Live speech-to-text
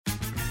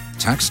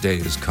Tax day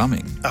is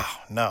coming. Oh,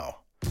 no.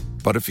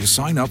 But if you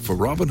sign up for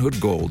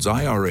Robinhood Gold's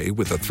IRA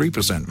with a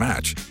 3%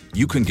 match,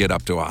 you can get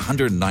up to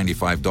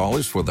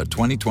 $195 for the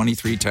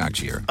 2023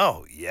 tax year.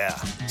 Oh, yeah.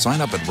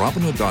 Sign up at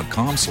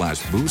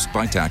Robinhood.com/boost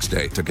by tax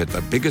day to get the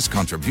biggest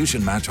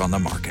contribution match on the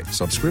market.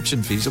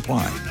 Subscription fees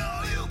apply.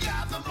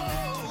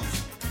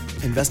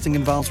 Investing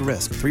involves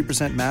risk.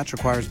 3% match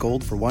requires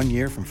gold for 1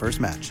 year from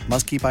first match.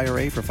 Must keep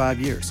IRA for 5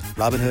 years.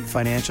 Robinhood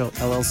Financial,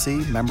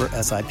 LLC, member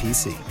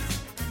SIPC.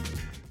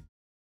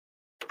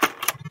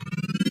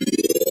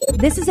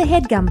 This is a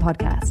HeadGum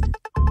podcast.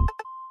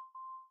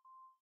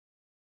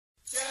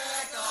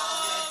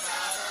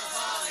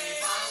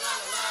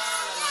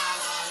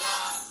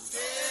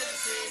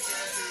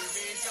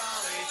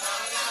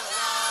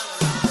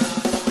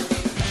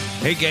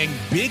 Hey gang,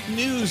 big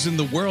news in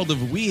the world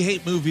of We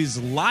Hate Movies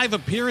live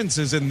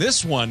appearances, and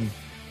this one,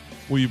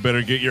 well, you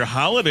better get your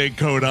holiday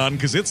coat on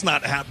because it's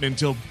not happening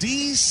until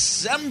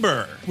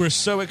December. We're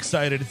so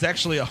excited. It's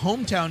actually a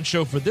hometown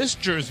show for this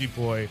Jersey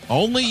boy.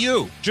 Only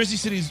you. Jersey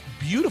City's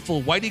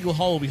beautiful White Eagle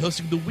Hall will be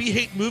hosting the We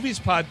Hate Movies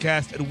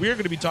podcast, and we're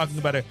going to be talking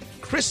about a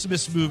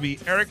Christmas movie.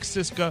 Eric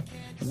Siska,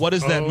 what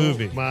is that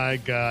movie? Oh, my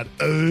God.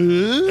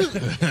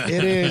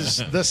 It is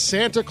The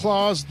Santa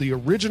Claus, the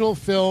original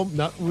film.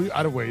 Not,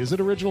 I don't wait. Is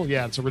it original?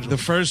 Yeah, it's original.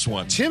 The first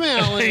one. Tim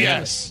Allen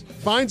Yes.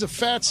 finds a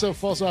fatso,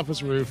 falls off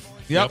his roof.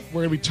 Yep.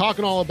 We're going to be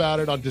talking all about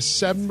it on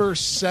December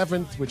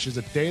 7th, which is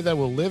a day that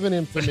will live in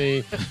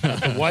infamy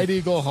at the White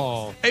Eagle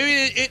Hall. I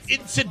mean, it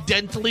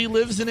incidentally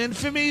lives in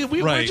infamy.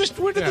 We're Right.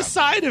 to the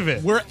side of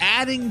it. We're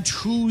adding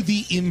to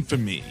the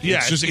infamy.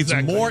 Yes, it's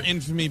exactly. more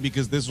infamy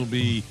because this will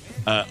be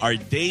our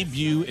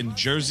debut in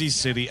Jersey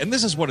City. And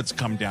this is what it's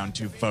come down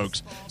to,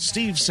 folks.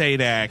 Steve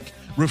Sadak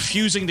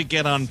refusing to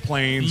get on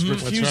planes,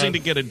 refusing to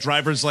get a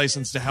driver's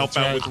license to help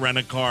out with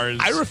rent-a-cars.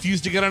 I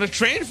refuse to get on a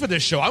train for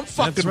this show. I'm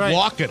fucking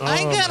walking.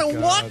 I gotta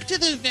walk to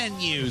the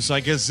venue. So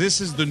I guess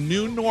this is the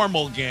new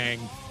normal,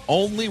 gang.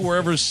 Only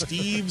wherever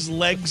Steve's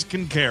legs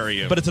can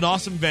carry him. But it's an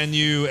awesome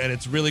venue, and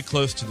it's really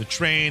close to the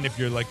train. If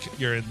you're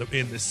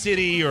in the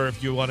city, or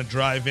if you want to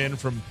drive in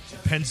from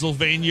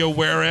Pennsylvania,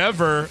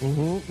 wherever.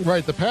 Mm-hmm.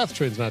 Right, the PATH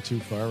train's not too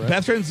far, right?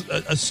 PATH train's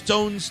a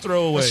stone's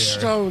throw away. A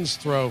stone's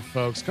throw,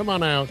 folks. Come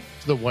on out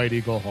to the White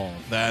Eagle Hall.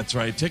 That's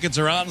right. Tickets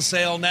are on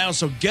sale now,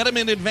 so get them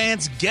in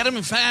advance. Get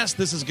them fast.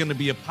 This is going to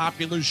be a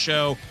popular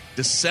show.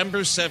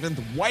 December 7th,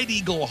 White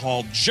Eagle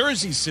Hall,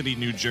 Jersey City,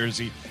 New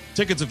Jersey.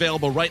 Tickets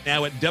available right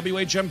now at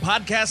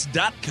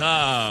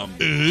WHMPodcast.com.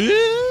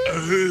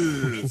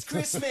 It's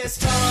Christmas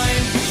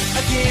time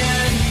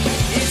again.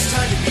 It's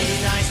time to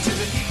be nice to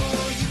the people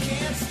you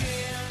can't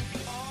stand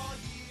all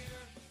year.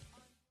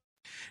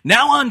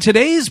 Now on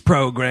today's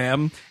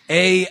program,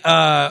 a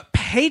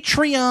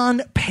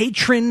Patreon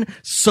patron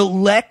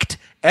select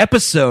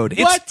episode.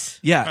 That's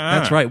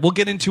right. We'll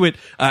get into it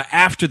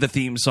after the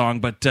theme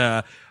song, but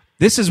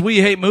this is We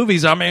Hate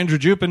Movies. I'm Andrew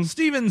Jupin.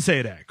 Steven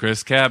Sadak.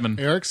 Chris Cabin.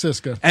 Eric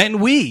Siska. And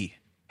we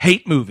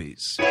hate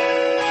movies.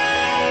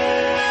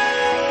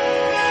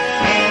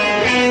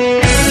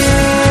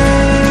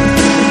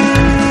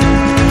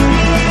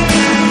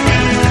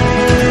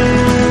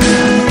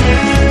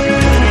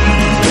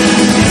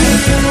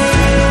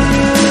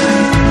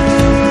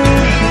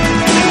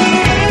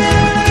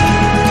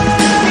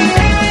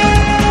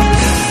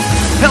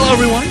 Hello,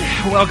 everyone.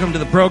 Welcome to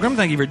the program.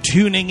 Thank you for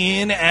tuning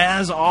in.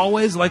 As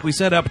always, like we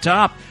said up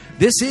top,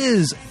 this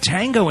is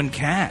Tango and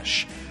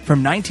Cash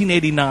from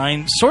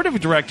 1989, sort of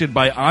directed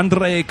by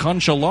Andrei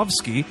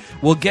Konchalovsky.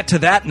 We'll get to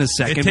that in a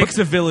second. It takes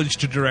a village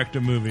to direct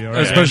a movie, all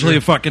right? Especially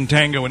a fucking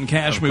Tango and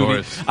Cash Of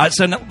movie. course.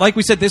 So, like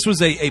we said, this was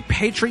a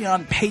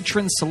Patreon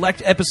patron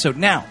select episode.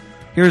 Now,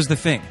 here's the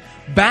thing.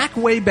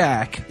 Way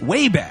back,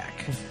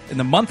 in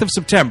the month of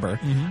September,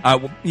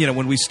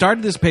 when we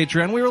started this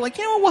Patreon, we were like,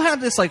 we'll have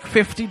this like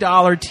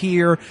 $50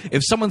 tier.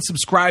 If someone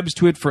subscribes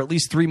to it for at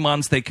least 3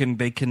 months, they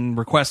can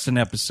request an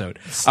episode.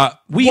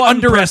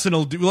 One person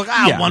will do it.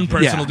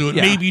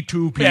 Yeah. Maybe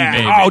two people.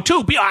 Yeah. Oh,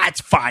 2 people.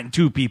 It's fine.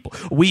 2 people.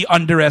 We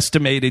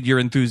underestimated your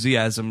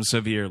enthusiasm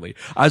severely.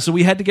 So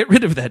we had to get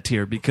rid of that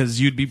tier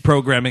because you'd be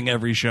programming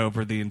every show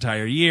for the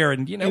entire year,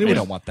 and we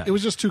don't want that. It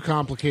was just too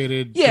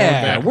complicated.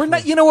 Yeah, we're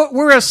not. You know what?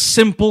 We're a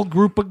simple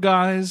group of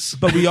guys,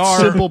 But we are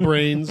simple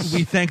brains.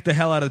 We thank the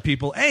hell out of the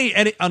people,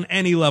 on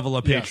any level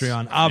of Yes.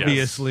 Patreon,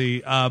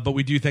 obviously. But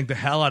we do thank the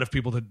hell out of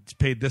people that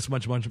paid this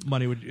much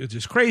money, which is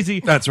just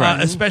crazy. That's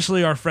right.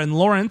 Especially our friend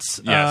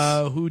Lawrence,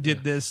 who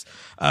did this,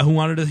 who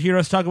wanted to hear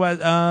us talk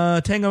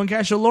about Tango and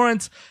Cash. So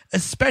Lawrence,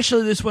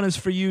 especially this one is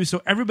for you.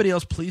 So everybody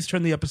else, please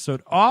turn the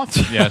episode off.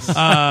 Yes.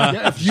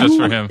 Just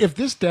for him. If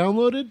this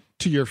downloaded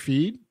to your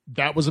feed,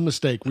 that was a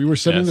mistake. We were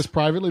sending this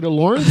privately to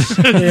Lawrence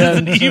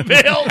and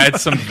Email. Had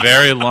some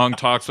very long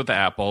talks with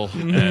Apple,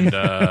 and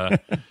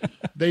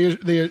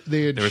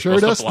They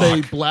assured us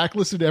they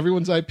blacklisted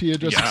everyone's IP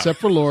address except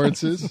for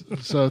Lawrence's.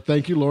 So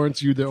thank you,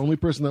 Lawrence. You're the only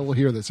person that will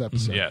hear this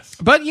episode. Yes.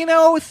 But,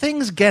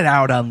 things get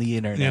out on the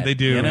internet. Yeah, they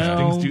do. You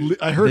know? Things do.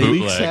 I heard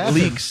leaks happen.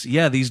 Leaks.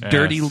 Yeah, these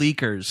dirty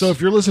leakers. So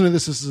if you're listening to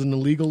this is an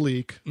illegal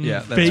leak. Yeah,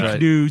 that's Fake right.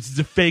 news. It's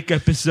a fake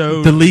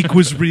episode. The leak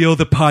was real.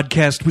 The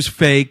podcast was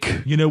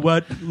fake. You know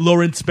what?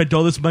 Lawrence spent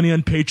all this money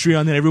on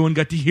Patreon and everyone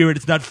got to hear it.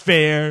 It's not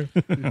fair.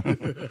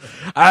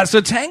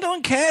 So Tango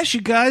and Cash,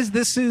 you guys,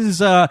 this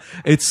is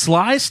it's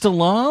Sly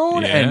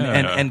Stallone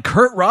and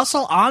Kurt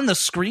Russell on the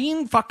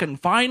screen. Fucking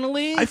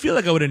finally. I feel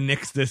like I would have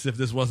nixed this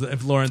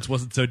if Lawrence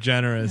wasn't so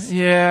generous.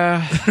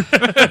 Yeah.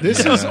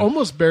 This is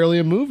almost barely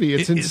a movie.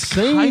 It's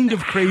insane. Kind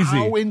of crazy.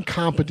 How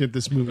incompetent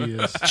this movie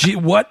is. Gee,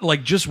 what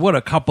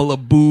a couple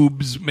of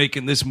boobs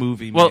making this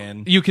movie, Well,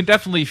 man. you can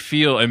definitely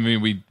feel. I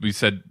mean, we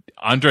said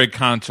Andrei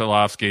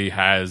Konchalovsky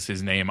has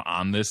his name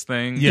on this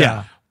thing.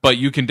 Yeah. But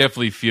you can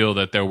definitely feel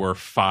that there were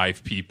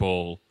 5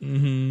 people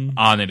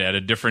on it at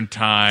a different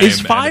time. Is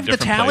at a 5 the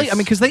different tally? place. I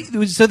mean, because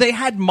they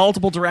had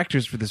multiple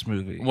directors for this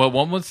movie. Well,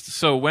 one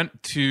was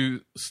went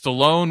to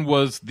Stallone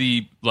was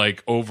the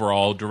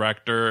overall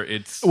director.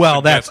 It's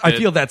I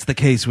feel that's the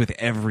case with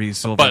every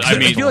Sylvester. But, I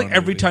mean- I feel like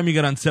every movie. time you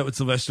get on set with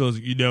Sylvester, it's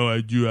like, I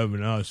do have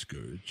an Oscar.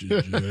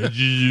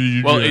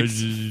 Well,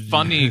 it's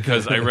funny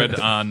because I read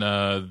on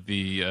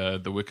the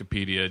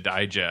Wikipedia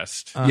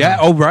Digest Yeah.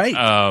 Oh, right.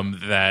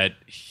 that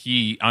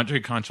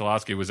Andrei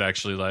Konchalovsky was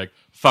actually like,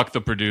 fuck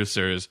the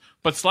producers,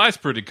 but Sly's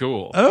pretty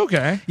cool.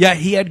 Okay. Yeah,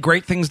 he had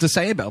great things to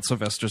say about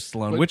Sylvester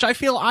Stallone, which I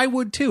feel I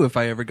would too if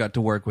I ever got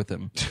to work with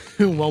him.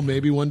 Well,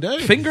 maybe one day.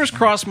 Fingers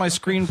crossed my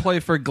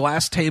screenplay for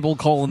Glass Table: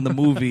 the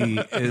movie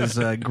is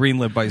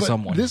greenlit by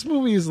someone. This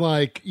movie is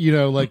like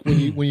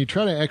when you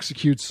try to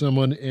execute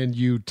someone and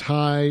you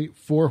tie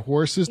 4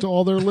 horses to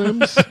all their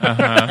limbs,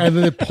 and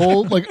then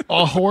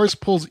a horse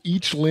pulls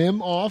each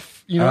limb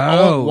off,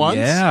 all at once.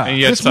 Yeah. And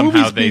yet This somehow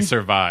movie's they being-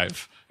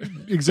 survive.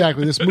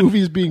 Exactly. This movie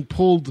is being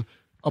pulled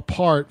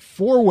apart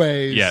 4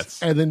 ways, Yes.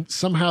 and then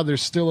somehow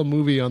there's still a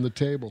movie on the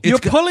table. You're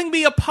pulling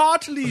me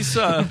apart,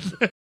 Lisa.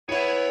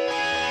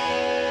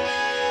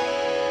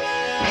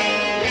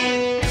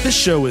 This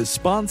show is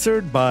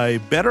sponsored by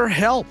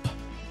BetterHelp.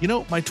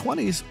 My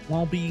 20s,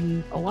 while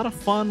being a lot of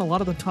fun a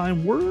lot of the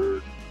time,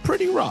 were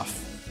pretty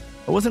rough.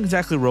 I wasn't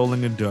exactly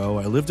rolling in dough.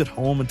 I lived at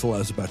home until I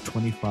was about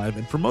 25,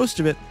 and for most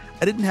of it,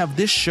 I didn't have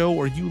this show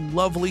or you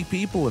lovely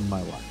people in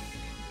my life.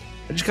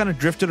 I just kind of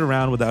drifted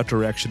around without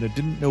direction and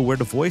didn't know where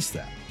to voice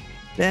that.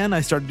 Then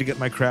I started to get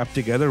my crap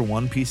together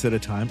one piece at a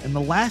time, and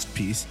the last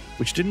piece,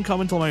 which didn't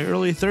come until my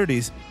early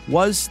 30s,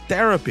 was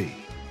therapy.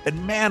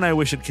 And man, I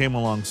wish it came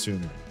along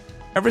sooner.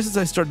 Ever since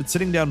I started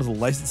sitting down with a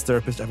licensed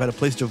therapist, I've had a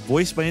place to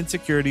voice my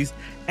insecurities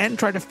and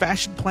try to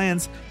fashion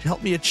plans to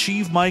help me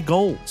achieve my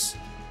goals.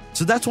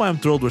 So that's why I'm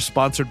thrilled we're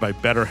sponsored by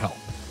BetterHelp.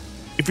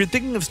 If you're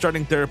thinking of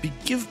starting therapy,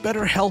 give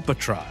BetterHelp a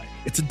try.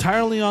 It's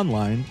entirely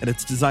online, and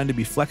it's designed to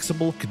be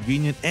flexible,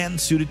 convenient, and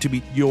suited to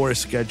meet your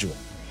schedule.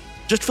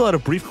 Just fill out a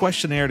brief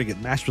questionnaire to get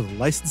matched with a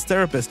licensed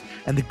therapist,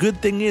 and the good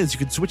thing is you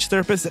can switch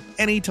therapists at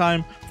any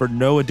time for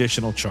no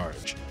additional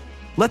charge.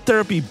 Let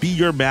therapy be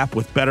your map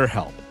with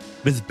BetterHelp.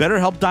 Visit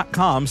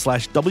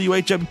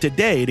BetterHelp.com/WHM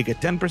today to get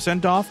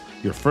 10% off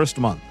your first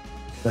month.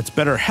 That's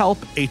BetterHelp,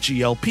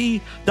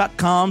 HELP.com/WHM.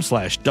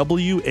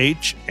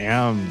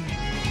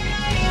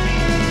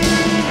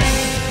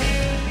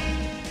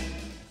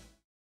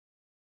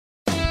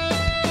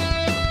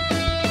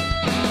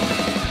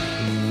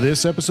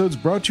 This episode's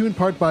brought to you in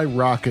part by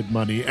Rocket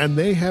Money, and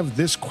they have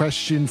this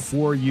question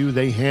for you.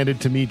 They handed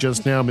to me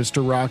just now.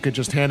 Mr. Rocket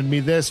just handed me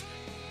this.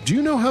 Do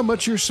you know how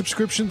much your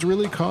subscriptions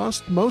really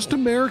cost? Most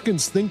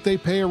Americans think they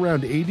pay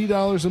around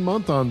 $80 a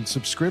month on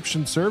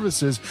subscription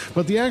services,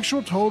 but the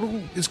actual total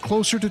is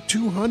closer to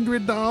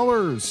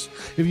 $200.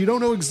 If you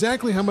don't know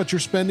exactly how much you're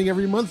spending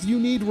every month, you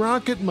need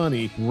Rocket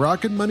Money.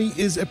 Rocket Money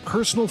is a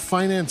personal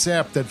finance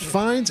app that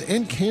finds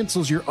and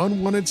cancels your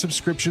unwanted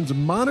subscriptions,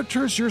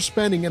 monitors your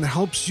spending, and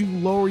helps you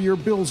lower your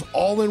bills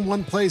all in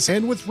one place.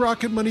 And with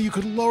Rocket Money, you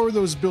could lower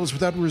those bills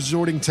without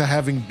resorting to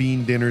having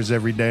bean dinners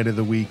every day of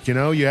the week. You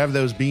have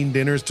those bean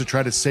dinners to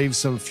try to save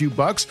some few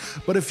bucks,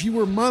 but if you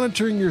were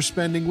monitoring your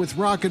spending with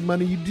Rocket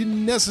Money, you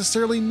didn't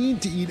necessarily need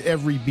to eat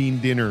every bean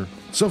dinner.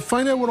 So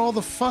find out what all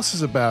the fuss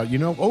is about.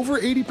 Over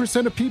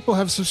 80% of people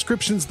have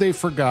subscriptions they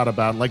forgot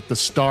about, like the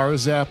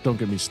Stars app. Don't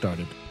get me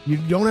started. You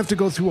don't have to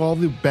go through all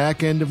the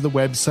back end of the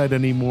website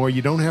anymore.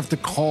 You don't have to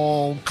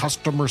call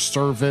customer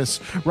service.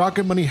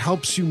 Rocket Money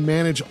helps you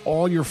manage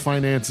all your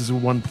finances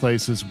in one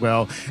place as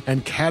well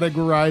and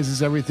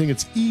categorizes everything.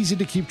 It's easy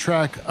to keep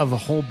track of a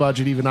whole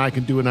budget. Even I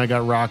can do it, and I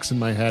got rocks in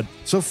my head.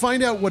 So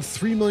find out what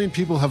 3 million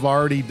people have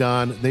already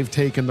done. They've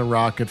taken the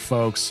Rocket,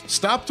 folks.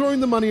 Stop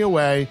throwing the money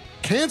away.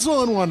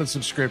 Cancel unwanted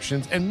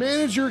subscriptions and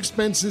manage your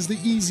expenses the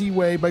easy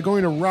way by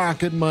going to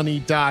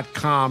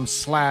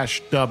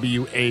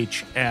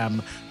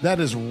rocketmoney.com/WHM. That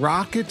is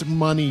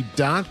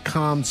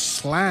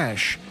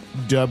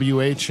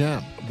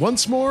rocketmoney.com/WHM.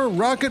 Once more,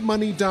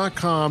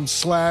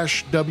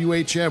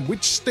 rocketmoney.com/WHM,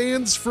 which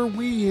stands for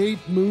We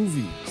Hate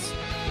Movies.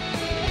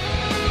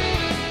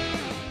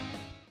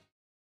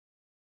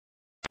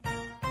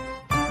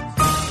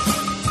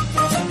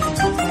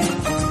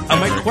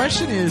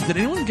 question is, did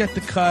anyone get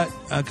the cut?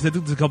 Because I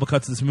think there's a couple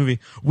cuts in this movie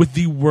with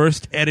the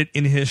worst edit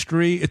in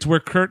history. It's where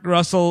Kurt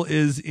Russell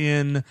is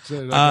in Is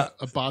it like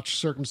a botched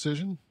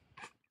circumcision?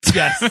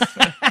 yes.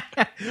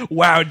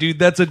 Wow, dude,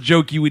 that's a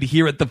joke you would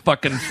hear at the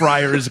fucking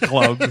Friars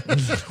Club,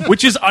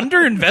 which is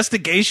under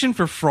investigation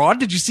for fraud.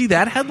 Did you see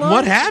that headline?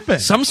 What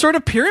happened? Some sort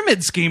of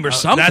pyramid scheme or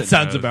something. That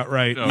sounds about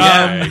right.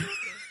 Okay.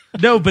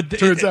 No, but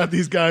Turns out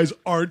these guys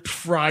aren't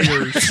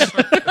friars.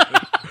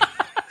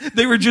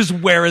 They were just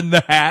wearing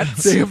the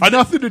hats. They have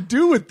nothing to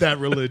do with that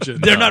religion.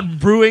 they're not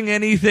brewing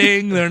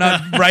anything. They're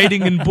not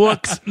writing in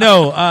books.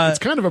 No, It's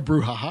kind of a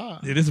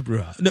brouhaha. it is a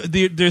brouhaha. No,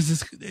 there's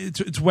this.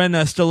 It's when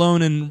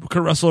Stallone and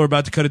Kurt Russell are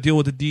about to cut a deal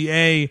with the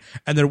DA,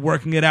 and they're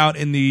working it out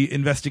in the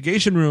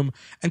investigation room.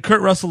 And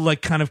Kurt Russell,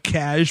 like, kind of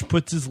cash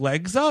puts his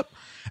legs up,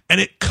 and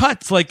it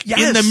cuts like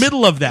in the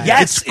middle of that.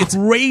 Yes, it's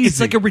crazy. It's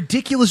like a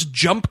ridiculous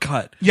jump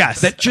cut.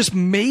 Yes. that just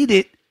made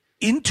it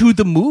into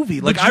the movie.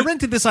 Like, I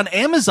rented this on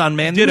Amazon,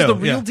 man. It was the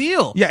real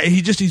deal. Yeah,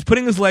 he's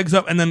putting his legs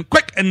up, and then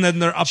quick, and then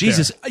they're up.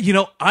 Jesus,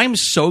 there. I'm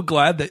so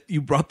glad that you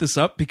brought this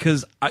up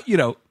because,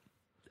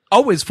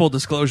 always full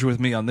disclosure with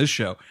me on this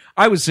show.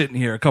 I was sitting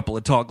here, a couple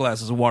of tall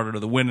glasses of water to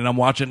the wind, and I'm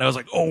watching, and I was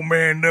like, oh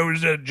man, that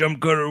was that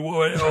jump cutter.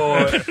 What?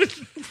 Oh.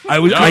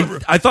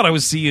 I thought I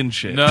was seeing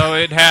shit. No,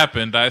 it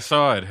happened. I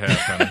saw it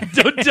happen.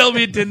 Don't tell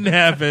me it didn't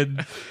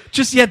happen.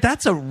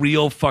 That's a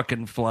real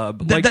fucking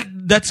flub.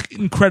 That's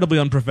incredibly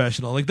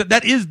unprofessional. Like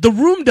that is the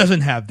Room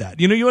doesn't have that.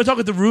 You want to talk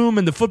about the Room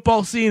and the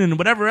football scene and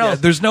whatever else.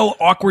 There's no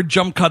awkward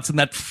jump cuts in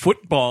that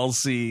football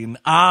scene.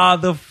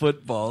 The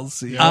football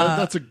scene.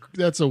 Yeah,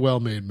 that's a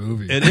well-made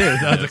movie. It is.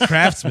 The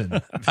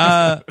Craftsman.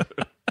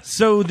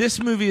 So this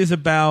movie is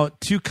about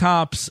two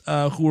cops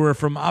who are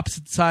from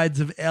opposite sides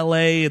of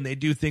L.A. and they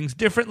do things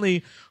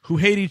differently, who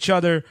hate each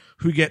other,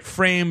 who get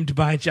framed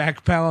by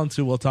Jack Palance,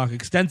 who we'll talk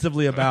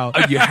extensively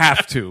about. You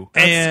have to.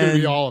 That's and going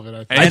to be all of it, I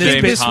think. And I think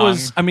James this Hong.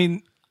 was.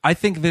 I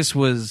think this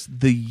was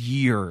the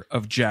year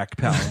of Jack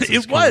Palance.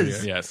 It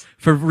was. Yes.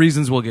 For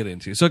reasons we'll get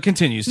into. So it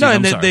continues. Steve, No, I'm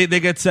and sorry.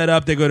 they get set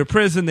up. They go to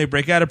prison. They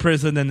break out of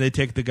prison. Then they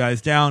take the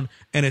guys down,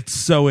 and it's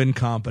so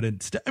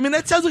incompetent.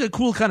 That sounds like a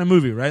cool kind of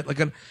movie, right? Like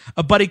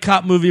a buddy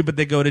cop movie, but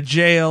they go to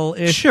jail.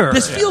 Sure.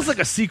 This feels like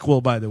a sequel,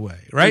 by the way,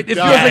 right? It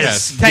feels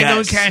Yes. like Tango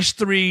and Yes. Cash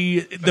 3,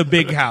 The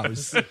Big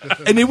House.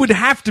 And it would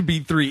have to be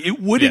 3. It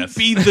wouldn't Yes.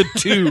 be the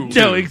 2.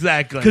 No,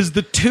 exactly. Because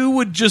the 2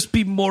 would just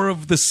be more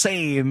of the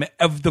same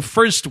of the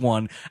first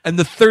one, and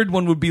the third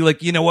one would be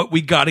like, you know what, we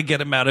got to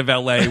get him out of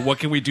L.A. What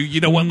can we do? You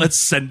know what,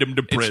 let's send him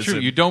to prison. It's true.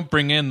 You don't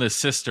bring in the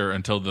sister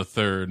until the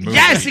third movie.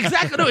 Yes,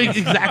 exactly. No,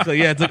 exactly.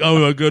 Yeah, it's like,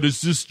 oh, I got a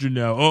sister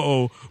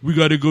now. We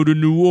got to go to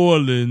New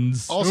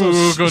Orleans. Also,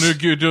 We're gonna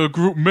get a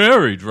group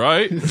married,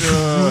 right?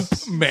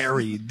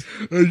 Married.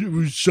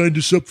 we signed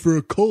us up for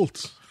a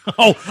cult.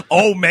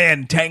 Oh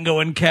man, Tango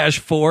and Cash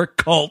 4,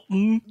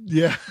 Colton.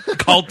 Yeah.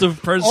 Cult of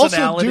Also,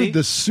 personality. dude, the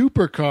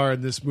supercar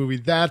in this movie,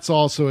 that's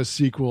also a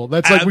sequel.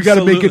 That's like, we got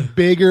to make Absolutely. it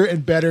bigger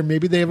and better.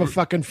 Maybe they have a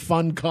fucking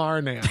fun car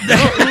now.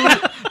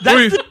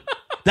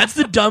 That's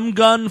the dumb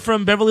gun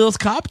from Beverly Hills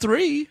Cop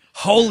 3.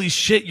 Holy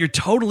shit, you're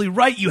totally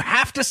right. You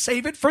have to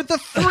save it for the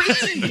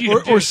 3.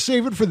 or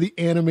save it for the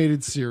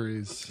animated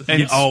series.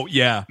 And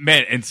yeah.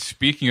 man, and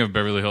speaking of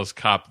Beverly Hills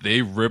Cop,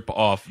 they rip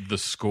off the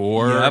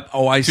score. Yep.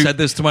 I said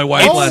this to my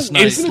wife Oh, last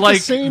night. It's Isn't it the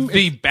like same-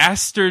 the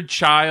bastard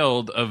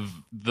child of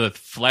the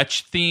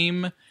Fletch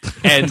theme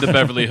and the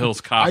Beverly Hills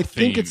Cop I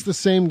theme. think it's the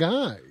same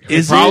guy.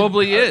 Is it?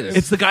 Probably is.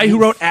 It's the guy who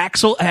wrote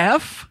Axel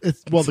F.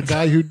 It's the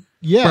guy who,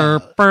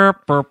 Harold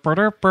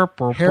Flattermeyer.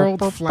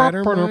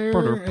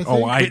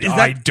 I think.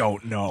 I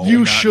don't know.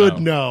 You should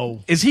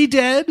know. Is he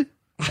dead?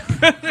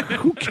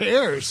 Who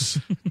cares?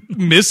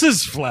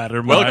 Mrs.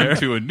 Flattermeyer. Welcome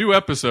to a new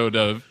episode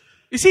of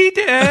Is He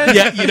Dead?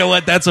 Yeah, you know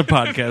what? That's a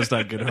podcast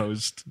I could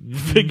host.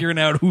 Figuring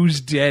out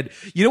who's dead.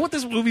 You know what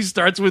this movie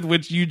starts with,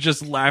 which you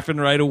just laughing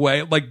right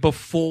away? Like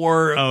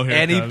before here it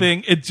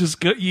anything, it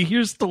just you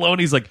hear Stallone,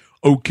 he's like,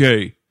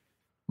 okay,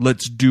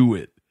 let's do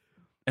it.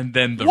 And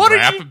then the What are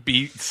rap you-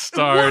 beat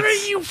starts. What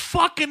are you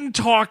fucking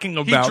talking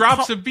He about?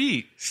 drops a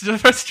beat.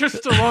 Sylvester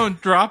Stallone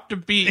dropped a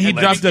beat. He and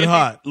dropped it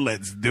hot.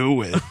 Let's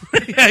do it.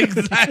 Yeah,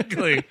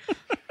 exactly.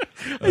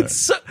 It's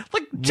so,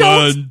 like,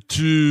 don't 1,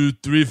 2,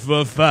 3,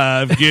 4,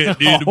 5.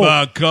 Getting into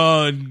my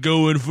car and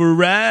going for a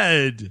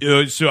ride.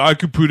 so I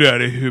could put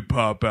out a hip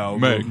hop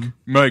album.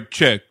 Mic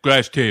check.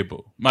 Glass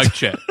table. Mic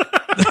check.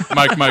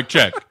 Mic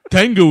check.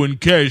 Tango and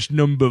Cash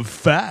number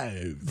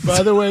 5.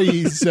 By the way,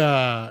 he's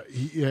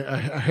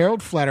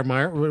Harold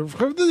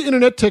Flattermeyer. The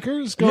internet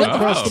tickers going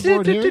across the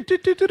board here.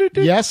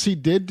 Yes, he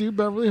did do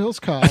Beverly Hills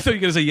Cop. I thought you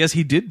were going to say, yes,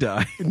 he did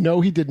die.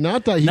 No, he did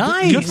not die. He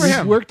Nice. Good for He's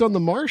him. worked on The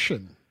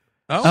Martian.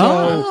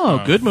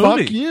 Oh, good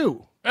movie. Fuck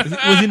you.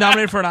 Was he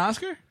nominated for an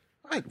Oscar?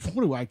 What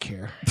do I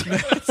care?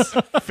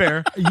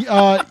 Fair.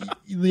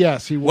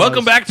 Yes, he was.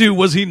 Welcome back to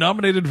Was He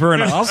Nominated for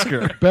an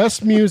Oscar?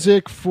 Best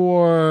music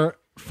for,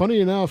 funny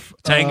enough,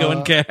 Tango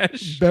and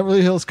Cash.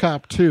 Beverly Hills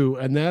Cop 2,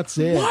 and that's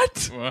it.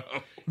 What? Wow.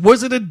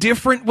 Was it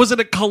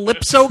a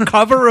Calypso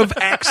cover of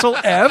Axel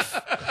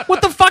F?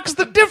 What the fuck's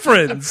the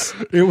difference?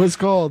 It was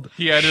called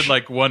He added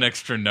like one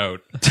extra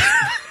note.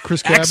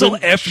 Chris Cabin. Axel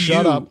F.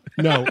 Shut you. up.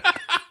 No.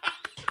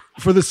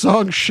 For the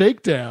song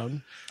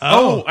Shakedown.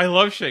 Oh, I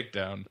love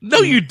Shakedown. No,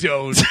 you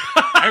don't.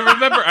 I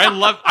remember.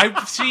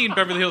 I've seen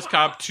Beverly Hills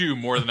Cop 2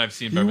 more than I've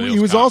seen Beverly Hills He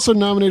was Cop. also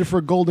nominated for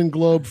a Golden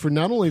Globe for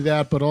not only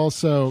that, but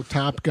also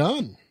Top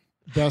Gun.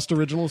 Best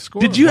original score.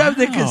 Did you have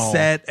the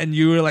cassette and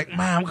you were like,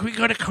 Mom, can we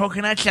go to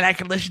Coconut so I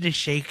can listen to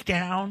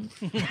Shakedown?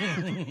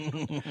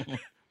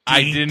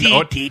 I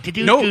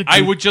didn't. No,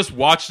 I would just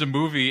watch the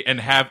movie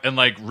and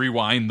like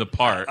rewind the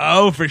part.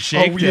 Oh, for Oh,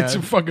 Shakedown. we had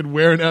some fucking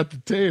wearing out the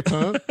tape,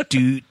 huh?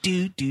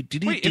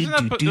 Wait, isn't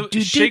that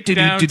the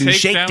Shakedown,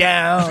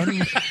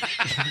 Takedown?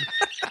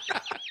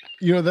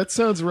 You know, that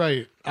sounds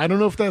right. I don't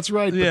know if that's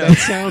right, but Yeah. that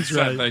sounds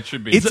right. That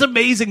should be. It's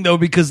amazing though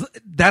because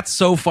that's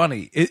so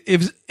funny.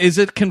 Is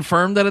it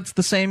confirmed that it's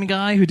the same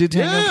guy who did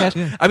Tango and Cash?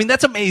 Yeah. I mean,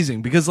 that's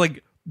amazing because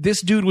like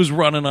this dude was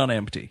running on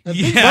empty. And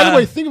by the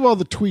way, think of all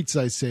the tweets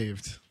I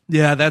saved.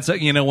 Yeah, that's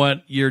you know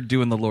what? You're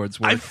doing the Lord's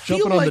work. I feel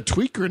Jumping on like the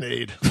tweet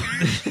grenade.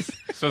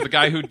 So the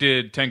guy who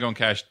did Tango and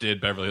Cash did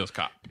Beverly Hills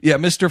Cop. Yeah,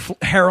 Mr.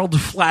 Harold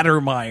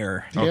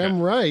Flattermeyer.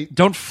 Damn right.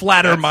 Don't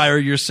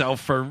Flattermeyer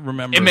yourself for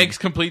remembering. It makes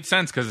complete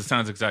sense because it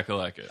sounds exactly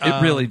like it.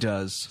 It really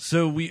does.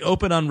 so. We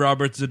open on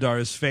Robert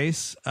Zadar's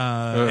face,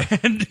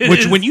 and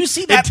Which when you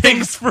see that it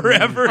takes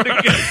forever to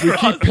get We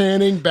across. keep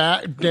panning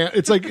back down.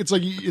 It's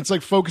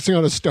like focusing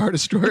on a Star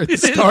Destroyer at the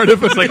start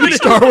of a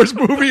Star Wars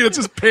movie, and it's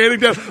just panning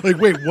down. Like,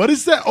 wait, what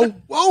is that?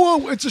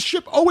 Oh, it's a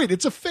ship. Oh, wait,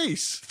 it's a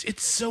face.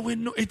 It's so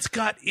it's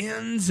got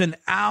ins and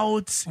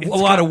outs. a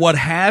lot of what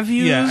have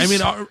you. Yeah, I mean,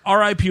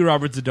 R.I.P.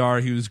 Robert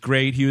Zadar. He was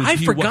great. I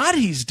forgot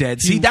he's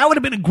dead. See, that would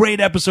have been a great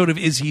episode of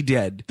Is He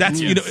Dead? That's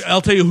you know.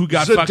 I'll tell you who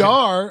got fucking.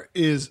 Zadar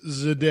is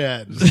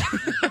Zedad.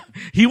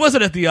 He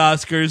wasn't at the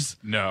Oscars.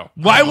 No.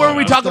 Why weren't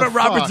we talking the about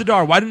Robert fuck?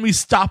 Zadar? Why didn't we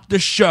stop the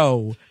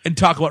show and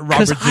talk about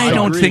Robert Because Zadar? I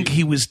don't Agreed. think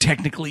he was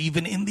technically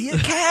even in the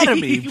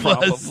Academy. He was.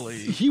 Probably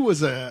He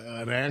was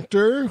an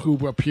actor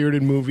who appeared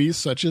in movies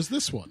such as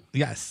this one.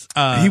 Yes.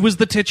 he was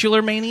the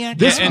titular maniac.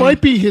 This and-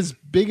 might be his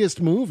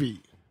biggest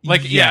movie.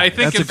 Like, yeah, I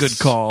think that's a good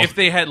call. If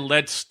they had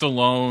let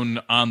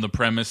Stallone on the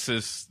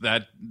premises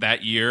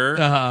that year,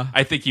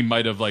 I think he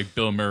might have like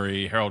Bill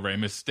Murray, Harold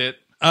Ramis it.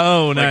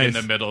 Oh, Like nice. in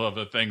the middle of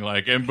a thing,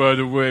 like, and by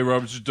the way,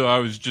 Robert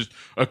Zadar was just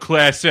a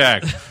class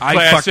act.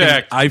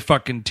 I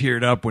fucking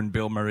teared up when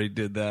Bill Murray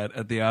did that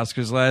at the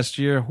Oscars last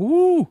year.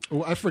 Woo!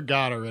 Oh, I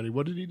forgot already.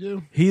 What did he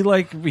do? He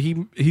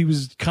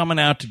was coming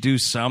out to do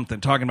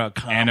something, talking about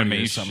comedy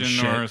Animation or some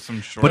shit. or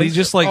some short. But he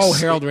just like Oh,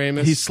 Harold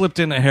Ramis. He slipped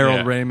in a Harold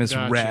Yeah. Ramis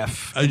Gotcha.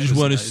 ref. I just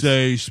want to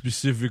say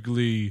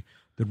specifically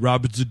that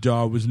Robert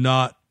Zadar was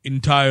not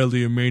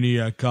entirely a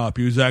maniac cop.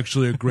 He was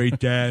actually a great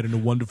dad and a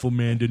wonderful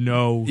man to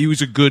know. He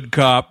was a good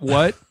cop.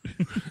 What?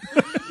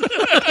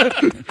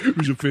 He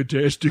was a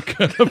fantastic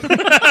cop.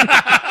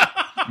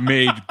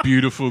 made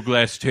beautiful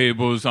glass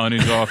tables on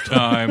his off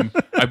time.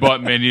 I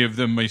bought many of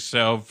them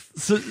myself.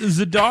 So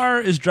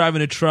Zadar is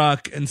driving a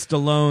truck and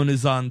Stallone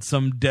is on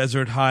some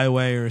desert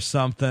highway or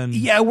something.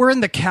 Yeah, we're in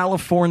the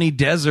California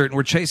desert and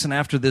we're chasing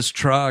after this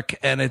truck,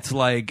 and it's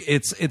like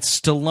it's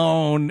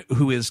Stallone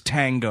who is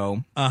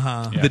Tango,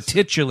 the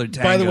titular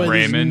Tango. By the way,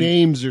 Raymond. these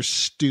names are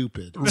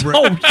stupid.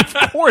 oh,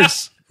 of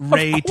course,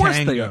 Ray of course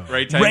Tango. they are.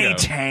 Ray Tango. Ray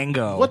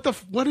Tango. What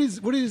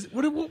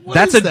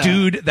That's is a that?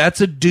 dude.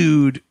 That's a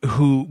dude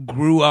who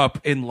grew up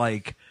in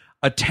like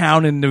a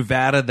town in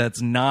Nevada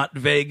that's not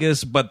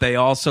Vegas, but they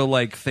also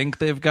like think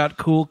they've got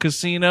cool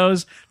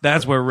casinos.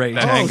 That's where Ray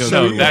Tango.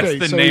 so- No, that's okay,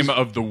 the so name he's-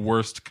 of the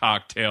worst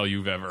cocktail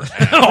you've ever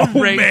had. Oh,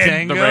 Ray man.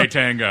 Tango. The Ray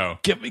Tango.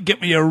 Get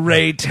me a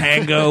Ray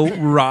Tango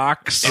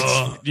rocks.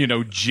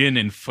 It's, gin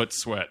and foot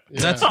sweat.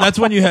 That's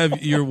when you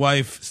have your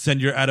wife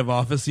send your out of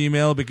office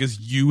email because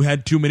you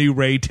had too many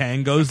Ray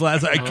Tangos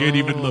last night. I can't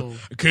even look.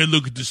 I can't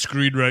look at the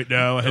screen right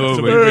now. I had,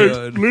 so, many,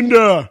 Hey,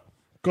 Linda,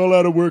 call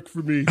out of work for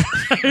me.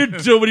 I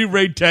had so many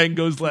Ray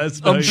Tangos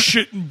last I'm night.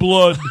 shitting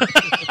blood.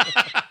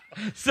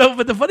 So,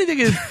 but the funny thing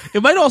is,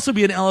 it might also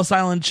be an Ellis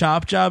Island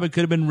chop job. It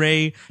could have been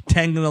Ray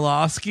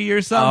Tanganowski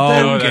or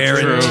something. Oh, that's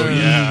true,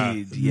 yeah.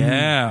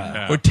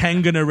 Yeah. Or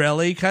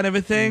Tanganarelli kind of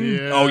a thing.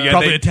 Yeah. Oh yeah,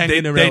 Probably a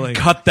they'd Tanganarelli.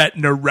 cut that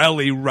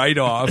Narelli right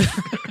off.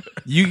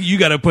 You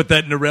got to put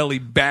that Narelli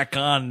back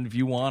on if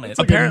you want it. It's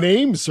like a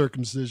name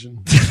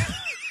circumcision.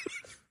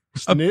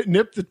 Just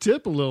nip the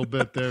tip a little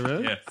bit there,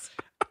 right? Yes.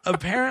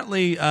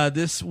 Apparently,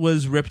 this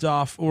was ripped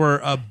off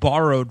or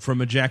borrowed from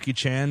a Jackie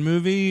Chan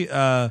movie.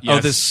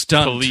 Yes, this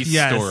stunt. Police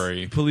Yes,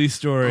 story. Police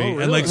Story. Oh,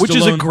 really? And like Which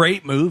is a Stallone-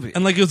 great movie.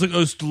 And like it was like,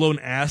 oh, Stallone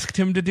asked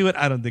him to do it.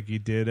 I don't think he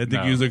did. I think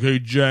No. he was like, "Hey,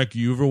 Jack,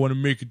 you ever want to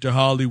make it to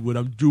Hollywood?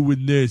 I'm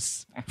doing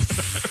this."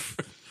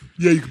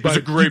 Yeah, you can buy It's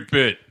a great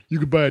bit. You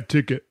can buy a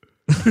ticket.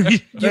 You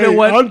Hey, know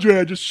what? Andre,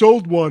 I just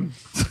sold one.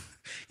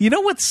 You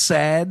know what's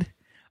sad?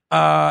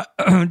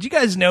 Did you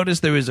guys notice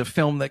there was a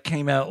film that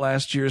came out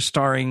last year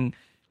starring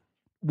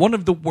one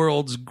of the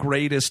world's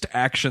greatest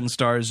action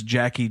stars,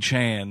 Jackie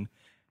Chan,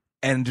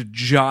 and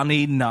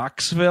Johnny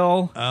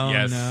Knoxville. Oh,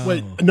 Yes. no.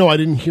 Wait, no, I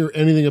didn't hear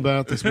anything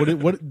about this.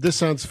 What? This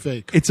sounds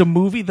fake. It's a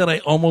movie that I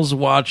almost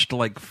watched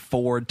like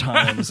 4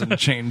 times and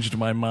changed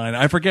my mind.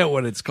 I forget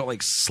what it's called,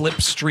 like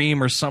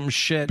Slipstream or some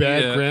shit.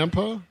 Bad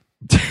Grandpa?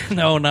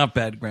 No, not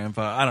Bad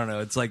Grandpa. I don't know.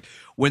 It's like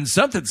when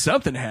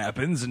something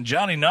happens and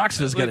Johnny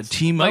Knoxville's got to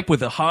team up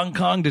with a Hong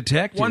Kong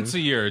detective. Once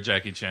a year, a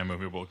Jackie Chan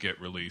movie will get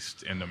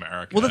released in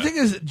America. Well, the thing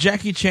is,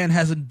 Jackie Chan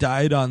hasn't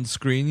died on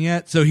screen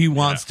yet, so he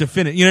wants to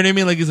finish. You know what I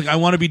mean? Like he's like, I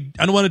don't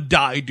want to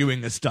die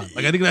doing a stunt.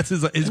 Like I think that's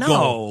his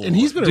goal. And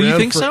he's been Do around you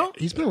think so?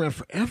 He's been around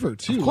forever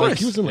too. Of course. Like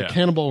he was in like Yeah.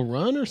 Cannibal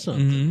Run or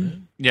something.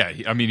 man. yeah,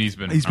 I mean, he's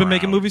been making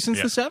around. movies since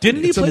Yeah. the 70s.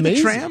 Didn't he It's play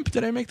amazing. the Tramp?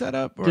 Did I make that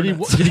up? Or Did he?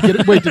 not? Did he get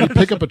it? Wait, did he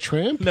pick up a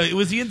tramp? No,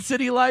 was he in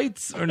City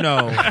Lights or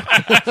no?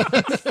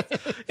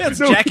 Yeah, it's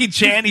Jackie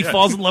Chan. He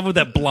falls in love with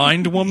that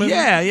blind woman.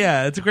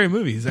 yeah, it's a great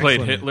movie. He's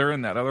Played excellent. Hitler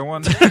in that other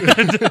one.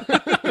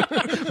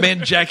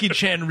 Man, Jackie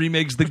Chan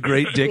remakes The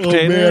Great Oh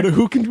Dictator. man,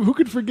 who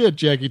can forget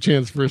Jackie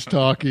Chan's first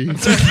talkie?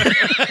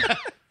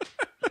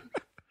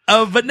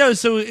 But no,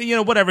 so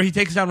whatever. He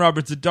takes down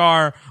Robert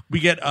Zadar. We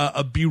get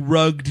a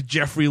berugged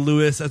Jeffrey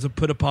Lewis as a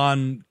put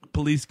upon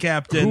police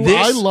captain. Who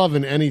I love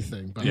in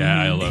anything. By the way.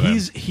 Yeah, I love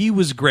it. He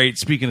was great.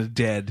 Speaking of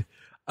dead,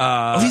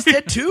 He's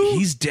dead too.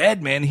 he's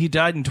dead, man. He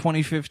died in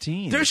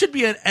 2015. There should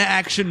be an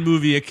action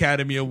movie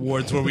Academy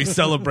Awards where we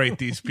celebrate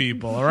these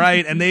people, all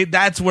right? And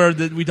that's where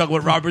we talk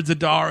about Robert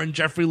Zadar and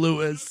Jeffrey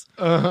Lewis.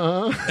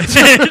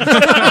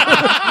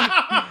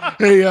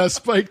 Hey,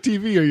 Spike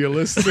TV, are you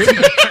listening?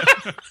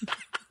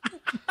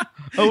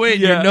 Oh wait,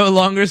 you're no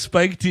longer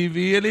Spike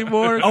TV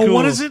anymore. Oh, Cool.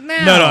 what is it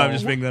now? No, I'm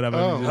just making that up.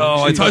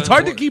 It's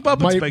hard to keep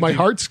up with Spike my TV.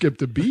 heart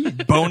skipped a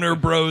beat. Boner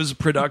Bros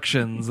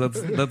Productions. That's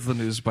the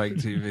new Spike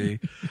TV.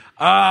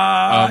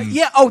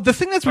 Yeah. Oh, the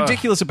thing that's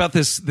ridiculous about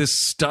this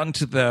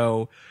stunt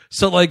though.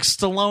 So like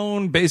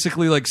Stallone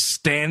basically like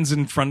stands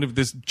in front of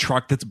this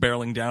truck that's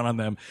barreling down on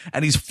them,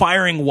 and he's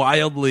firing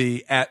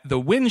wildly at the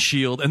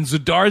windshield, and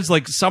Zadar's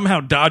like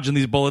somehow dodging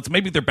these bullets.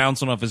 Maybe they're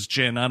bouncing off his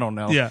chin. I don't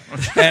know. Yeah.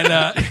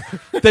 And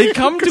they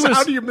come to How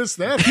us. do you miss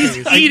that?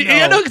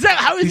 I know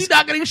exactly. How is he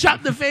not getting shot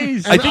in the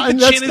face? I think And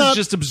the that's chin not- is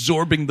just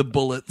absorbing the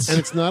bullets. And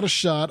it's not a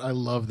shot. I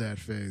love that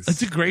face.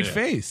 That's a great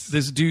face.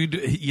 This dude,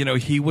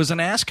 he was an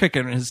ass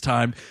kicker in his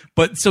time,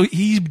 but so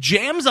he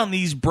jams on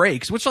these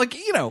brakes, which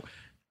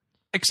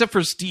except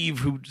for Steve,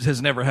 who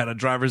has never had a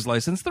driver's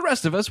license, the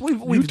rest of us, You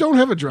we've don't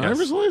have a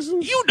driver's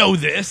license? You know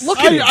this. Look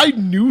at I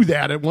knew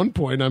that at one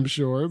point, I'm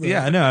sure. But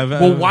Yeah, I know.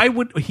 well, why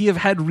would he have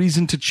had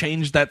reason to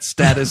change that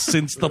status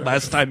since the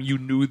last time you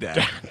knew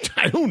that?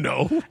 I don't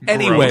know.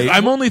 Anyway,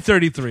 I'm only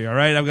 33. All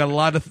right, I've got a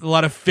lot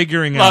of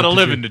figuring A out. lot of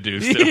living to do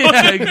still.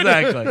 Yeah,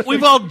 exactly.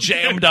 we've all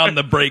jammed on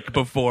the brake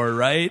before,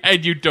 right?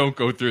 And you don't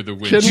go through the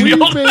Can we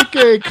windshield. make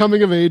a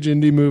coming of age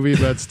indie movie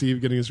about Steve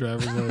getting his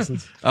driver's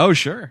license? Oh,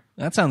 sure.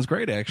 That sounds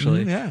great,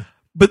 actually. Yeah.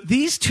 But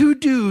these two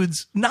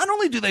dudes, not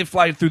only do they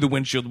fly through the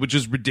windshield, which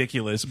is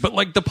ridiculous, but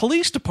like the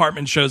police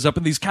department shows up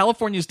and these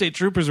California state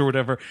troopers or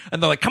whatever,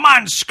 and they're like, come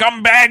on,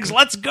 scumbags,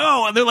 let's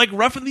go. And they're like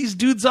roughing these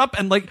dudes up,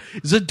 and like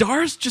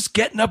Zadar's just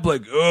getting up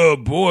like, oh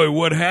boy,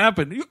 what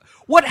happened?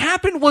 What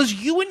happened was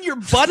you and your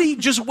buddy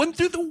just went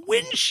through the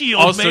windshield,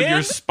 Also, man.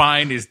 your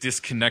spine is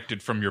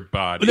disconnected from your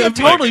body. Yeah, Like,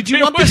 totally. Do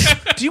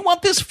you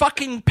want this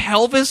fucking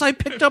pelvis I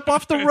picked up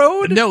off the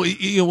road? No,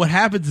 what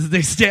happens is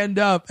they stand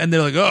up and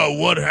they're like, "Oh,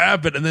 what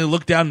happened?" And they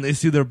look down and they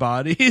see their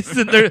bodies,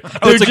 and they're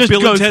Oh, it's like just Bill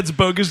and goes- Ted's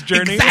Bogus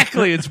Journey.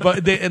 Exactly.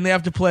 And they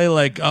have to play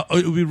like it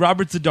would be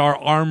Robert Zadar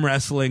arm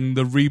wrestling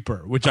the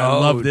Reaper, which I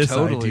love this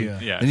idea.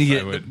 Yes, and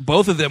I would.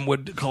 both of them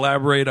would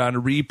collaborate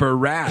on Reaper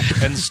rap,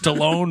 and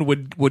Stallone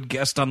would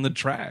guest on the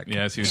track.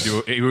 Yes,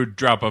 he would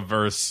drop a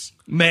verse.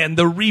 Man,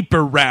 the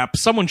Reaper rap.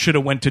 Someone should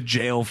have went to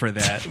jail for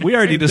that. We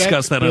already And that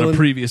discussed that Bill on a and-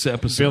 previous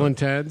episode. Bill and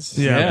Ted's?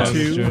 Yeah, Two?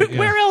 Bogus Journey.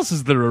 Where else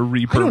is there a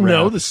Reaper I don't rap?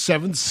 know. The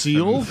Seventh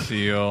Seal?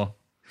 Seal.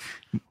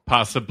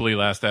 Possibly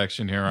Last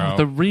Action Hero.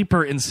 The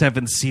Reaper in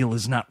Seventh Seal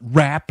is not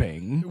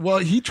rapping. Well,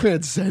 he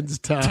transcends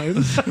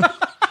time.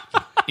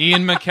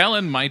 Ian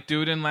McKellen might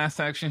do it in Last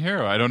Action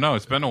Hero. I don't know.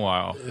 It's been a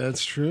while.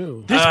 That's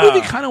true. This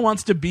movie kind of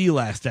wants to be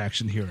Last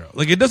Action Hero.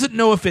 Like it doesn't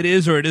know if it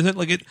is or it isn't.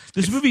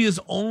 This movie is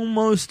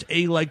almost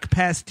a like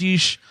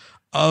pastiche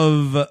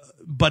of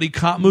buddy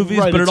cop movies,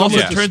 Right, but it it's also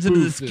almost a turns into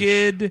the spoof-ish.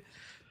 skid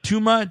too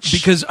much.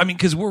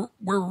 Because we're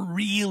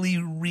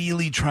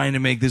really trying to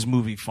make this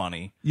movie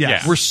funny.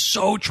 Yes. We're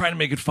so trying to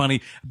make it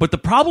funny. But the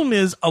problem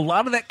is a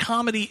lot of that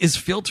comedy is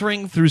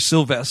filtering through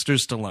Sylvester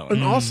Stallone.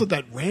 And also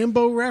that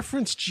Rambo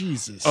reference?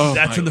 Jesus.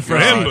 that's in the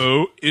first.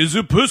 Rambo is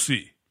a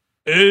pussy.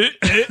 Is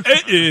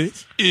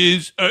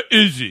a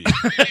Izzy.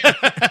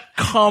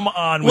 Come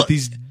on with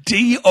these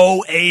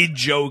DOA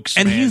jokes,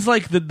 And man. he's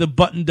like the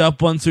buttoned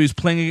up one, so he's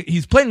playing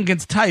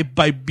against type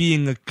by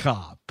being a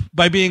cop,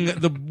 by being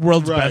the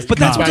world's Right. best. But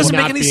that's what cop. doesn't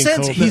Not make any being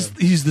sense. cold.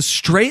 He's the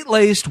straight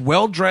laced,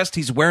 well dressed.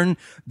 He's wearing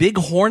big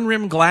horn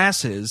rim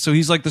glasses, so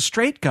he's like the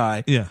straight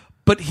guy. Yeah.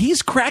 but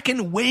he's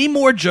cracking way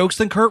more jokes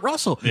than Kurt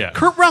Russell. Yeah.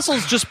 Kurt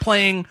Russell's just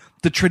playing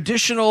the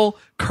traditional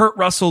Kurt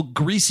Russell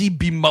greasy,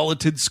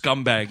 bemulleted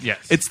scumbag.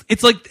 Yes.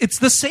 It's like it's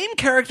the same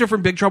character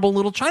from Big Trouble in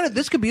Little China.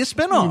 This could be a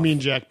spinoff. You mean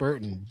Jack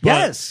Burton? But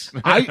Yes.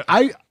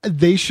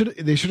 they should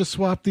have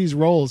swapped these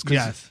roles.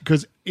 Yes.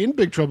 Because in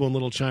Big Trouble in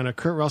Little China,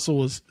 Kurt Russell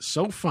was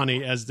so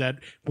funny as that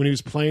when he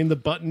was playing the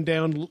button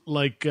down dude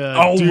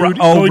going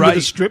to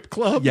the strip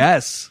club.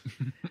 Yes.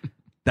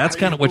 That's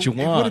kind of what you It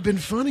would want. have been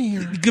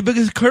funnier.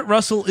 Because Kurt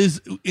Russell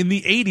is in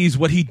the 80s.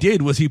 What he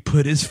did was he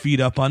put his feet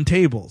up on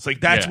tables.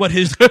 Like that's what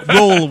his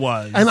role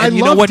was. And I you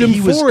know loved what? him He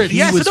was, for it. He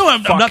Yes, was no,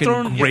 I'm not fucking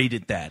throwing- great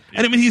at that.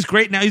 And I mean, he's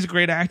great now. He's a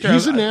great actor.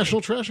 He's a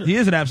national treasure. He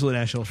is an absolute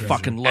national treasure.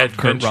 Fucking love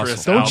Kurt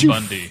Adventurous Russell. Al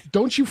Bundy.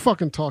 Don't you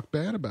fucking talk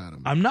bad about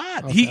him. I'm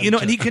not. Okay,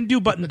 And he can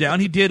do button down.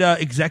 He did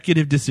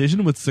Executive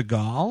Decision with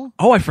Seagal.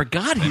 Oh, I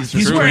forgot he's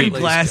He's true. wearing He-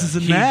 glasses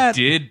in He that.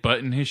 did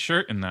button his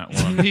shirt in that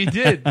one. He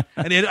did.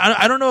 And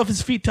I don't know if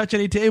his feet touch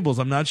any tables.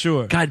 I'm not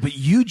sure. God, but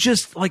you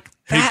just like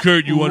Hey, that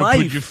Kurt, you want to life,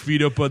 put your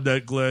feet up on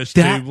that glass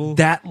that, table?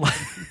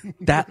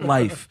 that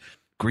life,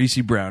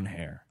 greasy brown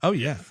hair. Oh,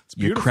 yeah.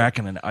 You're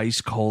cracking an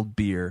ice cold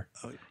beer.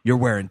 You're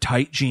wearing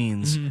tight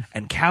jeans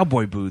and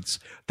cowboy boots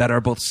that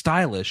are both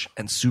stylish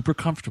and super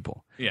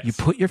comfortable. Yes. You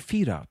put your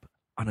feet up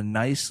on a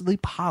nicely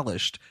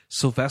polished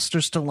Sylvester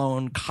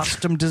Stallone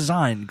custom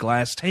designed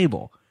glass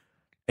table.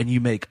 And you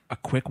make a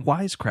quick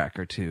wisecrack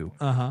or two.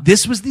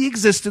 This was the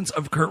existence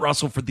of Kurt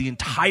Russell for the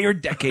entire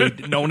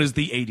decade known as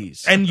the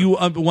 80s. And you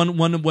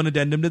one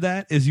addendum to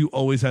that is you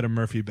always had a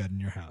Murphy bed in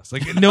your house.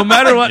 Like no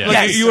matter what, like,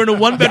 Yes. you were in a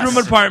one bedroom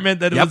Yes. apartment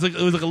that Yep. it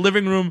was like a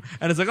living room,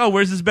 and it's like, oh,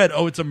 where's his bed?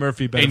 Oh, it's a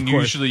Murphy bed. And of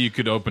course. usually you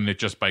could open it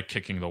just by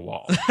kicking the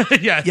wall.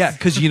 yes. Yeah,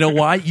 because you know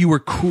why? You were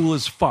cool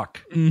as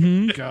fuck.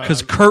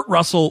 Because Kurt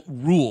Russell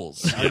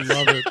rules. I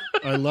love it.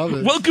 I love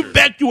it. Welcome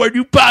back to our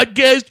new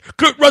podcast,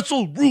 Kurt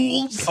Russell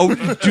Rules. Oh,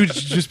 dude, it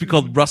should just be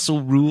called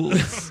Russell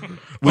Rules.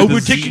 Oh,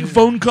 we're taking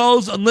phone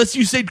calls. Unless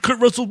you say Kurt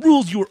Russell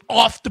Rules, you are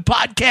off the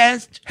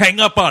podcast.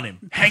 Hang up on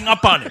him. Hang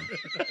up on him.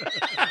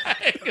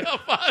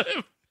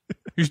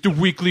 Here's the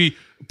weekly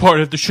part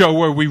of the show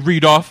where we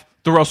read off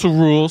the Russell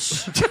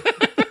rules.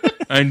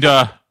 And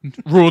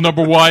rule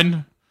number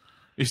 1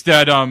 is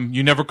that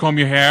you never comb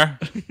your hair.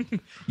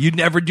 You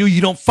never do.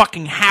 You don't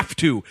fucking have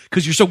to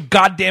because you're so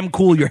goddamn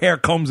cool. Your hair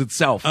combs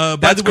itself. By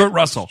That's the way, Kurt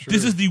Russell.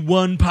 This is the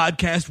one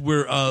podcast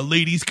where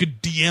ladies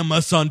could DM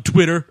us on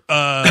Twitter.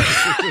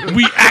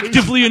 We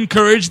actively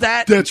encourage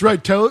that. That's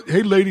right.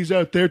 Hey, ladies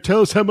out there,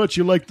 tell us how much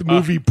you like the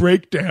movie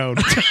Breakdown.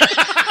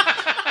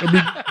 I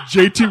mean,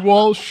 JT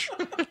Walsh,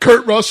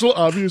 Kurt Russell,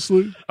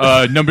 obviously.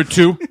 Number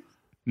 2,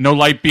 no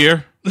light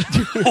beer.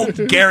 Oh,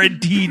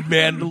 guaranteed,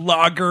 man.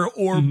 Lager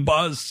or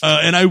buzz.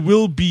 And I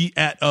will be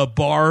at a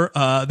bar,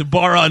 the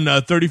bar on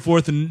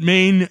 34th and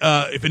Main.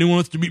 If anyone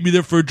wants to meet me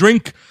there for a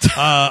drink,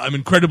 I'm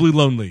incredibly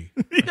lonely.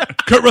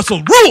 Kurt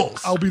Russell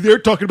rules. I'll be there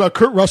talking about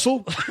Kurt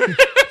Russell.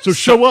 So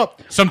show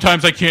up.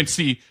 Sometimes I can't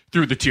see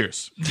through the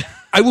tears.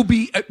 I will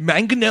be at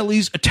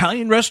Manganelli's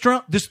Italian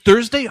restaurant this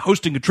Thursday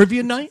hosting a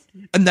trivia night.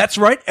 And that's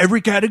right,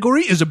 every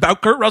category is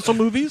about Kurt Russell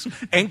movies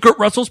and Kurt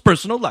Russell's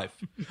personal life,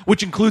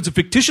 which includes a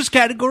ficticious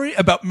category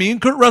about me and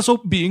Kurt Russell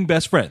being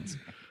best friends.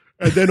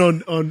 And then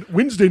on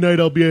Wednesday night,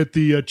 I'll be at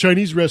the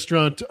Chinese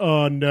restaurant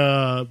on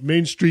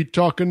Main Street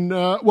talking.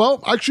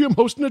 Actually, I'm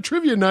hosting a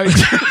trivia night.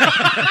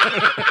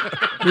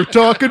 We're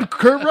talking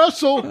Kurt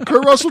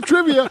Russell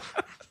trivia.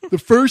 The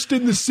first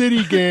in the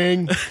city,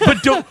 gang.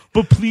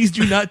 But please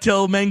do not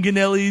tell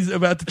Manganelli's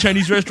about the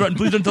Chinese restaurant. And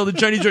please don't tell the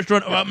Chinese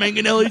restaurant about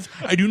Manganelli's.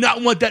 I do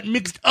not want that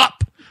mixed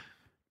up.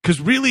 Because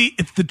really,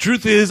 the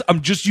truth is,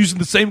 I'm just using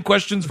the same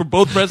questions for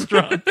both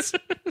restaurants.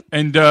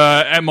 And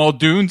at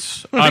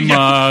Muldoon's,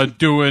 I'm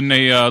doing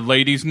a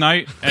ladies'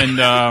 night,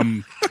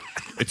 and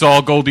it's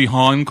all Goldie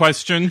Hawn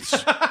questions.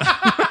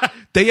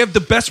 They have the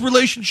best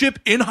relationship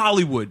in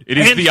Hollywood. It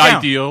is hands the down.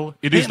 ideal.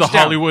 It is Hands the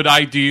down. Hollywood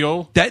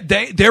ideal.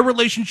 Their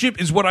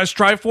relationship is what I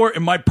strive for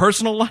in my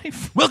personal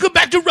life. Welcome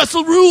back to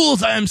Russell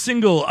Rules. I am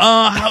single.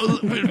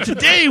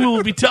 Today we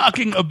will be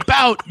talking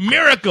about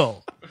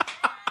Miracle.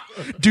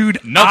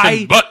 Dude,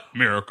 Nothing but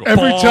miracle.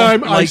 Every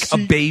time I like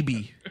see a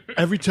baby.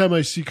 Every time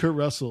I see Kurt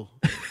Russell,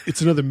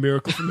 it's another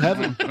miracle from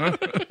heaven.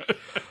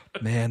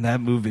 Man, that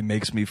movie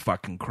makes me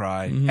fucking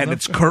cry. And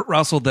it's Kurt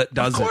Russell that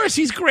does Of course,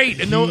 he's great.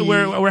 And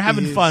we're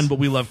having fun, but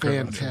we love Kurt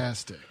Russell.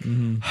 Fantastic. it.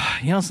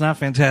 You know, it's not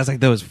fantastic,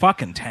 though. It's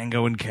fucking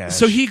Tango and Cash.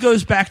 So he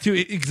goes back to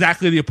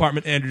exactly the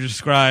apartment Andrew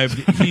described.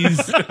 He's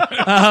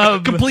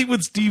complete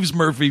with Steve's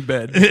Murphy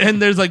bed. and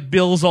there's like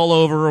bills all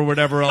over or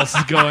whatever else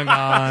is going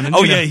on. And,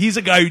 Oh, you know, yeah, he's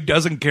a guy who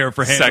doesn't care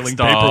for Sex handling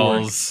paperwork.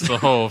 dolls. The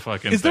whole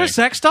fucking Is there a thing.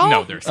 sex doll?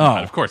 No, there's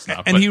not. Of course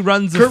not. and but- he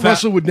runs a Kurt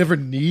Russell would never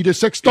need a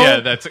sex doll. Yeah,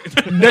 that's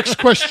Next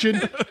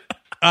question.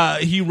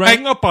 he runs.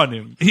 Hang up on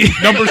him.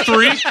 number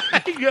 3.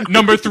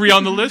 Number 3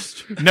 on the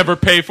list. Never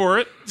pay for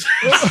it.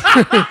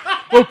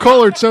 Well,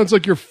 caller, it sounds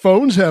like your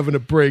phone's having a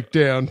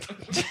breakdown.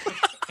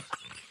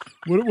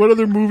 What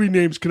other movie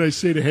names can I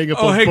say to hang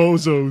up on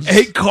bozos?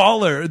 Hey,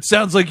 caller, it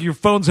sounds like your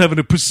phone's having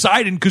a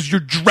Poseidon because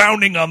you're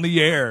drowning on the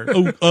air.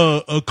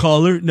 A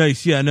caller?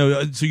 Nice. Yeah,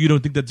 no. So you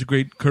don't think that's a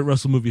great Kurt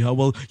Russell movie, huh?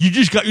 Well, you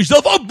just got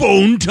yourself a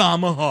bone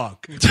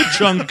tomahawk.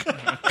 Ka-chunk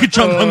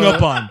hung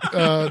up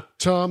on.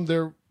 Tom,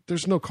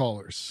 there's no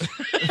callers.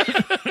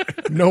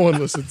 No one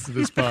listens to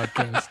this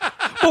podcast.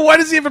 But why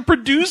does he have a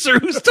producer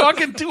who's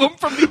talking to him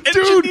from the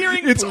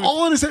engineering It's booth?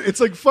 all in his head. It's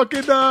like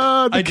fucking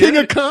the king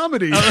of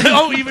comedy.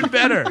 Oh, even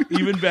better.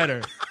 Even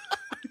better.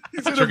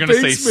 He's in You're a going to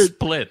say basement.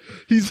 split.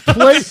 He's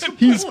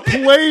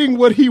playing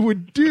what he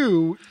would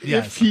do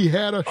if he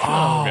had a show.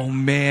 Oh,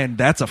 man.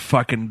 That's a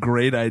fucking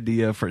great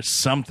idea for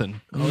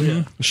something. Oh,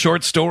 yeah.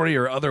 Short story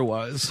or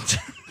otherwise.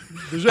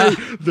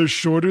 The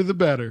shorter, the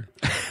better.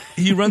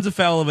 He runs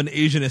afoul of an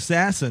Asian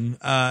assassin.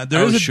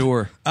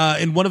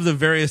 In one of the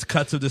various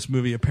cuts of this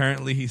movie,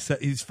 apparently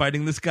he's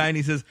fighting this guy, and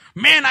he says,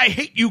 "Man, I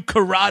hate you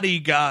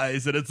karate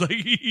guys." And it's like,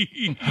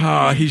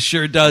 he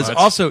sure does. What?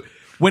 Also,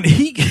 when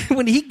he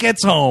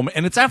gets home,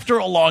 and it's after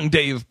a long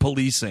day of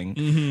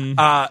policing.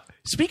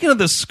 Speaking of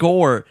the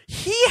score,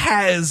 he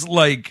has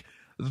like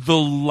the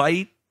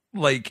light.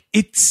 Like,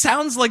 it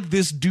sounds like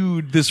this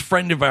dude, this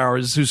friend of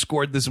ours who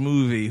scored this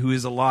movie, who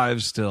is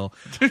alive still,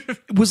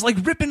 was like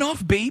ripping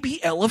off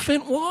Baby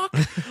Elephant Walk.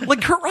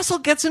 Like, Kurt Russell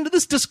gets into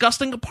this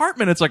disgusting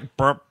apartment. It's like,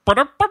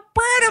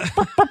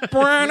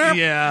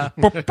 yeah.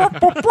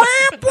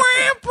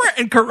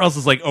 And Kurt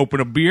Russell's like, open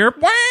a beer.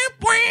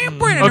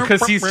 Oh,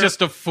 because he's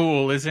just a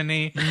fool, isn't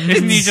he?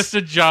 Isn't he just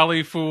a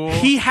jolly fool?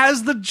 He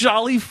has the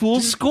jolly fool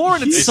score,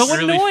 and it's so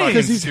really annoying.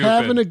 Because he's stupid.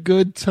 having a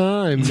good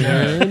time,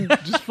 man.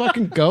 Just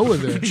fucking go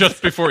with it.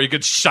 Just before he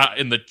gets shot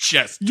in the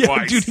chest Yeah,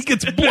 twice. dude, he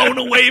gets blown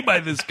away by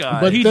this guy.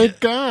 But thank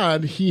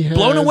God he has...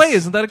 Blown Away,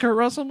 isn't that a Kurt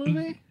Russell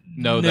movie?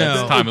 No,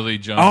 that's Tommy Lee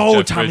Jones. Oh,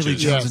 Jeff Tommy Lee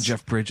Bridges. Jones Yes. and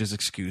Jeff Bridges,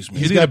 excuse me.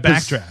 He's He's got a got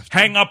backdraft.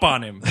 Hang up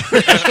on him.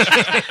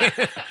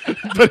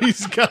 But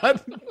he's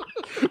got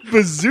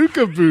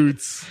bazooka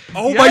boots.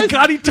 Oh my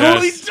God, he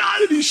totally Yes.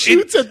 does. And he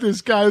shoots at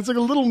this guy. It's like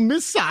a little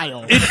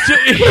missile. It,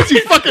 Is he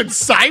fucking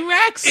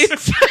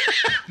Cyrax?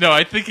 No,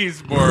 I think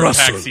he's more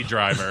Russell. Taxi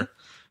Driver.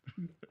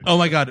 Oh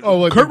my God! Oh,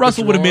 like Kurt the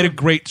Russell would have drawer? made a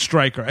great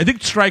Striker. I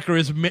think Striker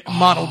is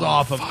modeled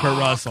off of Kurt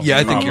Russell. yeah,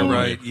 I think Probably. you're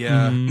right.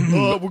 Yeah.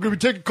 We're going to be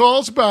taking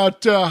calls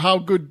about how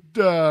good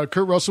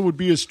Kurt Russell would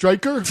be a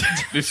striker.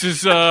 This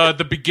is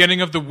the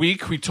beginning of the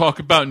week. We talk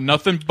about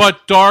nothing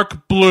but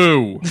Dark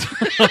Blue.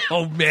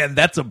 Oh man,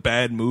 that's a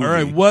bad movie. All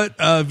right, what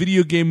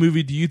video game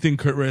movie do you think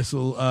Kurt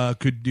Russell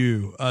could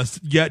do?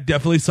 Yeah,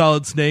 definitely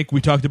Solid Snake. We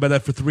talked about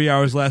that for 3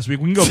 hours last week.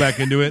 We can go back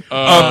into it.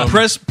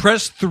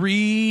 Press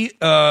 3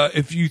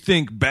 if you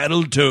think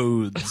Battletoads.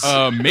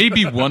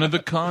 Maybe one of the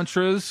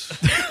Contras.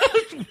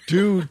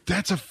 Dude,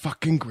 that's a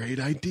fucking great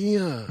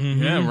idea.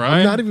 Yeah, right?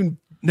 I'm not even...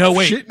 No,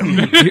 wait.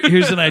 shitting.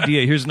 Here's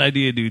an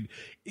idea, dude.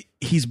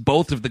 He's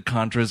both of the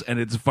Contras, and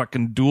it's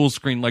fucking dual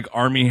screen like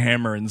Army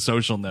Hammer and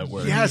Social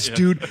Network. Yes,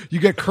 dude. You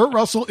get Kurt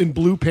Russell in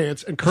blue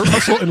pants and Kurt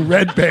Russell in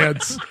red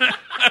pants.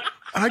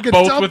 And I get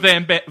Both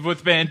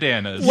with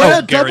bandanas.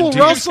 double guaranteed.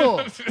 Russell.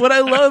 What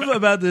I love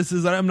about this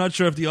is I'm not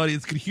sure if the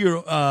audience could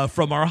hear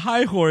from our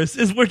high horse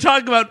is we're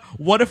talking about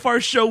what if our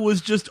show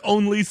was just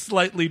only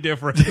slightly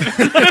different.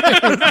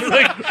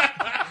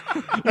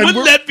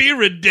 Wouldn't that be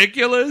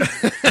ridiculous?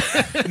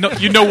 No,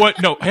 you know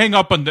what? No, hang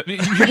up on that.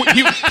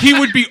 He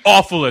would be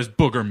awful as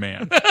Booger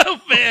Man.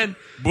 Oh man,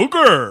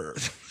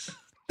 Booger.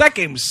 That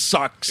game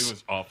sucks. It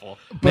was awful.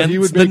 But Man, he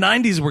would the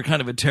make 90s were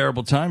kind of a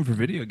terrible time for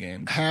video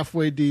games.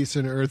 halfway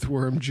decent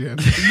Earthworm Jim.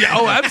 yeah,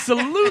 oh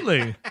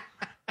absolutely.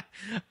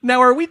 Now,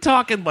 are we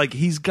talking like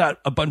he's got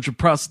a bunch of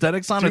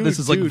prosthetics on, or Dude, this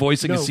is like dude,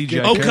 voicing a no, CGI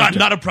get- Oh character? god,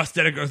 not a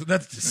prosthetic.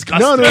 That's disgusting.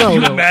 No, no, Can you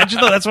no.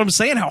 imagine though? That's what I'm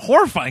saying. How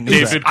horrifying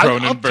is David that? I'll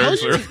tell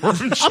Cronenberg's you- Earthworm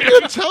I'm Jim.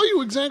 going to tell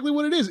you exactly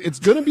what it is. It's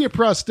going to be a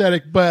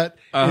prosthetic, but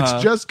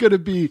it's just going to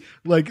be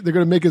like they're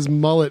going to make his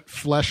mullet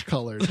flesh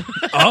colored.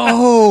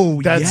 Oh,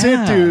 That's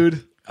yeah. it,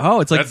 dude. Oh,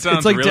 it's like That sounds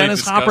it's like really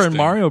Dennis Hopper and disgusting.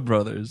 Mario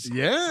Brothers.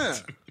 Yeah.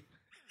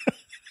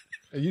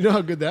 And you know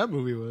how good that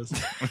movie was.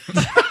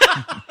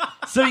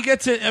 So he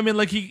gets it. I mean,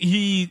 like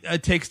he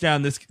takes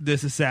down this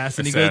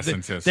assassin.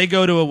 Assassins, yes. They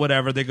go to a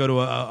whatever. They go to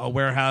a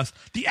warehouse.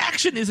 The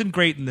action isn't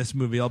great in this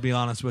movie. I'll be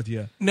honest with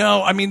you.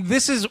 No, I mean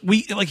this is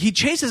he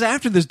chases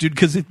after this dude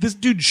because this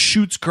dude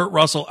shoots Kurt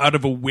Russell out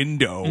of a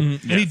window. And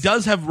he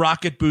does have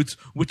rocket boots,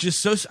 which is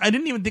so. I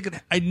didn't even think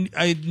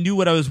I knew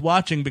what I was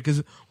watching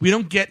because we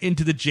don't get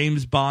into the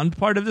James Bond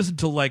part of this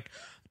until like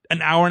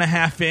an hour and a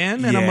half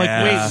in, and I'm like,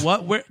 Yeah. wait,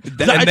 what? Where? And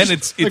then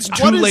it's like,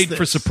 too what is late for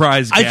this?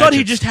 surprise. I thought he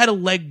gadgets. just had a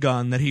leg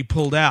gun that he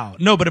pulled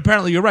out. No, but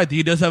apparently you're right.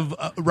 He does have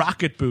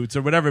rocket boots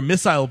or whatever,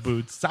 missile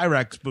boots,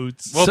 Cyrax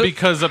boots. Well,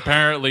 because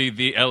apparently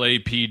the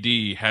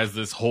LAPD has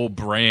this whole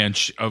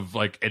branch of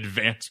like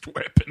advanced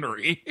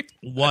weaponry.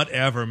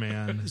 Whatever,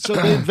 man. So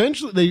they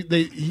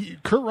eventually,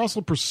 Kurt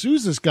Russell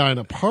pursues this guy in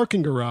a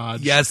parking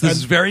garage. Yes, this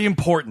is very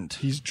important.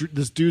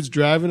 This dude's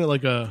driving it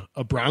like a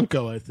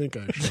Bronco, I think,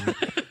 actually.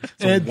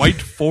 It's a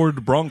white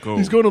Ford Bronco.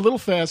 He's going a little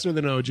faster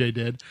than OJ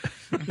did.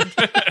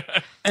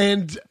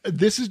 And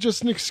this is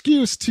just an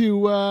excuse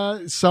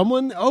to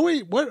someone. Oh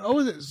wait, what?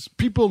 Oh,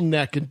 people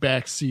neck in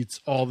back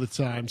seats all the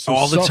time. So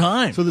All the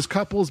time. So this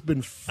couple's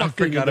been fucking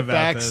in forgot the about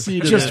back this.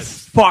 seat. Of Just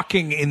this.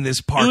 fucking in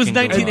this It parking was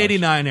garage.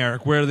 1989,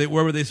 Eric. Where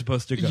were they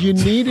supposed to go? You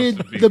needed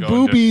to be the going to-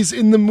 boobies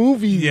in the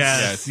movies.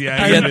 yes,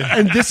 yeah.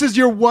 And this is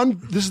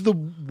This is the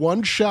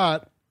one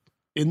shot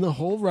in the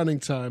whole running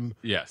time.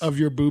 Yes. Of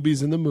your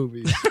boobies in the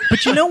movies.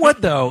 But you know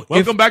what, though?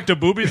 Welcome back to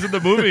Boobies in the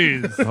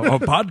Movies. a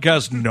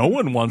podcast no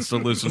one wants to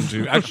listen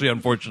to. Actually,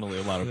 unfortunately,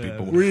 a lot of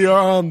people. We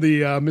are on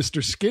the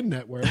Mr. Skin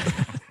Network.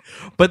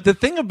 But the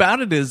thing about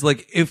it is,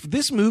 like, if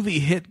this movie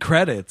hit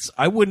credits,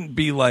 I wouldn't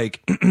be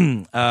like,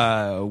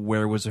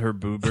 where was her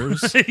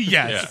boobers?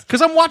 Yes.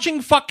 Because I'm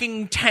watching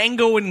fucking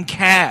Tango and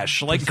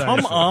Cash. Like,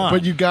 come on.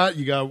 But you got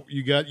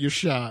your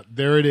shot.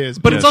 There it is.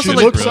 But it's also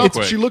like really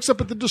quick. She looks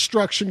up at the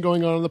destruction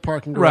going on in the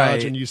parking garage,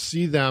 Right. and you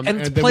see them, and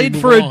it's then we played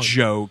move for a on.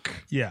 joke.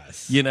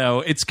 Yes. You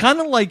know, it's kind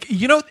of like,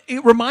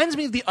 it reminds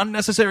me of the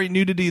unnecessary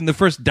nudity in the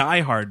first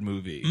Die Hard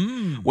movie.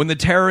 When the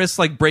terrorists,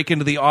 like, break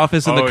into the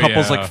office and the Oh,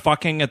 couple's, yeah. like,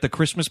 fucking at the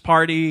Christmas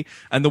party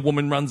and the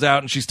woman runs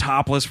out and she's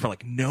topless for,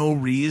 like, no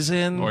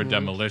reason. Or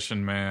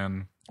Demolition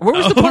Man. Where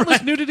was the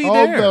pointless nudity Oh,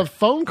 there? the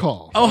phone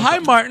call. Oh, hi,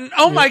 Martin.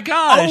 Oh, my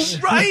gosh. Oh,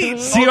 right.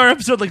 See our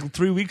episode like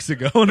 3 weeks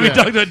ago when we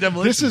talked about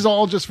Demolition. This is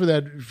all just for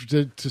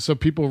that, so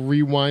people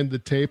rewind the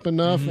tape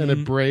enough and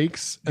it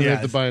breaks, and they have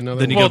to Yes. buy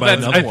another Then you one. go buy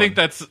That's, another I one. think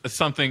that's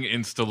something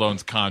in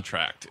Stallone's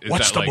contract. Is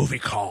What's that, the like, movie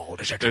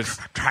called? Is it there's-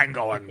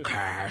 Tango and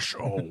Cash?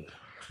 Oh,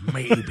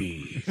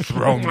 maybe.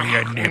 Throw me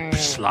a nip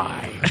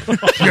slide.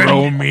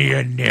 Throw me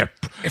a nip.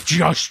 If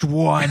just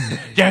one,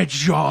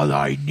 that's all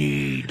I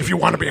need. If you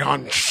want to be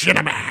on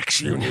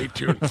Cinemax,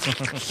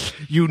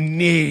 you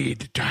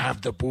need to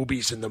have the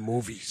boobies in the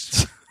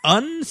movies.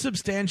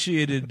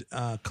 unsubstantiated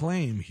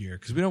claim here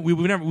because we've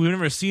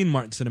never seen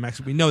Martin Cinemax.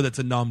 But we know that's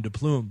a nom de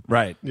plume.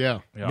 Right. Yeah.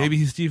 Maybe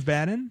he's Steve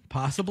Bannon,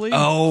 possibly.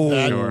 Oh,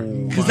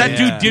 because that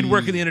dude did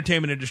work in the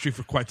entertainment industry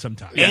for quite some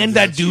time. and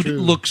that dude true.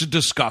 looks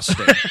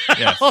disgusting.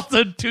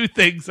 Also, two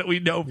things that we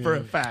know for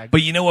a fact.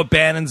 But you know what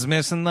Bannon's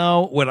missing,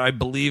 though? What I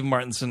believe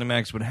Martin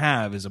Cinemax would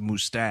have is a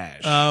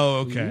mustache. Oh,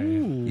 okay.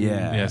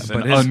 Yeah. Yes,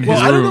 but an his- un-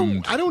 Well,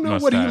 Groomed I don't know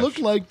what he mustache. looked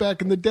like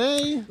back in the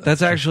day.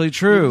 that's actually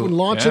true. When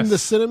launching Yes.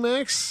 the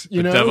Cinemax, you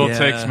The know. devil Yeah.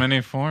 takes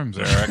many forms,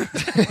 Eric.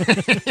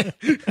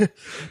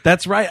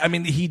 That's right. I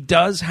mean, he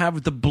does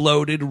have the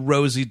bloated,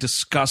 rosy,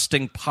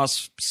 disgusting,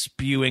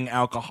 pus-spewing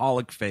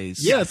alcoholic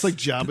face. Yeah, it's like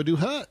Jabba the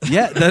Hutt.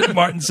 Yeah, that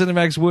Martin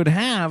Cinemax would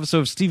have.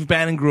 So if Steve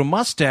Bannon grew a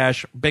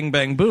mustache, bang,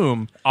 bang,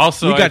 boom.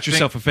 Also, you I got think-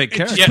 yourself a fake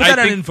character. Yeah, Put I that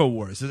on think-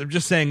 InfoWars. I'm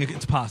just saying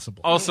it's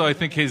possible. Also, I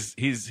think his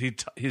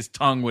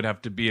tongue would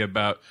have to be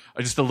about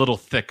just a little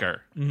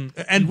thicker.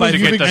 and Would you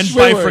get the- and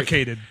Wait, wait.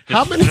 bifurcated.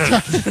 How many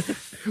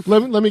times?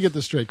 Let me get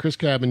this straight, Chris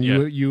Cabin.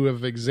 Yeah. You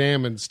have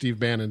examined Steve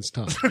Bannon's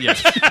tongue.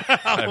 Yes,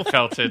 I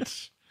felt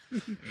it,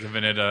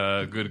 giving it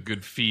a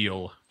good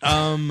feel.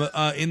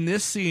 In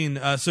this scene,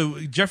 so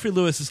Jeffrey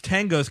Lewis is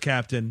Tango's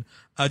captain.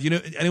 Do you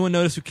know anyone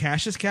notice who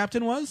Cash's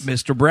captain was?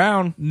 Mr.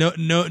 Brown.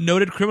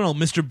 Noted criminal,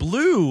 Mr.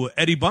 Blue,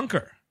 Eddie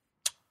Bunker.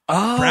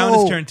 Oh, Brown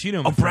is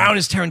Tarantino, my Oh, Brown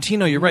is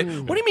Tarantino. You're right.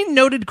 What do you mean,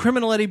 noted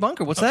criminal Eddie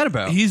Bunker? What's that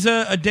about? He's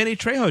a Danny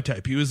Trejo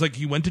type.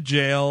 He went to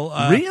jail.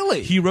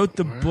 Really? He wrote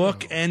the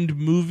book and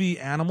movie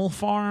Animal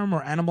Farm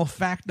or Animal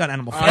Fact. Not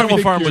Animal Farm. Animal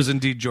think Farm you're- was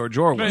indeed George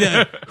Orwell.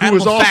 Yeah, Who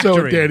was Animal also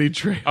Factory. Danny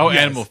Trejo. Oh, Yes.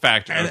 Animal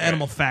Factory. okay.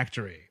 Animal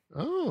Factory.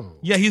 Oh.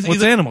 Yeah, he's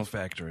What's a, Animal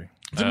Factory?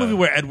 it's a movie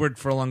where Edward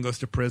Furlong goes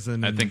to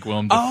prison. I and- think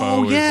Willem Oh,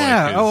 Dafoe is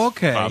yeah. like his Oh,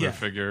 okay. father Yeah.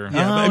 figure. Yeah, but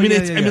Oh, I mean, yeah,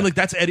 it's. yeah, I mean, yeah. like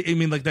that's Eddie. I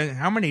mean, like that,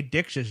 how many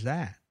dicks is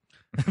that?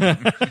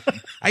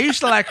 I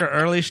used to like her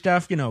early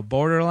stuff,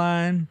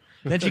 Borderline.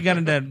 Then she got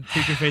into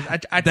Feature Face. I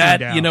tuned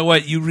That, out. you know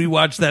what? You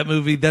rewatch that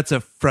movie, that's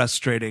a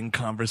frustrating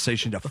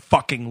conversation to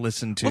fucking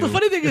listen to. Well, the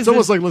funny thing is, It's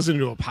almost like listening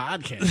to a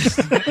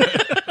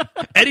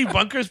podcast. Eddie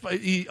Bunker's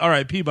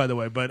R.I.P. by the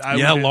way, but I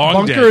Yeah, would- long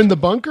Bunker dead. in the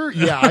bunker?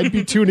 Yeah, I'd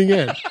be tuning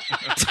in.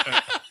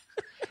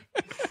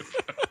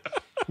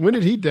 When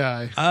did he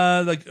die?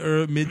 like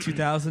mid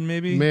 2000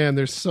 maybe. Man,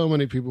 there's so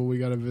many people we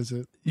got to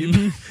visit.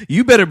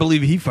 You better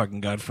believe he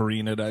fucking got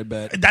Farina'd, I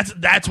bet.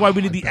 That's why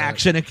we need the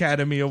Action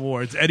Academy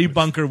Awards. Eddie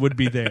Bunker would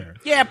be there.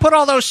 Yeah, put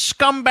all those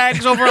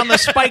scumbags over on the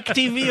Spike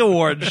TV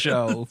Awards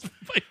show.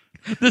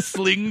 The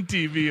Sling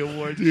TV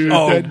Awards. Dude,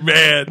 Oh, that-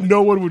 man.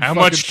 no one would How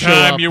fucking much show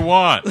time up. you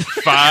want?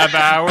 5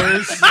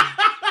 hours?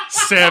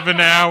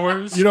 7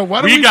 hours? You know,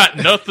 why don't we- got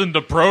nothing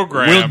to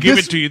program. We'll give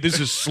This- it to you. This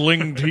is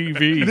Sling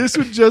TV. This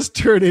would just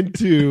turn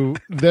into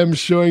them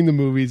showing the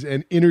movies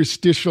and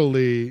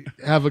interstitially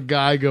have a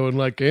guy going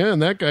like, yeah,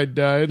 and that guy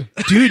died.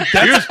 Dude,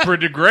 He was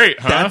pretty great,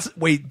 huh?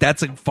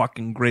 that's a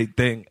fucking great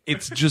thing.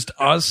 It's just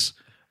us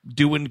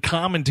doing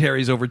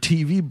commentaries over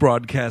TV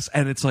broadcasts,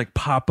 and it's like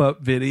pop-up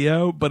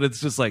video, but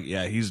it's just like,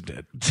 yeah, he's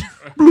dead.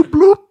 Bloop,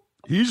 bloop.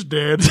 He's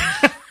dead.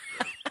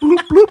 Bloop,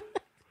 bloop.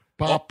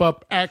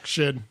 Pop-up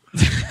action.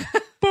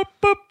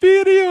 Pop-up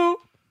video.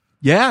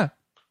 Yeah.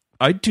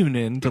 I'd tune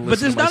in to listen. But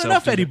there's to not myself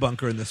enough do Eddie that.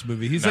 Bunker in this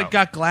movie. He's No. like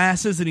got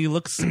glasses and he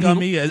looks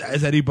scummy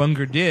as Eddie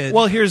Bunker did.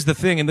 Well, here's the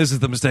thing, and this is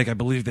the mistake I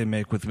believe they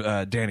make with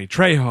Danny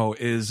Trejo,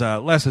 is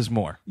less is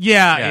more.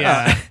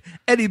 yeah.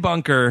 Eddie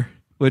Bunker,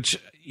 which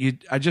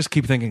I just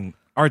keep thinking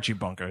Archie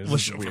Bunker.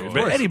 This is weird.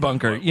 But Eddie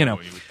Bunker, you know,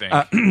 you would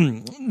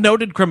think.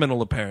 noted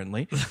criminal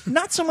apparently.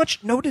 Not so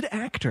much noted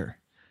actor.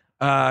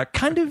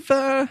 Kind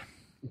of...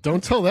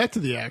 Don't tell that to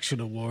the Action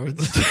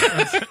Awards.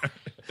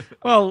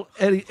 well,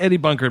 Eddie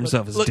Bunker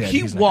himself is Look, dead. he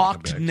He's not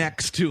walked gonna come back.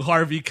 next to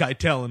Harvey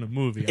Keitel in a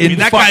movie. I In mean,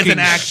 that guy's fucking an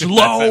actor.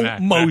 slow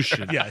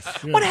motion. Yes.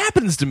 What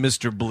happens to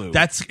Mr. Blue?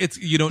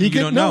 You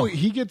don't know.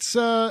 He gets.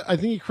 I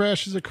think he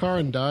crashes a car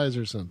and dies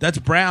or something. That's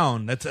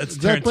Brown. That's Is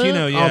that Tarantino.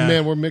 Brown? Yeah. Oh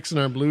man, we're mixing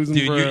our blues and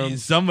Dude,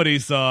 browns. somebody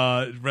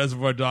saw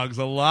Reservoir Dogs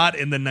a lot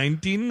in the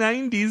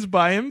 1990s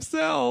by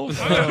himself.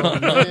 Oh,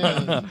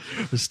 man.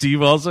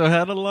 Steve also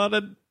had a lot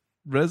of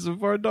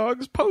Reservoir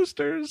Dogs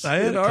posters I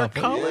had in a our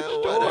couple. college Yeah,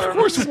 dorm. well, of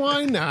course,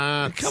 why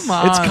not? Come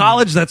on. It's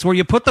college. That's where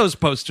you put those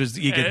posters.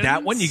 You get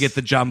that one. You get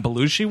the John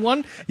Belushi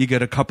one. You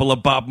get a couple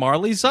of Bob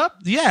Marley's up.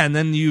 Yeah, and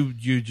then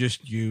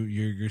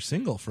you're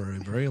single for a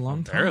very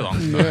long time. Very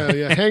long.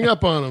 Yeah. Hang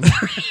up on him.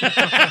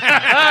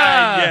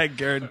 Yeah,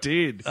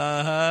 guaranteed.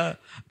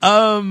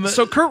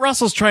 So Kurt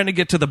Russell's trying to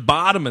get to the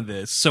bottom of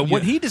this. So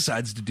what he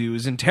decides to do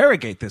is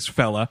interrogate this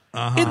fella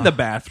in the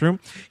bathroom.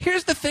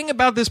 Here's the thing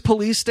about this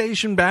police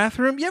station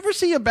bathroom. You ever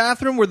see a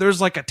bathroom where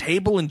there's like a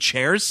table and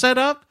chairs set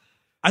up?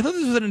 I thought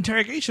this was an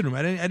interrogation room.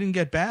 I didn't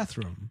get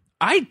bathroom.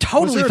 I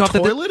totally Was there a thought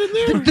that toilet in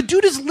there? the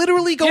dude is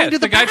literally going Yeah, to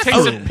the guy takes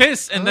bathroom. a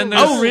piss, and then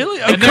there's Oh, really?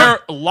 And there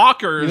are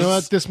lockers. You know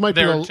what? This might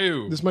be there a,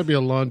 too. This might be a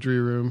laundry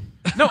room.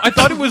 No, I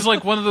thought it was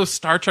like one of those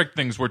Star Trek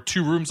things where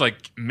two rooms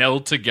like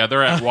meld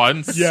together at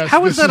once. Yes.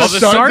 How is this that a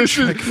Star this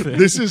Trek is,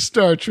 This is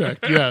Star Trek.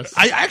 Yes.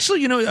 I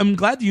actually, I'm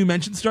glad you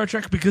mentioned Star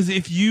Trek because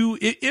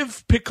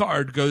if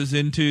Picard goes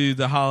into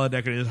the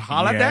holodeck and is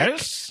holodeck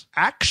Yes.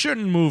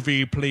 action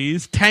movie,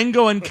 please,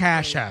 Tango and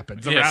Cash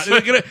happens. Yes.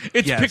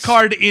 It's Yes.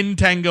 Picard in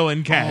Tango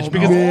and Cash Oh,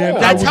 because man,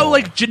 that's I how would-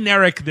 like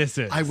generic this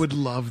is. I would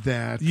love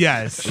that.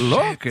 Yes.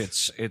 Look,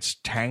 it's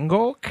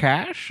Tango,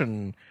 Cash,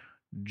 and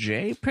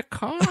J.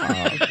 Picard.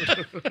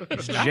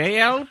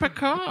 J.L.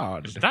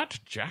 Picard. Is that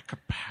Jack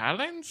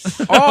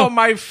Palance? Oh,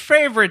 my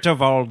favorite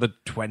of all the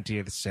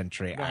 20th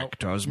century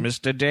actors,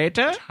 Mr.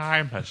 Data.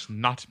 Time has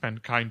not been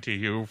kind to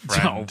you, Oh,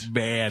 friend.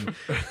 man.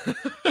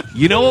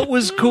 You know what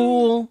was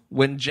cool?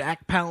 When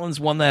Jack Palance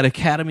won that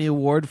Academy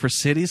Award for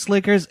City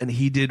Slickers and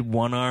he did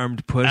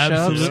one-armed push-ups.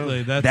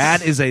 Absolutely.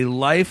 That is a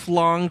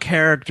lifelong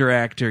character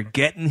actor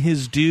getting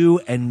his due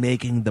and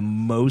making the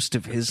most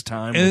of his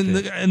time And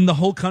with it. and the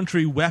whole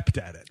country wept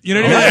at it. You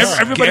know what I mean? Yes,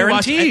 Everybody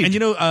watched it. guaranteed. And you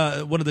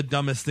know, one of the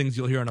dumbest things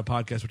you'll hear on a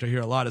podcast, which I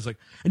hear a lot, is like,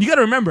 and you got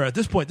to remember at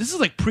this point, this is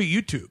like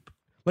pre-YouTube.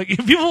 Like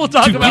if people will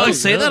talk about people like,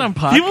 say that on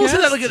People will say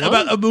that like podcasts?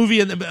 about a movie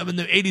in the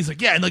 80s,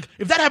 like yeah, and like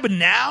if that happened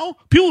now,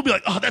 people would be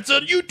like, oh, that's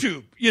on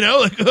YouTube. You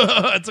know, like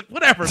it's like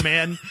whatever,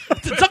 man.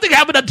 Something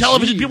happened on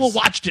television. Jeez. People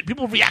watched it.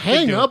 People reacted.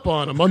 Hang to up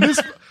on him. On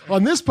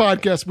this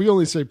podcast, we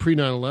only say pre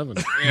 9/11.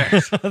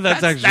 it.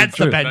 That's actually that's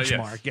the true.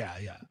 benchmark.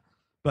 Yeah.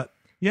 But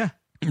yeah.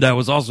 That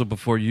was also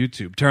before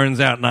YouTube. Turns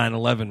out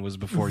 9/11 was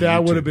before YouTube.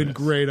 That would have been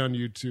great on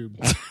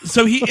YouTube.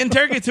 So he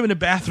interrogates him in a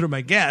bathroom,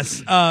 I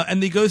guess,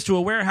 and he goes to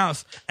a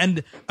warehouse.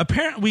 And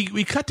apparently,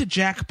 we cut to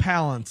Jack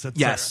Palance. That's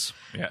Yes.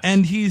 Yes.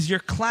 And he's your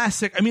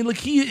classic. I mean, like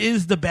he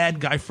is the bad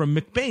guy from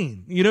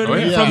McBain. You know what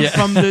I mean? yeah.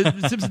 From the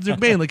Simpsons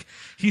McBain. Like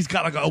he's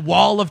got like a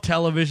wall of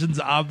televisions.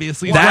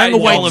 Obviously, He's That wearing a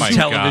white wall of my suit.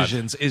 God.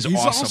 televisions is He's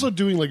awesome. also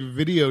doing like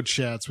video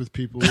chats with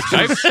people. Which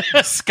Skype,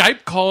 is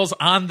Skype calls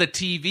on the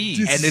TV.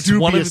 And it's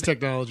one of dubious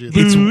technology.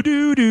 It's- Doo,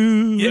 doo,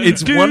 doo,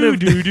 It's doo, one of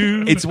doo,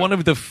 doo. it's one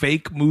of the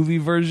fake movie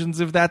versions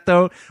of that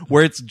though,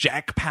 where it's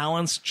Jack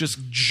Palance just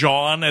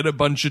jawing at a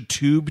bunch of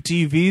tube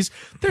TVs.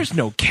 There's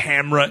no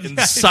camera in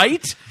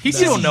sight.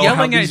 He's You don't know how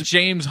yelling at these-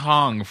 James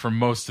Hong for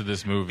most of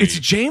this movie. It's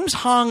James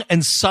Hong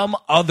and some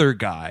other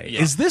guy.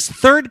 Is this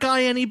third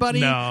guy anybody?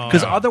 No.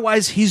 Because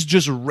otherwise he's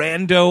just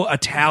rando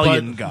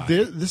Italian But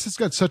guy. this has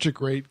got such a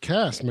great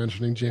cast,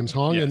 mentioning James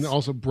Hong and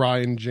also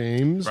Brian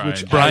James,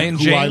 Brian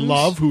who I James?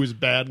 love, who is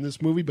bad in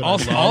this movie, but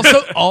Also, I love.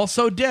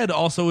 also dead.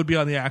 Also would be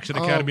on the Action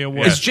Academy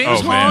Award. Is James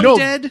Oh, Hong man. No.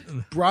 dead?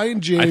 Brian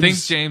James. I think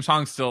James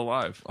Hong's still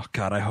alive. Oh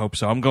God, I hope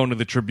so. I'm going to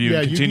the Tribune.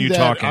 Yeah, Continue you do that,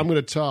 talking. I'm going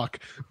to talk.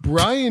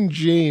 Brian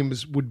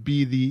James would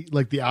be the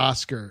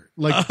Oscar.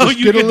 Like, Oh, just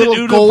you get a get the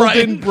little Udo golden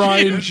Brian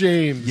Brian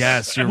James.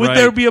 Yes, you're would right.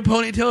 there be a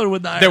ponytail or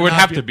would there There would not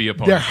have to be a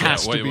ponytail. There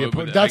has Wait, to be wait, a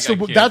point. wait, That's I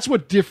the can't. that's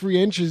what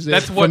differentiates it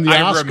That's from what the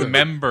I Oscar.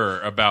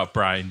 remember about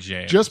Brian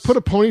James. Just put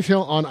a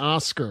ponytail on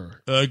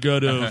Oscar. I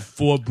got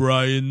 4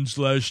 Brians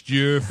last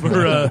year for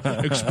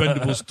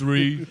Expendables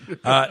 3.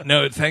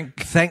 No,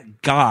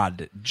 thank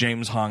God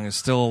James Hong is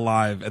still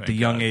alive at the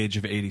young age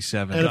of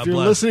 87. And if you're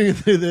bless. listening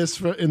to this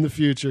in the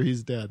future,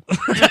 he's dead.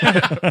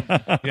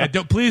 Yeah,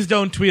 please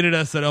don't tweet at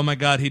us that, oh my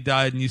God, he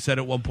died and you said said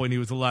at one point he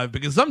was alive,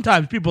 because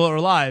sometimes people are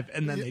alive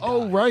and then they die.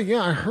 Oh, right.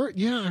 Yeah, I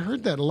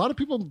heard that. A lot of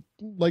people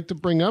like to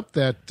bring up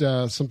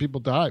that some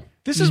people die.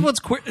 This is what's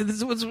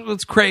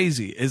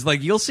crazy is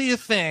like you'll see a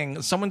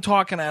thing, someone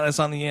talking at us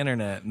on the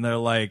internet, and they're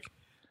like,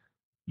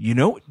 you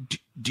know,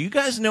 do you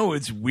guys know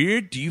it's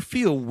weird? Do you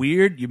feel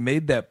weird? You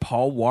made that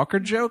Paul Walker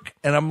joke,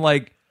 and I'm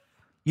like,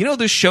 you know,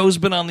 this show's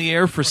been on the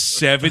air for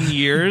 7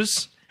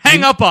 years.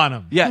 Hang up on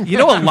him. Yeah, you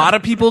know, a lot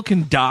of people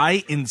can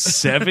die in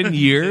 7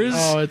 years.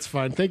 Oh, it's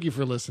fine. Thank you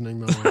for listening,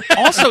 though.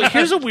 Also,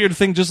 here's a weird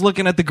thing. Just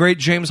looking at the great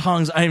James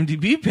Hong's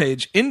IMDb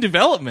page, in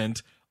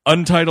development,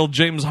 untitled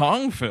James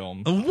Hong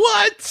film.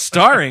 What?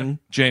 Starring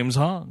James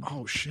Hong.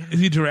 Oh, shit. Is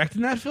he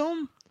directing that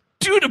film?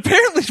 Dude,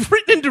 apparently it's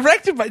written and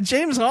directed by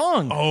James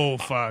Hong. Oh,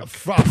 fuck.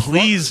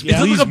 Please, Is it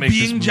please like a make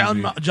being this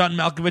movie. John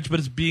Malkovich, but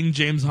it's being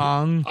James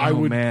Hong? I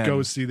would man.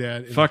 go see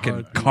that. in a Fucking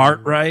heartbeat.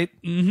 Cartwright.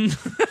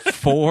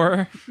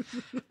 4.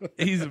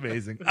 He's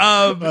amazing.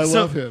 I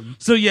love him.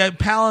 So yeah,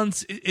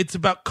 Palance. It's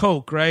about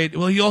coke, right?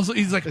 Well,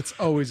 he's like It's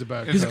always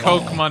about His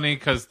coke. Coke money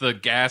because the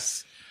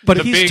gas. But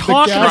the he's big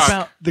talking truck-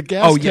 about- The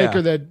gas Oh, yeah.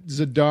 tanker that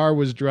Zadar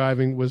was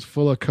driving was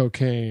full of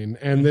cocaine,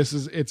 and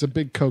it's a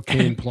big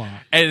cocaine plot.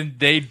 and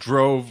they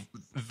drove.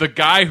 The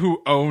guy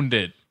who owned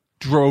it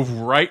drove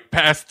right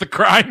past the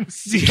crime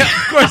scene. yeah,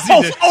 of course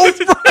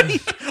he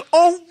did.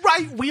 Oh,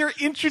 right. We are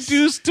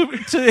introduced to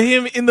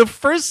him in the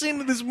first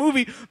scene of this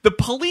movie. The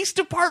police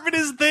department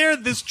is there.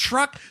 This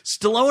truck,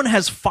 Stallone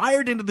has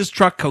fired into this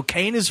truck.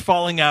 Cocaine is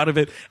falling out of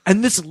it.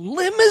 And this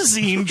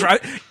limousine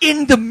drive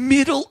in the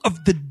middle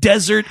of the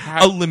desert.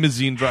 A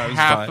limousine drives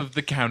Half by. of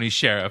the county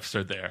sheriffs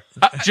are there,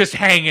 just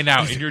hanging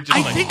out, and you're just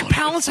I like, think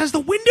Palance has the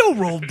window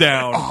rolled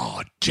down.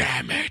 Oh,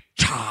 damn it.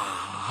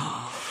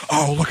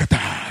 Oh, look at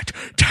that.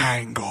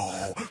 Tango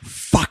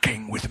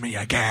fucking with me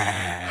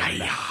again. I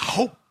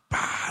hope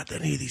that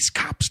any of these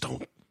cops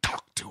don't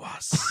talk to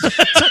us.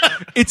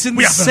 It's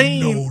We have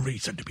insane. no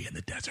reason to be in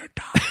the desert.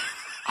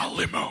 A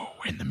limo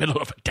in the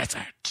middle of a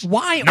desert.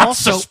 Why Not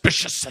also,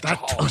 suspicious at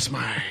all. That was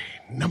my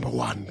number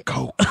one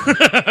coke.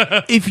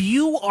 if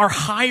you are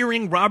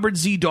hiring Robert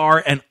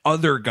Zedar and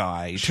other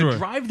guys to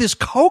drive this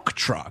Coke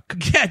truck,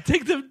 Yeah,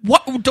 take the.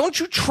 what don't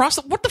you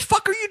trust? What the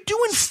fuck are you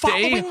doing? stay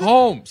following them?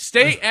 home,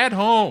 stay at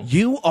home.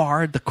 You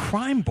are the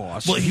crime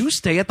boss. Well, you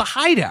stay at the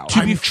hideout.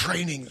 I'm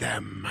training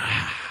them.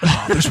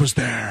 This was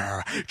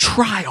their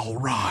trial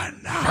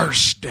run.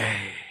 First day.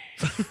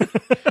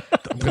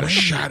 I'm going to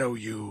shadow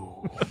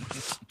you.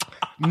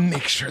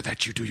 Make sure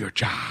that you do your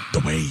job.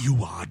 The way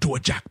you do a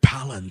Jack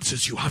Palance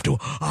is you have to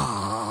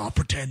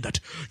pretend that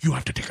you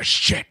have to take a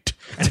shit.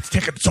 And it's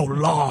taken so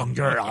long,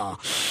 you're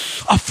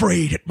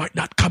afraid it might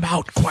not come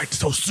out quite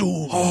so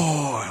soon.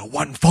 Oh,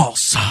 one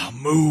false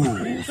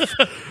move.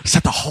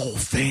 Set the whole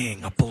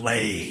thing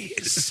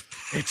ablaze.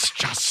 It's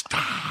just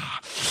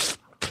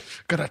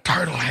got a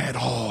turtle head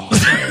all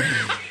day.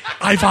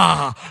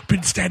 I've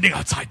been standing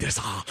outside this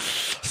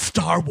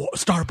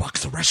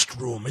Starbucks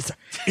restroom.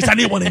 Is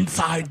anyone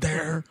inside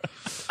there?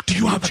 Do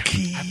you have a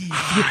key?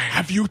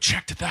 Have you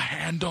checked the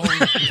handle?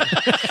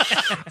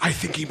 I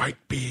think he might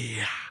be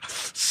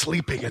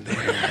sleeping in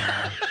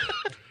there.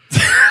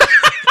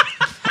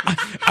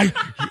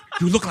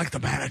 You look like the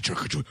manager.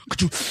 Could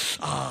you just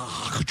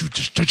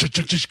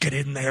get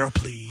in there,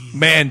 please?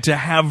 Man, to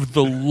have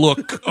the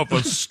look of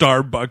a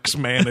Starbucks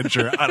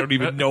manager, I don't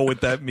even know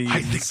what that means.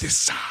 I think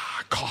this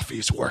coffee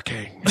is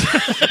working.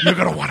 You're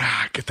gonna want to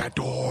get that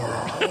door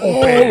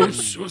open,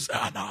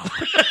 Susanna.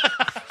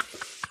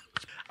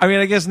 I mean,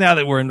 I guess now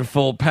that we're in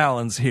full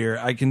Palance here,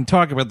 I can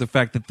talk about the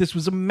fact that this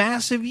was a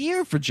massive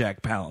year for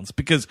Jack Palance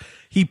because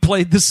he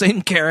played the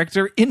same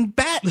character in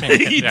Batman.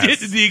 He did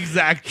the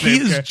exact He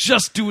same. is character.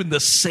 just doing the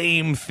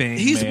same thing.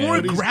 He's man.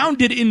 more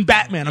grounded in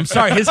Batman. I'm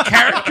sorry, his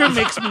character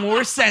makes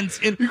more sense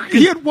in.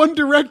 He had one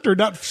director,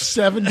 not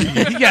 70.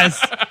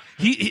 Yes,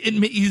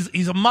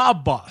 he's a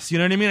mob boss. You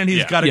know what I mean? And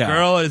he's got a Yeah.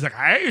 girl, and he's like,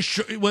 "Hey,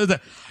 what is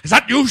that? Is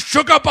that you,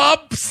 Sugar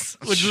Bumps?"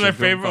 Which is my Sugar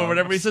favorite, or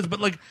whatever he Bumps. says. But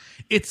like,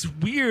 it's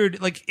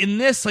weird. Like in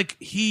this, like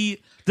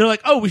they're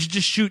like, "Oh, we should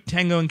just shoot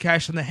Tango and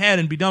Cash in the head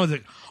and be done with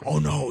it." Oh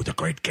no, the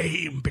great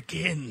game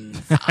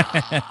begins.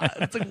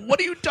 It's like, what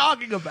are you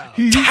talking about?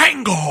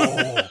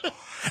 Tango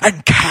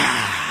and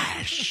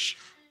Cash.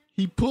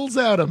 He pulls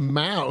out a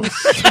mouse.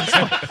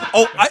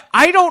 Oh,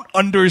 I don't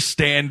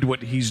understand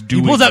what he's He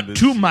doing. pulls in out this.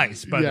 2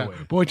 mice, by Yeah. the way.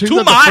 Boy, it turns 2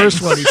 out the mice.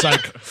 first one, he's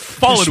like,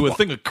 Fall into a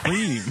thing of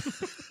cream.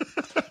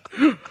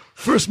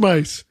 first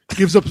mice,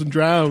 gives up and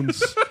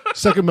drowns.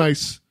 Second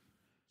mice,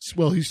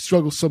 well, he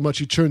struggles so much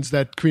he turns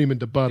that cream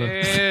into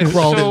butter.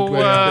 Crawled in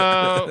way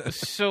out.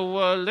 So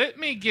let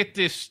me get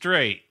this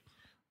straight.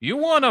 You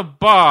want a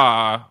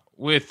bar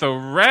with a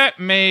rat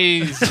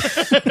maze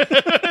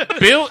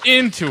built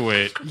into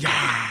it.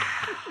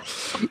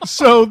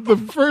 So the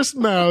first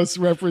mouse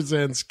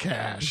represents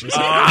Cash. He's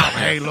like, Oh,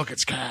 hey, look,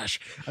 it's Cash.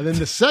 and then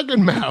the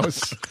second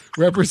mouse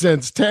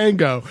represents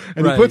Tango.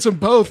 And Right. he puts them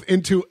both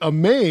into a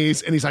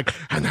maze, and he's like,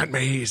 And that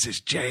maze is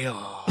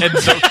jail.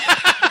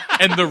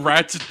 And the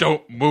rats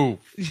don't move.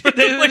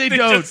 They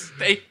don't. Just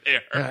stay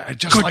there.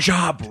 Just Good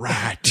job,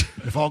 Rat.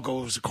 If all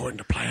goes according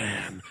to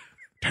plan,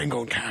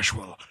 Tango and Cash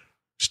will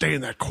stay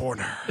in that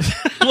corner.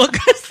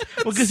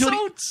 Because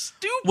so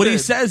stupid. what he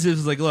says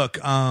is like, look,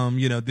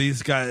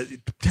 these guys,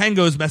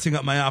 Tango's messing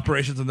up my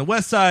operations on the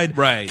west side.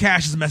 Right.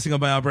 Cash is messing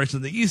up my operations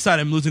on the east side.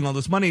 I'm losing all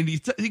this money. And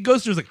he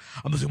goes through, he's like,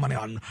 I'm losing money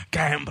on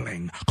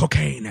gambling,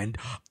 cocaine, and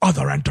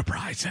other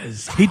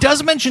enterprises. He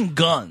does mention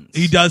guns.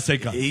 He does say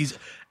guns.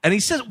 And he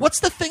says, what's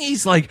the thing?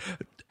 He's like,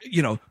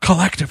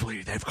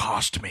 Collectively, they've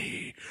cost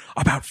me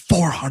about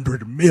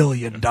 $400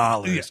 million.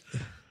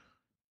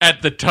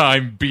 At the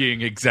time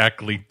being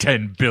exactly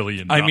 $10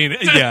 billion. I mean,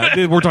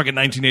 yeah, we're talking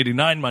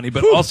 1989 money,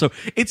 but also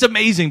it's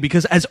amazing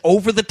because as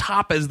over the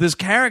top as this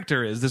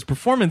character is, this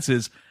performance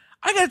is,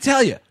 I gotta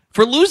tell you,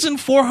 for losing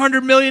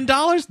 $400 million,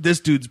 this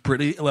dude's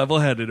pretty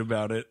level-headed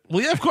about it.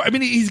 Well, yeah, of course. I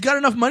mean, he's got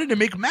enough money to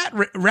make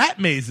rat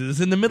mazes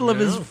in the middle of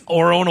his...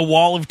 Or own a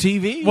wall of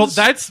TVs. Well,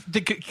 that's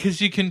because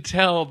you can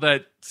tell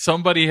that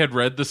somebody had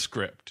read the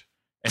script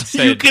and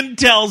said... You can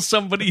tell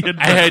somebody had...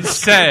 I had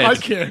said... I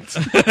can't.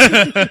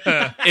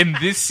 In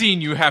this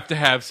scene, you have to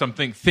have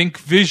something... Think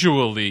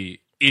visually,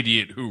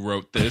 idiot who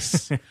wrote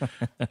this.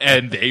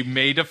 And they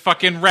made a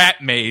fucking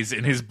rat maze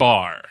in his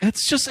bar.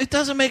 It's just... It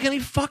doesn't make any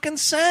fucking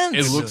sense.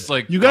 It looks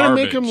like You got to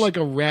garbage. make him like a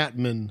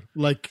ratman,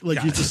 like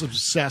he's just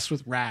obsessed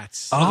with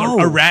rats.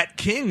 A rat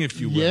king, if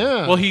you will.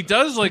 Yeah. Well, he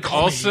does like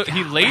also...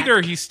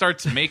 He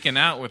starts making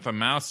out with a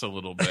mouse a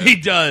little bit. He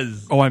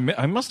does. Oh, I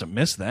must have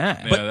missed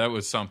that. Yeah, that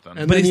was something.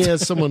 and then he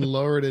has someone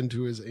lower it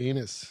into his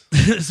anus.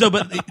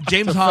 But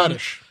James a Hong,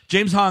 fetish.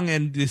 James Hong,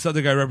 and this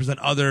other guy represent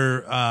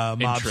other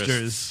mobsters,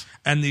 Interests.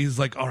 and he's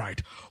like, "All right,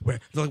 they're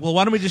like, well,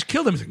 why don't we just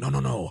kill them?" He's like,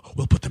 "No,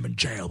 we'll put them in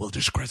jail. We'll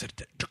discredit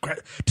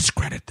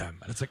them."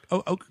 And it's like,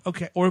 "Oh,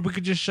 okay." Or we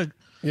could just,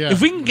 Yeah.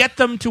 if we can get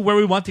them to where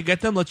we want to get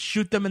them, let's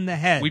shoot them in the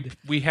head.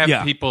 We have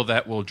Yeah. people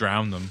that will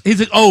drown them. He's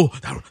like, "Oh,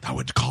 that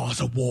would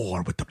cause a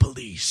war with the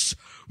police,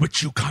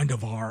 which you kind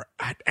of are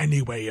at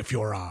anyway if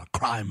you're a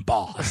crime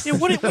boss." Yeah,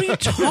 what are you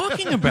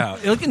talking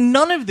about? Like,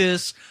 none of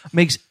this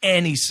makes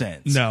any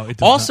sense. No, it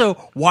does Also,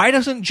 why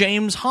doesn't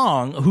James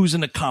Hong, who's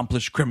an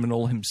accomplished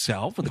criminal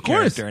himself, or the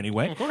character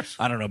anyway? Of course.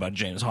 I don't know about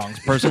James Hong's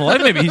personal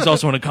life. Maybe he's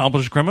also an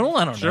accomplished criminal.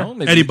 I don't know.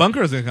 Maybe Eddie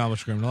Bunker is an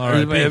accomplished criminal. All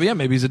right,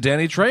 maybe he's a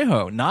Danny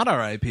Trejo, not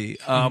R.I.P.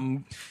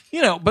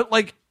 But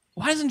like,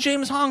 why doesn't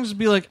James Hong just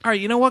be like, all right,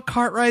 you know what,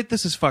 Cartwright,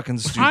 this is fucking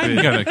stupid. I'm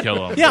gonna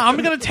kill him. Yeah, I'm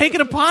going to take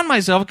it upon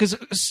myself because,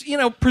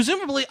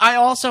 presumably I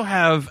also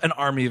have an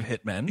army of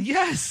hitmen.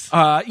 Yes.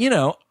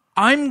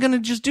 I'm going to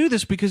just do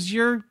this because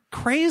you're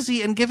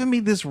crazy and giving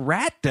me this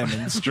rat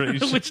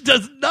demonstration. Which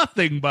does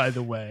nothing, by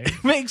the way.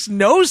 It makes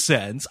no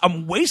sense.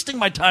 I'm wasting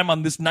my time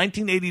on this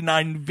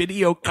 1989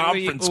 video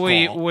conference call.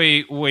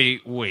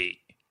 Wait.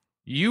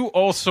 You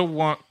also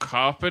want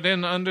carpet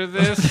in under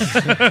this?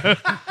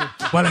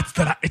 Well, it's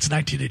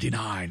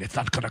 1989. It's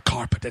not going to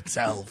carpet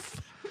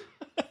itself.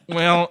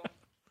 Well,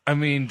 I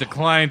mean, the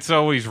client's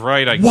always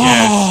right, I guess.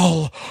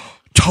 Wall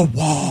to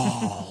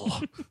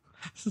wall.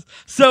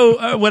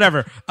 So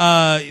whatever.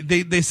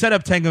 They set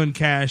up Tango and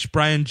Cash.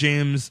 Brian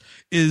James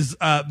is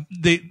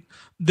the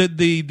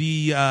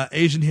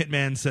Asian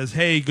hitman says,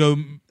 "Hey, go.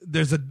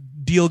 There's a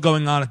deal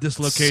going on at this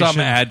location." Some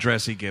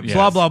address he gives.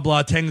 Blah blah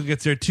blah. Tango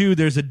gets there too.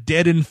 There's a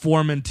dead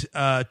informant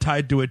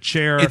tied to a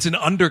chair. It's an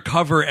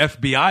undercover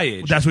FBI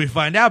agent. That's what we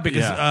find out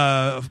because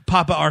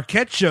Papa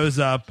Arquette shows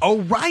up.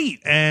 Oh, right.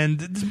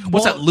 And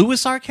What's that,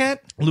 Louis Arquette?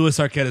 Louis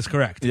Arquette is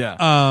correct. Yeah.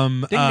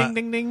 Ding, ding,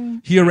 ding,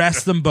 ding. He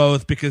arrests them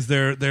both because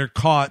they're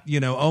caught.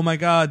 Oh my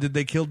God, did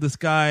they kill this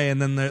guy?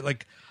 And then they're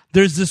like,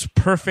 there's this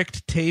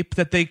perfect tape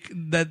that the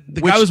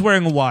guy was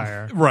wearing a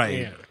wire, Right.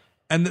 Yeah.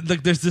 and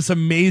there's this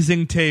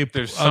amazing tape.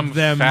 There's of some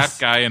them. fat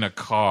guy in a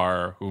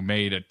car who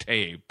made a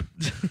tape.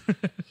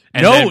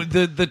 And No,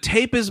 then the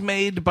tape is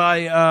made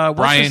by what's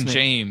Brian his name?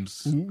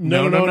 James.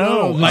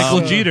 No.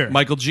 Michael Jeter.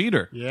 Michael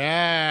Jeter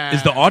Yeah.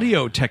 is the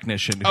audio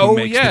technician who Oh,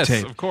 makes yes, the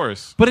tape. of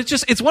course. But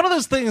it's one of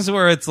those things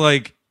where it's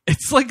like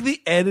the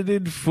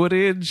edited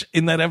footage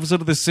in that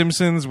episode of The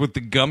Simpsons with the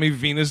gummy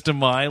Venus de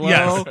Milo.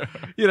 Yes.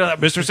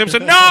 Mr.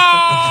 Simpson,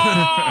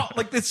 no!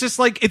 Like, it's just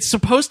like, it's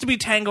supposed to be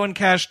Tango and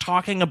Cash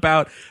talking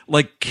about,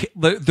 like,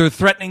 they're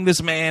threatening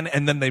this man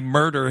and then they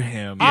murder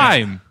him.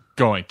 I'm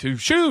going to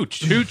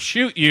shoot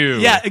you.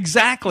 Yeah,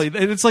 exactly. And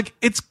it's like,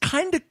 it's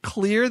kind of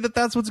clear that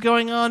that's what's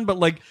going on, but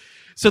like,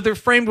 so they're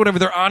framed, whatever,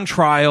 they're on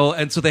trial,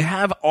 and so they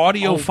have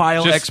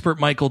audiophile expert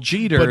Michael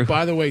Jeter. But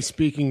by the way,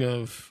 speaking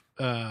of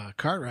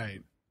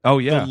Cartwright, oh,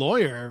 yeah. the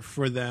lawyer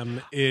for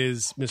them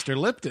is Mr.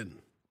 Lippman.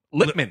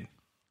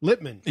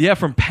 Lippman. Yeah,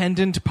 from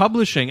Pendant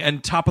Publishing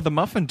and Top of the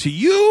Muffin to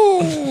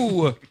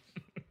you.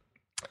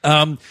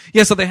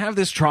 So they have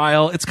this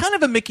trial. It's kind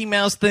of a Mickey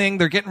Mouse thing.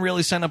 They're getting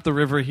really sent up the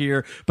river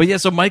here. But yeah,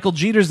 so Michael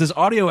Jeter's this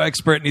audio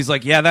expert, and he's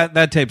like, yeah,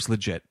 that tape's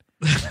legit.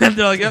 And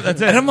they're like, yeah, that's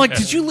it. And I'm like,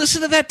 did you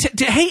listen to that?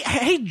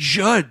 Hey,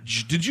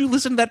 judge, did you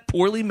listen to that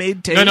poorly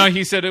made tape? No,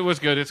 he said it was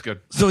good. It's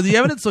good. So the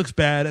evidence looks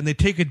bad, and they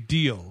take a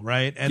deal,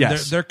 right? And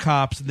Yes. they're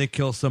cops, and they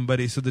kill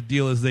somebody. So the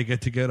deal is they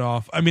get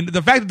off. I mean,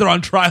 the fact that they're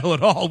on trial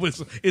at all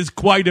is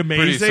quite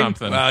amazing. Pretty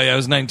something. Well, yeah, it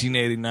was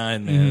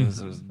 1989, man. It was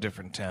a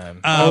different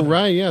time. Oh,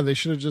 right. Yeah, they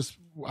should have just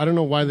I don't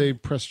know why they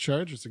press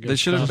charges against. They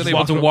should have them. been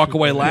able to walk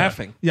away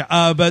laughing.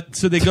 Yeah, but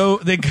so they take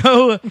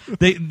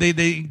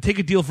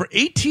a deal for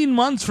 18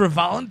 months for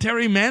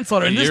voluntary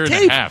manslaughter. And this year and a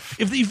tape, half.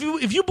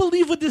 if you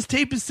believe what this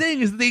tape is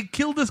saying, is that they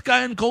killed this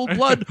guy in cold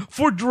blood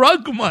for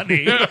drug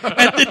money, and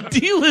the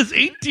deal is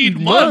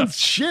 18 months.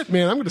 Shit,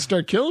 man, I'm going to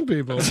start killing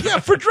people. Yeah,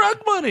 for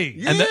drug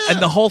money. And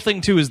the whole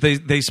thing too is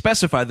they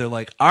specify, they're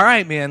like, all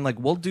right, man, like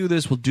we'll do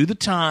this, we'll do the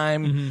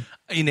time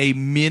in a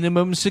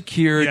minimum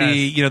security.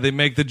 Yes. You know, they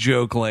make the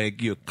joke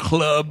like you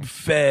club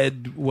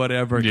fed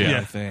whatever kind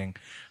of thing.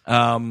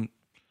 And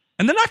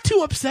they're not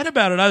too upset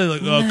about it either.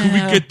 Like, can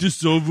we get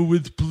this over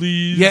with,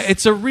 please? Yeah,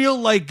 it's a real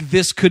like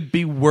this could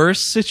be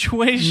worse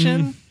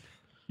situation.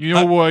 You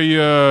know why?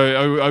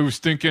 I was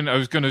thinking I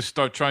was going to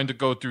start trying to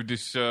go through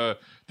this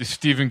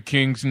Stephen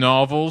King's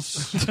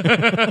novels,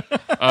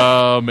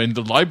 and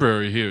the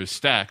library here is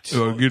stacked.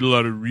 I get a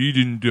lot of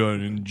reading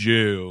done in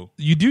jail.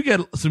 You do get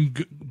some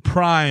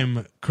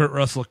prime Kurt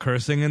Russell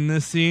cursing in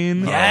this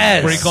scene.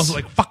 Yes. Where he calls it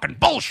like fucking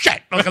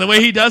bullshit. Like the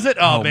way he does it.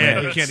 Oh,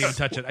 man, you can't even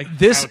touch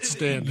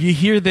it. You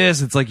hear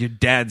this, it's like your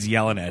dad's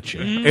yelling at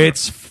you.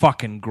 It's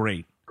fucking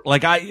great.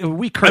 Like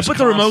we curse. I put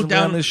the remote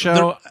down on this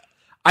show.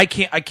 I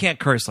can't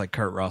curse like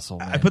Kurt Russell.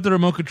 Man. I put the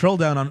remote control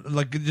down on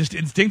like just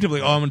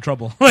instinctively. Oh, I'm in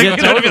trouble. Like, yeah,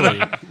 totally.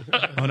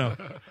 Oh no.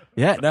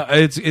 Yeah, no,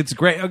 it's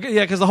great. Okay,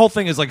 yeah, because the whole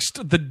thing is like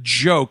the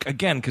joke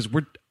again. Because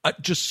we're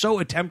just so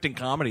attempting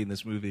comedy in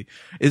this movie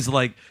is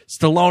like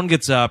Stallone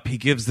gets up, he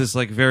gives this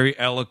like very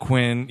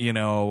eloquent, you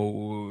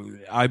know,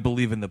 I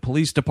believe in the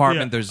police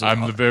department. Yeah. There's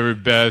I'm the very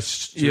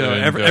best. You know,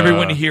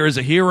 everyone here is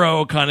a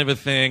hero, kind of a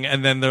thing.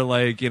 And then they're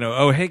like, you know,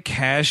 oh hey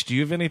Cash, do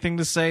you have anything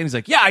to say? And he's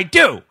like, yeah, I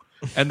do.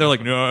 And they're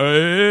like, no,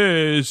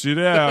 hey, sit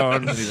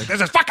down. And he's like,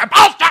 this is fucking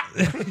bullshit.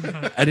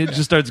 And it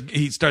just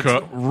he starts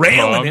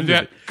railing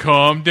into it.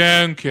 Calm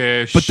down,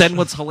 Cash. But then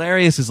what's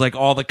hilarious is like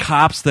all the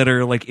cops that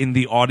are like in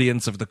the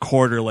audience of the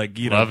court are like,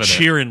 you know,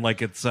 cheering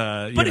like it's,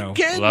 but you know.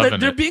 again,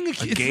 they're being a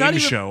it's game not even,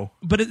 show.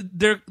 But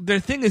their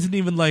thing isn't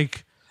even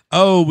like,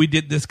 oh, we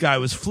did. This guy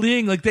was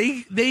fleeing. Like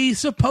they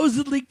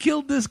supposedly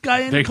killed this guy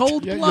in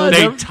cold blood.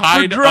 They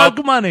tied for drug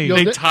up, money.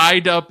 They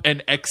tied up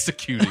and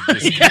executed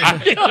this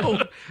guy.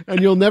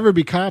 And you'll never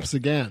be cops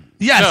again.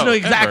 Yes, no,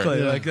 exactly.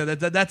 Yeah. Like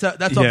that's off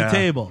the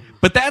table.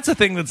 But that's a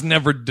thing that's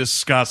never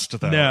discussed,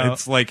 though. No.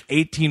 It's like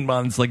 18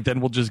 months. Like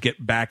then we'll just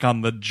get back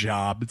on the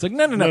job. It's like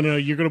no.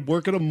 You're going to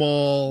work at a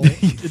mall,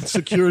 in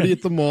security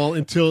at the mall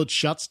until it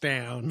shuts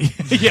down.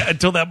 Yeah,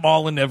 until that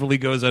mall inevitably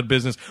goes out of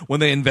business when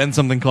they invent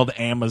something called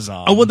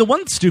Amazon. Oh well, the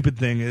one stupid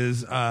thing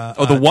is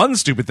the one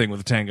stupid thing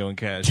with Tango and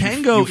Cash.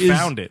 Tango you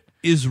found it.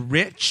 Is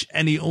rich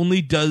and he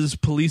only does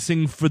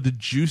policing for the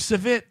juice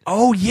of it.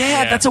 Oh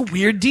yeah, that's a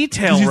weird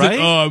detail, he's right? Like,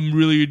 oh, I'm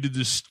really into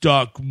the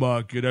stock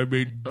market. I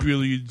made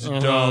billions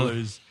of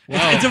dollars.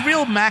 Wow. It's a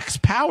real Max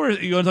Power.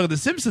 You want to talk about The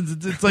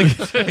Simpsons? It's like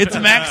it's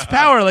Max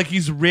Power. Like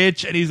he's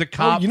rich and he's a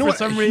cop for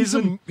some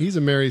reason. He's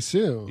a Mary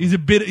Sue. He's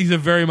a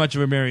very much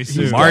of a Mary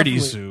Sue. Marty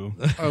Sue.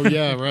 Oh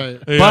yeah,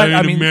 right. Hey, but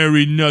I mean,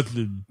 marry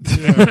nothing.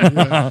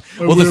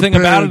 Well, the thing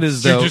about it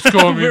is though, you just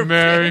call me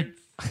Mary.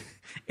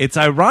 It's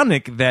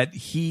ironic that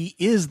he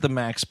is the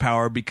Max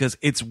Power because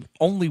it's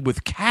only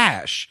with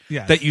Cash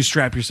that you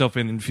strap yourself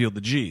in and feel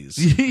the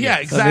G's. Yeah,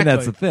 exactly. I mean,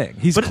 that's the thing.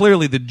 He's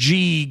clearly the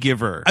G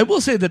giver. I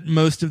will say that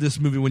most of this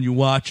movie, when you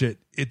watch it,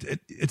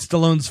 it's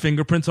Stallone's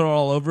fingerprints are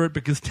all over it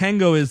because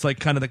Tango is like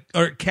kind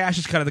of Cash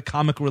is kind of the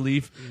comic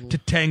relief to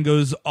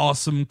Tango's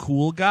awesome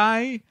cool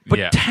guy.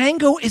 But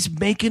Tango is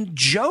making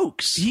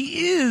jokes.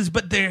 He is,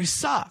 but they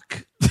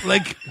suck.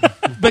 Like,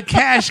 but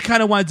Cash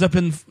kind of winds up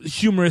in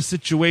humorous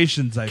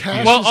situations. I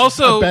feel. Well,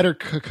 also a better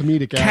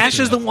comedic. Cash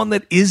is the one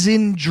that is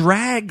in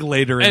drag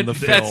later in the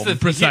film. That's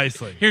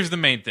precisely. Here's the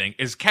main thing: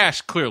 is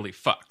Cash clearly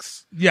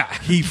fucks. Yeah,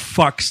 he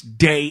fucks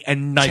day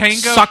and night,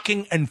 Tango,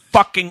 sucking and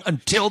fucking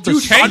until the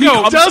sun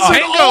Tango comes does up.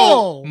 it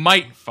all.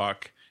 Might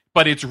fuck,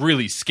 but it's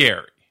really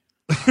scary.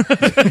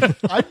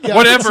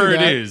 Whatever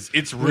it is,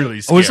 it's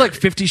really scary. Oh, it's like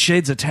 50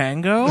 Shades of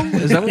Tango?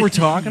 Is that what we're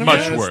talking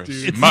about? Much worse.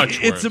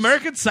 It's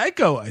American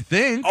Psycho, I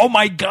think. Oh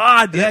my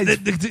God! Yeah,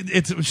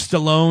 it's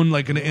Stallone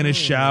like in a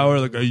shower,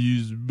 like I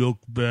use milk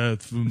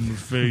bath for my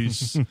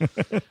face.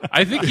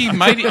 I think he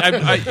might.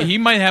 He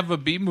might have a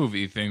B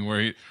movie thing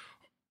where he.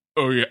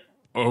 Oh yeah.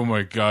 Oh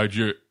my God!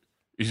 You're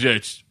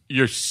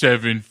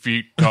 7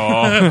 feet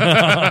tall.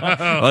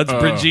 Well, that's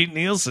Brigitte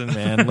Nielsen,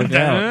 man. Look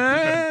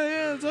out.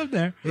 It's up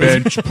there.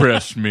 Bench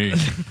press me.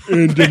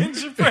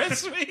 Bench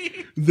press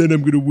me. Then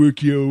I'm going to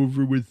work you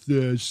over with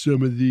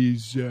some of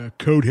these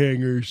coat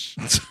hangers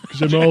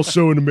because I'm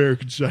also an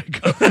American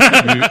Psycho.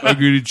 I'm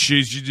going to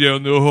chase you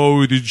down the hall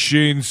with a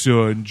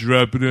chainsaw and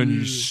drop it on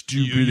your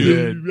stupid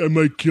head. I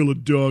might kill a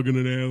dog in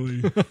an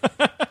alley.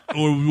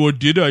 Or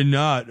did I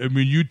not? I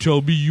mean, you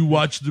told me you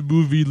watched the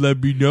movie.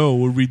 Let me know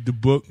or read the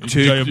book.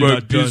 Take my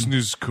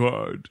business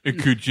card. It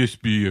could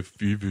just be a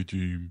fever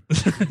dream.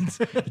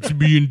 It's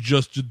me and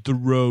Justin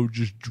Theroux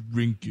just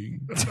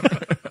drinking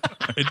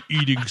and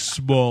eating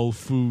small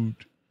food.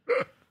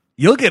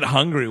 You'll get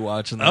hungry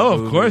watching that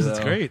movie, of course, though. it's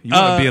great. You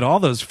want to be at all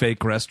those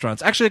fake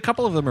restaurants. Actually, a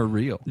couple of them are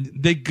real.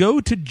 They go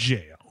to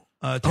jail.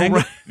 Tango.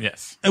 right.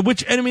 Yes.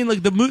 Which, and I mean,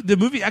 like the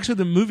movie. Actually,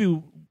 the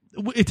movie.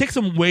 It takes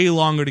them way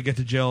longer to get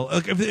to jail.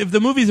 Like if the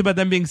movie's about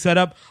them being set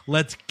up,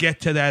 let's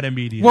get to that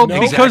immediately. Well,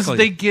 because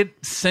they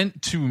get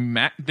sent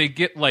to they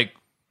get like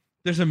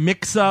there's a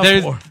mix-up.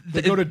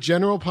 They go to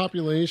general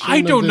population.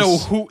 I don't of know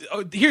this who.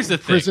 Here's the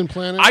thing. prison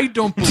planet. I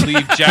don't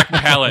believe Jack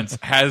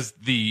Palance has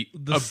the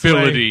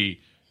ability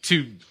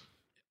to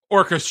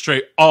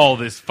orchestrate all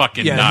this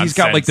fucking nonsense. He's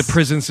got like the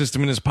prison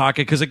system in his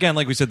pocket. Because again,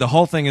 like we said, the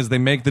whole thing is they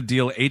make the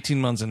deal 18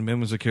 months in a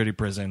minimum security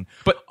prison.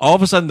 But all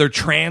of a sudden they're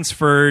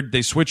transferred.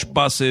 They switch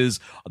buses.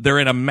 They're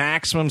in a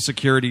maximum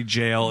security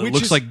jail. It Which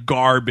looks is like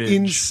garbage.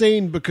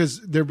 insane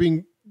because they're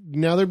being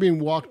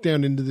walked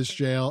down into this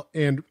jail,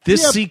 and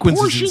This yeah, sequence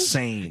is portions-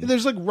 insane.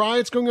 There's like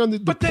riots going on.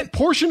 The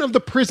portion of the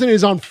prison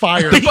is on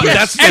fire. But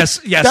yes.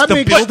 That The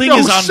makes building no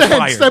is on sense.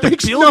 fire. That The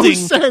makes building- no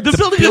sense. The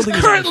building is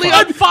currently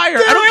on fire.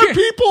 There I don't are care.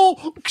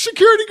 people,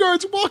 security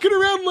guards, walking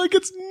around like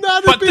it's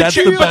not a But big that's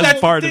the deal. best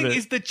that part of thing it.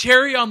 is the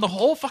cherry on the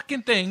whole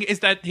fucking thing is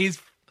that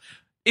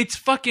it's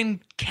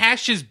fucking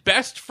Cash's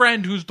best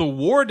friend who's the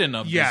warden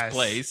of Yes. this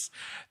place.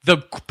 The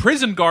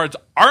prison guards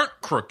aren't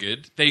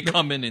crooked. They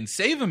come in and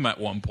save him at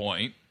one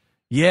point.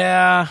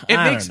 Yeah, It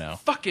I makes don't know.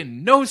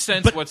 fucking no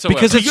sense whatsoever.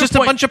 Because it's your just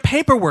point- a bunch of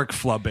paperwork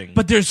flubbing.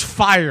 But there's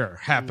fire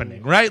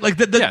happening, right? Like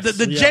the Yes.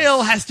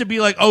 jail has to be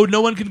like, oh, no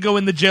one can go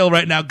in the jail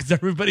right now because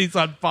everybody's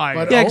on fire.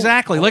 But- Yeah, Oh,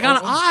 exactly. Like on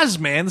Oz,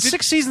 man. The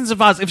 6 seasons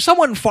of Oz. If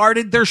someone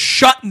farted, they're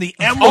shutting the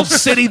Oh. Emerald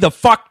City the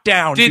fuck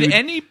down. did dude.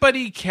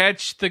 anybody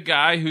catch the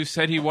guy who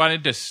said he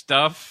wanted to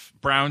stuff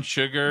brown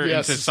sugar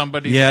Yes. into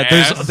somebody's Yeah,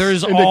 ass?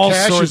 there's Into all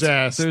Cash's sorts.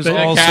 ass. There's They-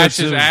 all sorts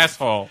Cash's of.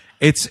 asshole.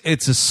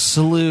 It's a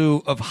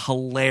slew of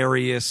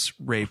hilarious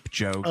rape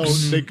jokes.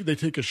 Oh, they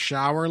take a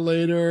shower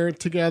later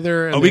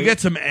together. And Oh, we they- get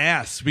some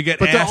ass. We get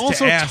but they're ass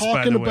also to ass, by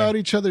talking the way. about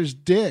each other's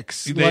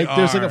dicks. They Like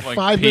there's like a are.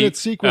 5-minute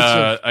sequence.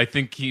 Of, I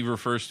think he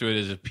refers to it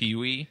as a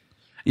peewee.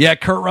 Yeah,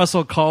 Kurt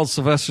Russell calls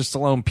Sylvester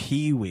Stallone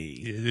Pee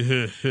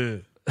Wee.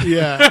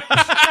 yeah,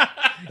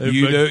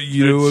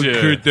 You know what, Sure.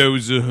 Kurt? That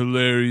was a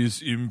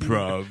hilarious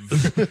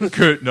improv.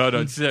 Kurt, not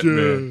on set,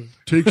 man.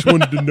 takes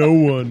one to know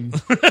one.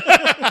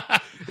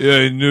 Yeah,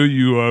 I know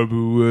you are, but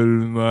what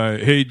am I?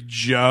 Hey,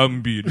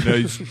 Jambi,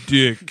 nice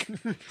dick.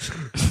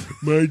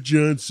 My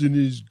Johnson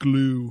is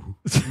glue.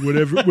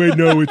 Whatever. Wait,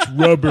 no, it's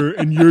rubber,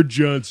 and your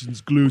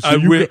Johnson's glue. So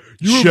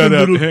Shut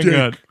up. Hang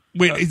on.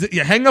 Wait,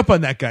 hang up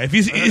on that guy.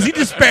 Is he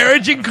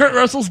disparaging Kurt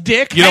Russell's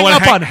dick? You know hang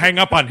what? up on him. Hang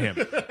up on him.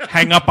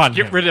 Hang up on him.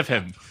 Get rid of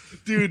him.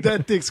 dude.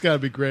 That dick's got to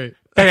be great.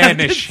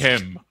 Banish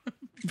him.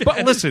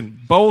 But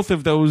listen, both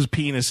of those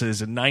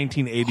penises in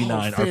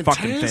 1989 are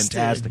fucking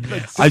fantastic.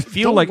 fantastic. Like, I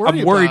feel don't like worry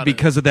I'm worried about it.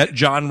 because of that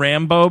John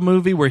Rambo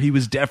movie where he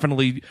was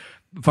definitely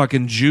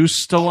fucking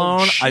Juice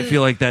Stallone. I feel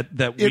like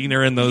that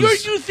wiener in those.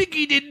 You think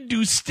he didn't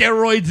do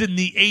steroids in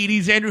the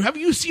 80s, Andrew? Have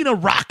you seen a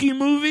Rocky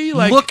movie?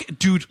 Like,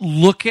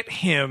 Look at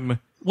him.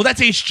 well,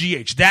 that's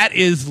HGH. That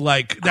is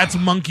that's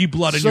monkey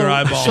blood in your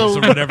eyeballs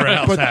or whatever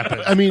else but,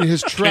 happened. I mean,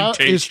 his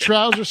Contagion.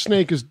 trouser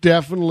snake is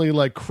definitely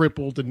like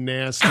crippled and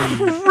nasty.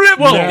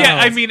 Well, Yeah. yeah,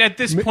 I mean, at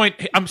this point,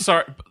 I'm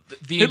sorry.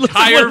 The looks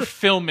entire like-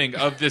 filming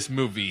of this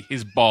movie,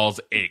 his balls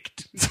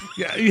ached.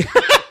 Yeah.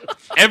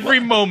 Every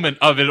moment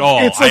of it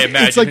all, It's like, I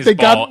imagine it's like his they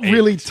ball got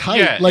really ached. tight.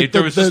 Yeah, like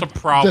there was just a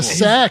problem. The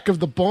sack of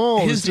the ball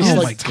His- is just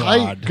oh like my tight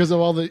God. because of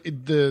all the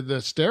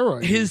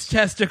steroids. His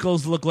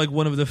testicles look like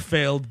one of the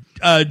failed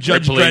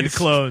Judge Ripley's. Dredd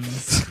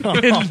clones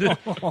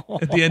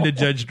at the end of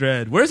Judge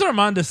Dredd. Where's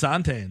Armand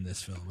Asante in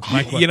this film?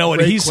 You know what?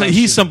 Great He's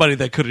question. somebody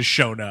that could have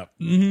shown up.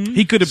 Mm-hmm.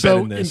 He could have so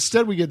been in this.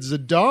 instead we get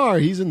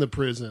Zadar. He's in the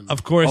prison.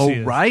 Of course he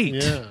is. right.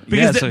 Yeah.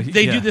 Because so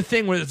they yeah. do the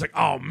thing where it's like,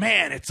 oh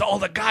man, it's all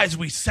the guys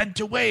we sent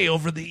away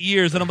over the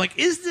years. And I'm like,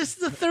 is this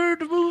the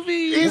third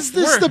movie? Is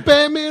this the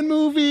Batman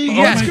movie? Oh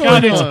Yes. my What's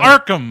god, going it's on?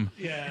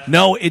 Arkham.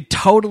 No, it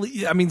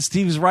totally. I mean,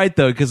 Steve's right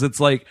though, because it's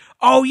like,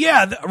 oh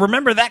yeah,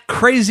 remember that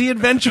crazy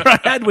adventure I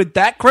had with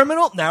that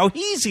criminal? Now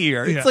he's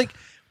here. Yeah. It's like,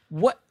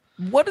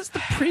 what is the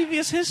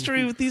previous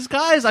history with these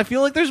guys? I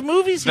feel like there's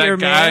movies That here,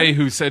 guy man.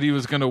 who said he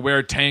was going to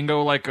wear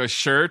Tango like a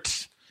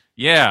shirt.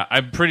 Yeah,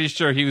 I'm pretty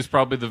sure he was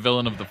probably the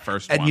villain of the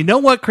first one. And you know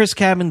what, Chris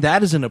Cabin?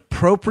 That is an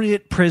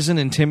appropriate prison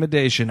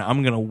intimidation.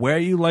 I'm gonna wear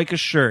you like a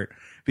shirt.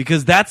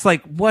 Because that's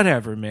like,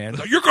 whatever, man.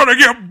 You're gonna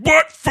get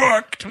butt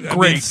fucked.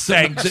 Great,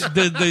 thanks.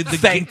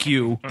 Thank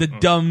you. The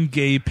dumb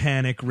gay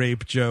panic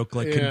rape joke.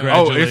 Like, Yeah. Oh,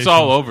 congratulations. it's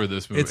all over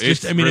this movie. It's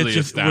just, I mean, really it's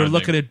just, we're astounding.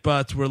 looking at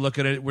butts. We're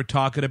looking at it. We're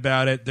talking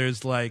about it.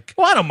 There's like,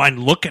 Well, I don't mind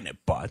looking at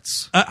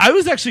butts. I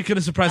was actually kind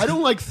of surprised. I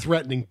don't like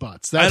threatening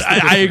butts. That's I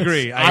the difference.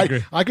 agree. I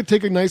agree. I could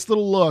take a nice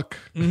little look.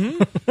 Mm-hmm.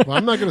 Well,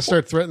 I'm not going to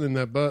start threatening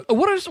that butt.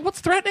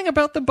 What's threatening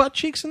about the butt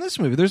cheeks in this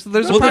movie? There's Well,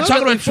 they're approximately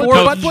talking about four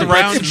four butt cheeks.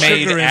 brown Threats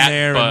made sugar in at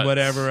there and butts.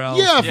 whatever else.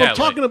 Yeah, if Yeah, I'm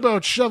talking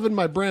about shoving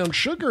my brown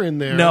sugar in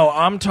there. No,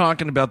 I'm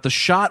talking about the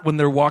shot when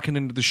they're walking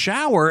into the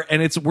shower,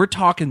 and we're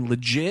talking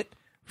legit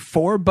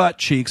 4 butt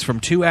cheeks from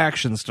 2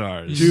 action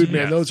stars. Dude,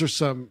 man,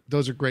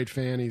 those are great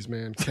fannies,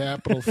 man.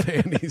 Capital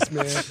fannies,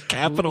 man.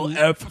 Capital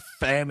F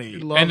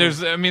fanny. And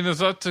there's a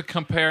lot to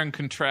compare and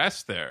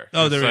contrast there.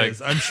 Oh, there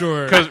is. I'm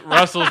sure. Because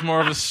Russell's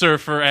more of a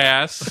surfer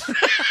ass.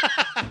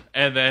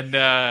 And then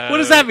What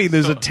does that mean?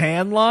 There's a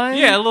tan line?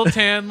 Yeah, a little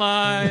tan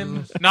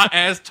line. Not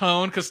as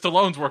toned, because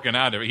Stallone's working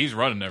out. He's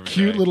running every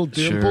Cute day. little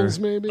dimples,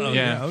 maybe.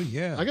 Yeah. Oh,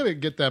 yeah. I gotta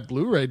get that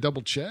Blu-ray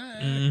double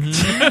check.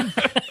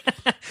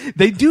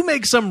 They do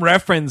make some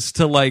reference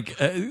to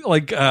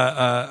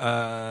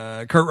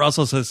Kurt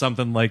Russell says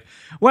something like,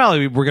 well,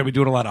 we're going to be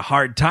doing a lot of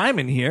hard time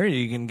in here.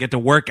 You can get to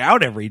work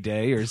out every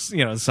day or,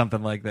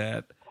 something like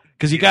that.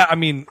 Because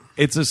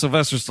it's a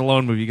Sylvester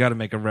Stallone movie. You got to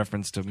make a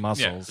reference to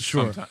muscles. Yeah,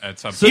 sure. At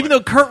some So even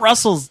point. though Kurt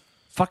Russell's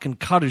fucking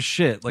cut his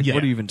shit, what are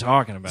you even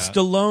talking about?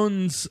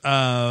 Stallone's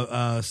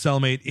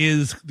cellmate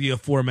is the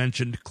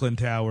aforementioned Clint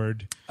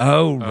Howard.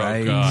 Oh,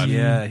 right. God.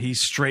 Yeah, he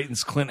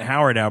straightens Clint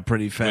Howard out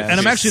pretty fast. And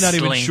I'm actually not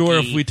even Slinky. sure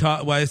if we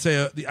talk. Why I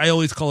say I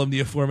always call him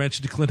the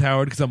aforementioned Clint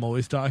Howard because I'm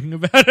always talking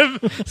about him.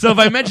 So if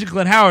I mention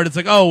Clint Howard, it's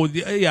like, oh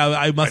yeah,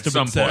 I must have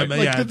some been saying.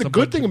 point. Yeah, The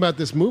good thing about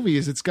this movie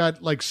is it's got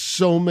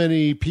so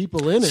many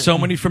people in it. So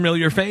many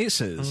familiar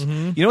faces.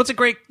 You know what's a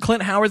great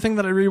Clint Howard thing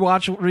that I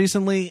rewatched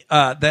recently?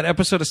 That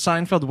episode of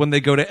Seinfeld when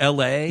they go to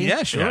L.A.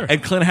 Yeah, sure.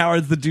 And Clint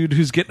Howard's the dude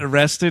who's getting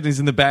arrested. He's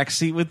in the back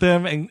seat with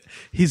them, and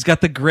he's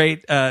got the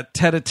great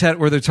tete-a-tete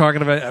where they're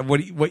talking about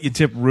what you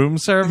tip room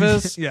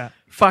service. Yeah.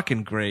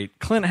 Fucking great.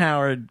 Clint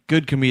Howard,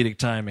 good comedic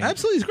timing.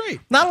 Absolutely, he's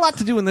great. Not a lot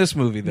to do in this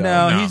movie, though.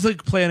 No, he's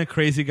playing a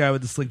crazy guy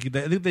with the slinky.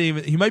 I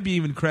think he might be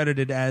even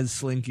credited as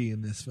Slinky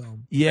in this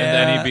film. Yeah. And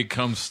then he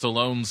becomes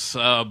Stallone's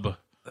sub.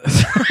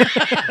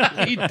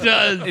 He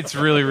does. It's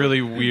really,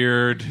 really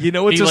weird. You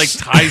know, it's he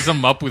ties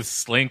them up with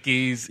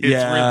slinkies. It's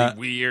really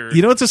weird.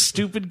 You know what's a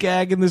stupid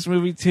gag in this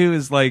movie too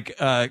is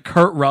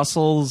Kurt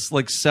Russell's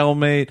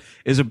cellmate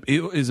is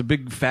a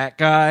big fat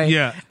guy.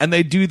 Yeah. And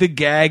they do the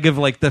gag of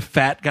the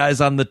fat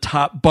guy's on the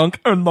top bunk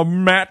and the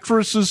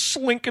mattress is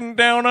slinking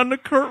down onto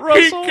Kurt He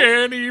Russell.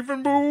 can't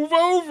even move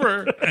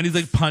over. And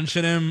he's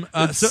punching him.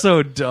 It's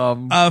so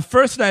dumb.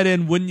 First night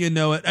in, wouldn't you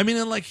know it? I mean,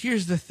 and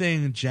here's the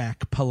thing,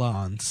 Jack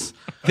Palance.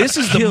 This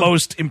is the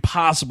most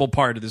impossible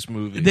part of this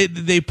movie.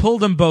 They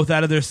pulled them both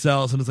out of their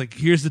cells, and it's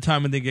here's the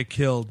time when they get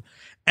killed.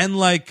 And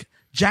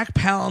Jack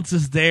Palance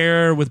is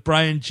there with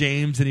Brian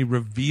James, and he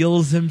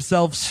reveals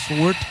himself,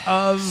 sort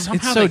of. Somehow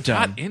It's so they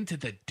dumb. got into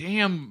the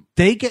damn.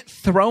 They get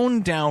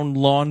thrown down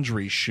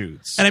laundry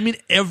chutes. And I mean,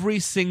 every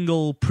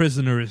single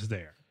prisoner is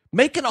there.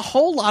 Making a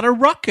whole lot of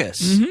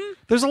ruckus.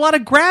 There's a lot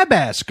of grab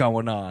ass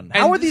going on.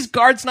 How are these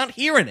guards not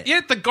hearing it?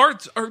 Yeah, the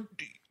guards are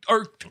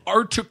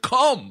to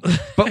come.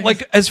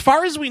 But as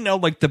far as we know,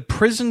 the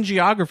prison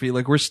geography,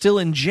 we're still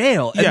in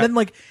jail, and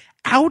then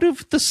out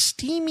of the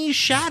steamy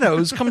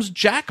shadows comes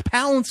Jack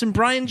Palance and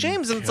Brian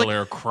James, and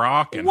Killer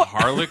Croc and what?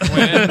 Harlequin.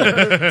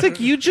 it's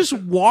you just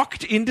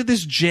walked into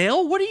this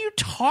jail. What are you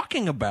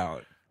talking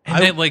about?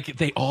 And then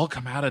they all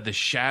come out of the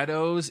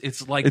shadows. It's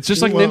just like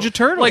Ninja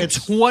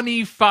Turtles.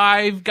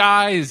 25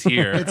 guys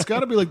here. It's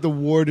got to be the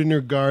warden or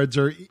guards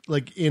are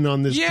in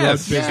on this drug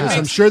Yes, business. yeah.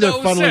 I'm sure they're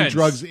Makes no funneling sense.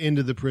 drugs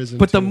into the prison.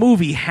 But the too.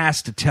 movie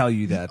has to tell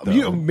you that,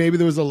 though. Maybe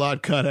there was a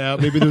lot cut out.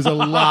 Maybe there was a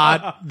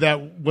lot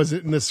that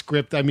wasn't in the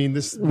script. I mean,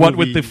 this What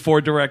movie, with the 4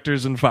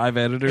 directors and 5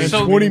 editors?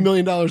 and $20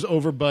 million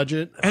over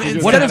budget.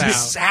 And what a instead of-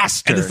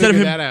 disaster! And instead of Figure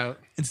him, that out.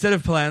 instead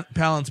of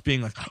Palance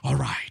being all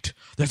right,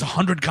 there's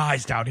 100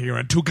 guys down here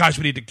and 2 guys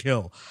we need to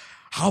kill.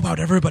 How about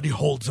everybody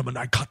holds them and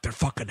I cut their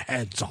fucking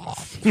heads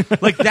off?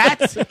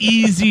 That's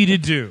easy to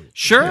do.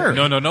 Sure.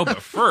 No.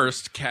 But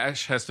first,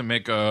 Cash has to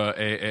make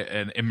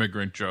an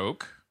immigrant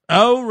joke.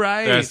 Oh,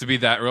 right. There has to be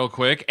that real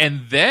quick,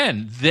 and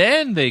then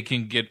they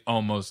can get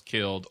almost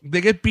killed.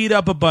 They get beat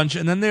up a bunch,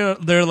 and then they're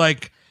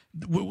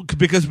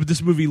because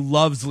this movie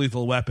loves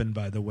Lethal Weapon,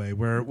 by the way.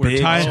 We're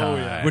Big tying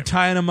time. we're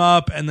tying them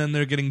up, and then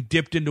they're getting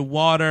dipped into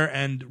water,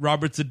 and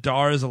Robert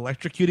Zadar is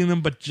electrocuting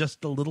them, but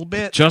just a little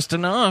bit. Just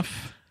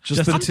enough.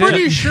 Just I'm the I'm tip.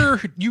 pretty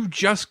sure you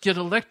just get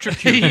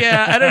electrocuted.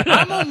 Yeah, I don't know.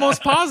 I'm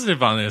almost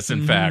positive on this.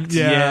 In fact,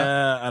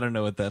 Yeah. I don't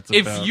know what that's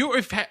if about.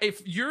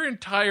 if your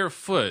entire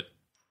foot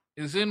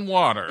is in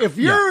water, If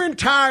your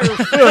entire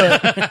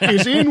foot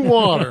is in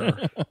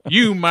water,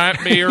 you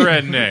might be a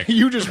redneck.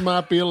 you just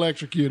might be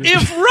electrocuted.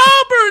 If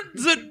Robert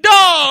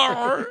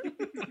Zadar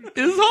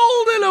is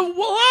holding a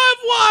live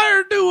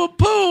wire to a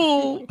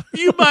pool,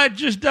 you might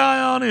just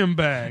die on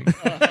impact.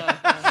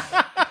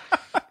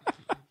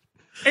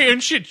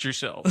 And shit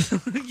yourself.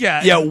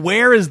 Yeah.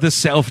 Where is the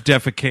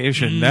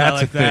self-defecation?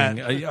 That's like a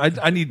thing.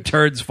 I need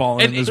turds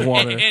falling in this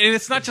water. And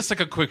it's not just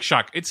a quick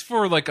shock. It's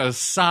for a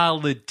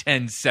solid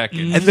 10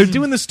 seconds. And they're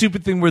doing the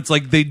stupid thing where it's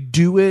they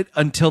do it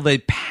until they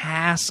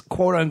pass,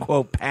 quote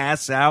unquote,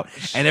 pass out,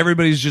 and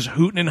everybody's just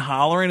hooting and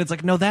hollering.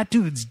 It's no, that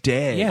dude's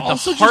dead. Yeah,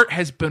 Also the heart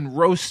has been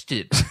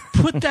roasted.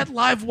 Put that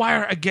live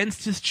wire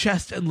against his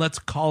chest and let's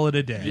call it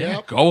a day. Yeah,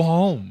 go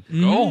home.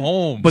 Go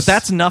home. But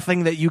that's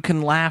nothing that you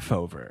can laugh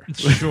over.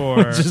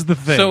 Sure. Which is the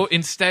thing. So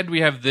instead,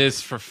 we have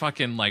this for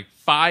fucking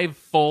 5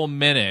 full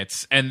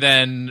minutes, and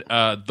then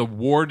the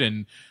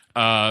warden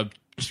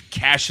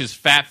Cash's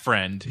fat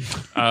friend.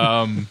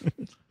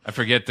 I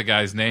forget the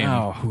guy's name.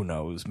 Oh, who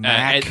knows?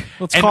 Mac.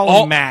 Let's and call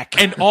all, him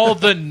Mac. And all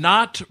the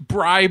not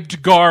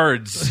bribed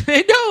guards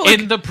I know, like,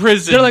 in the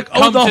prison they're like,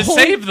 come the to whole-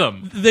 save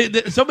them.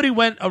 Somebody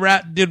went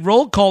around, did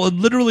roll call, and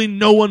literally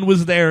no one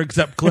was there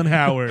except Clint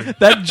Howard.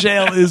 That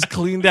jail is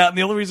cleaned out, and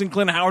the only reason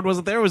Clint Howard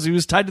wasn't there was he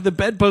was tied to the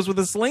bedpost with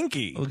a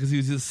slinky. Because he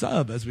was his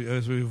sub, as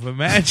we've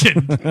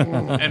imagined.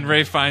 And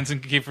Ray Fiennes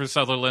and Kiefer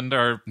Sutherland,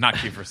 or not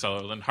Kiefer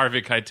Sutherland,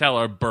 Harvey Keitel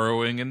are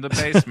burrowing in the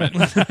basement.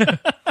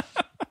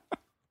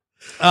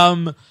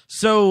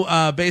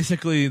 So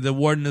basically, the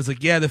warden is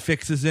like, "Yeah, the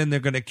fix is in. They're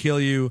going to kill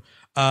you.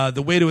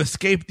 The way to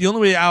escape, the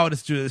only way out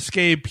is to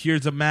escape.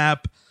 Here's a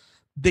map."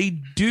 They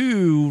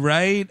do,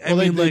 right? Well,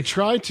 they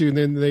try to, and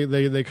then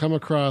they come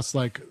across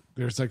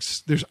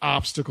there's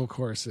obstacle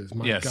courses.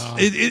 My Yes. God,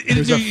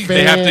 There's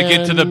They have to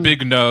get to the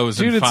big nose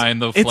Dude, and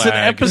find the flag. It's an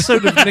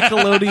episode of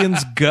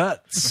Nickelodeon's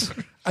Guts.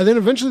 And then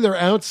eventually they're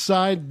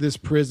outside this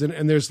prison,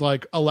 and there's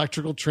like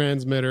electrical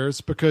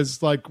transmitters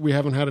because like we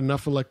haven't had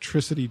enough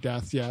electricity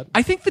death yet.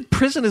 I think the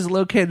prison is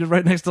located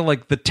right next to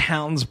like the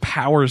town's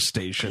power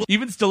station.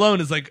 Even Stallone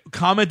is like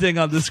commenting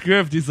on the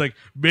script. He's like,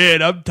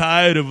 "Man, I'm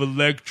tired of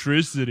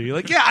electricity."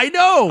 Like, yeah, I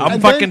know. I'm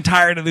fucking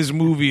tired of this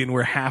movie, and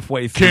we're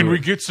halfway through. Can we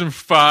get some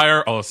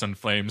fire? All of a sudden,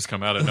 flames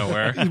come out of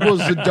nowhere. Well,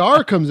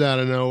 Zadar comes out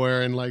of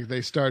nowhere, and like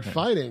they start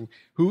fighting.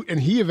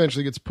 And he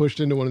eventually gets pushed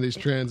into one of these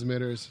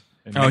transmitters.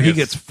 And he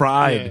gets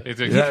fried.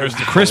 It's a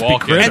crispy Walken.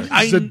 critter.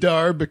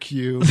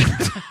 Zadarbecue.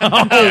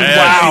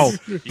 Wow,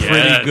 Yes.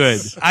 pretty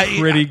good.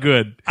 Pretty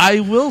good. I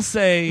will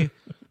say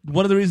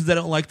one of the reasons I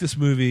don't like this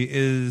movie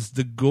is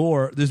the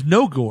gore. There's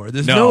no gore.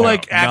 There's no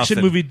like action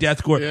nothing. movie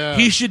death gore. Yeah.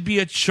 He should be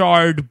a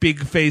charred,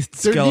 big faced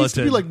There skeleton. needs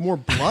to be like more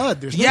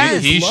blood. There's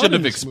Yes. He blood should in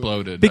have this movie.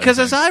 exploded. Because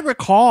I as think. I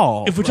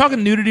recall, If we're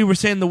talking nudity, we're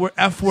saying the word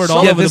F word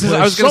all Someone- over the this is-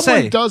 place. I was gonna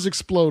Someone say. does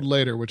explode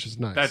later, which is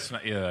nice. That's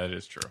not. Yeah, that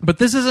is true. but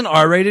this is an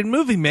R-rated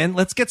movie, man.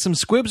 Let's get some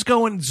squibs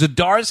going.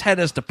 Zadar's head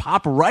has to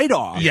pop right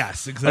off.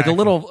 Yes, exactly. Like a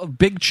little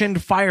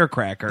big-chinned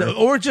firecracker.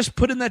 Or just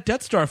put in that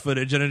Death Star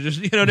footage and it just,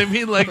 you know what I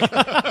mean? Like,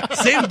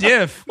 same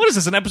diff. What is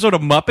this, an episode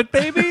of Muppet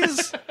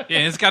Babies? Yeah,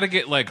 it's got to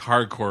get like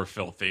hardcore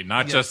filthy,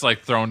 not just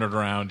like throwing it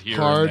around here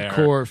and there.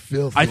 Hardcore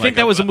filthy. I think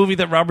that was a movie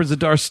that Robert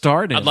Zadar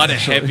starred in. A lot of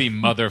actually. heavy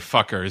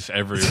motherfuckers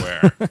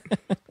everywhere.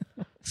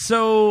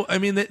 So, I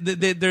mean,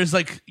 there's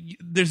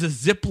a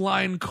zip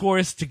line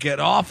course to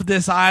get off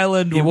this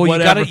island or Yeah, well,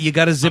 whatever. you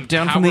gotta zip On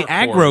down from the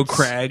power aggro cords.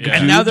 crag. Yeah.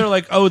 And dude. now they're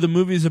like, oh, the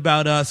movie's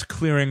about us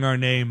clearing our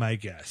name, I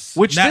guess.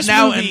 Which now, this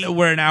now movie- and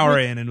we're an hour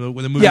in, and the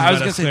movie's Yeah, I was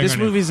about gonna us say clearing this our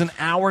name. movie's an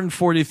hour and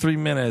 43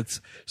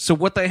 minutes. So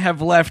what they have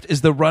left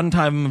is the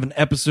runtime of an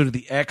episode of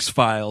the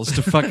X-Files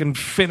to fucking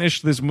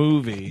finish this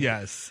movie.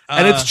 Yes,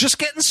 and it's just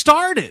getting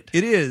started.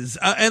 It is,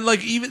 and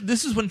like even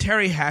this is when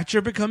Terry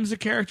Hatcher becomes a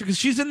character because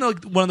she's in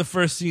like one of the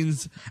first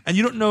scenes, and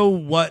you don't know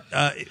what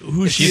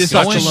who she She's is.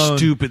 such a alone.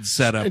 stupid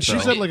setup. And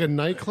she's though. at like a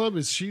nightclub.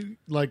 Is she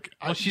like?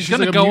 Well, she's going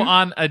to like a go mute?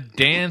 on a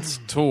dance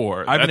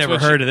tour. I've That's never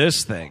what heard of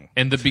this thing.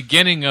 In the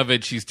beginning of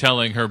it, she's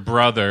telling her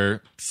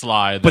brother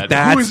Sly But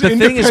that Who that's is the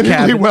thing is, independently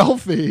Captain,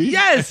 wealthy?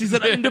 Yes, he's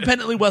an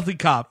independently wealthy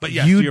cop. But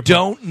yes, to you your point.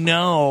 don't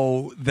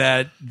know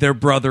that they're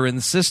brother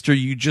and sister.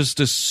 You just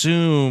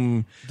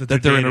assume that they're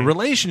they're in a dating.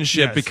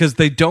 relationship Yes. because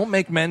they don't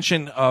make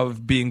mention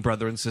of being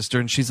brother and sister.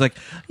 And she's like,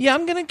 "Yeah,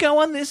 I'm gonna go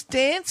on this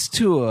dance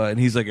tour," and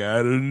he's like, "I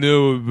don't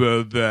know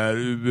about that."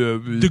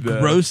 the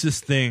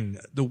grossest thing.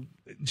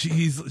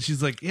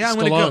 She's like, yeah, I'm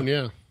gonna go. Stallone,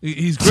 yeah.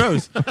 He's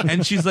gross,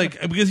 and she's like,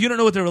 because you don't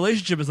know what their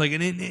relationship is like,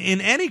 and in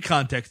any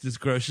context, it's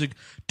gross. She's like,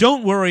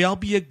 don't worry, I'll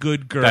be a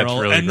good girl. That's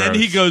really and then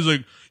he gross. goes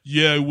like,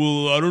 yeah,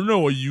 well, I don't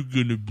know, are you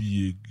gonna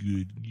be a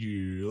good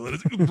girl?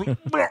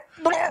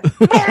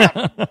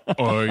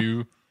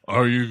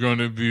 Are you going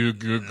to be a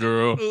good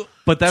girl?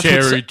 But that's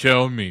Cherry, what's,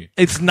 tell me.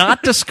 it's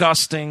not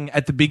disgusting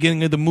at the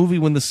beginning of the movie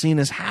when the scene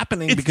is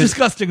happening It's because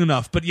disgusting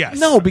enough, but yes,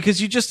 no,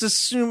 because you just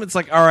assume it's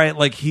like, all right,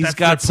 like he's That's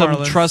got their some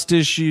parlance. trust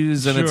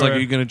issues, and it's like, Sure. are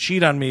you going to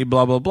cheat on me?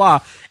 Blah blah blah.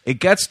 It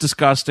gets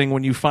disgusting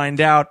when you find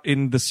out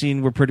in the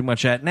scene we're pretty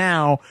much at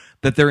now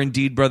that they're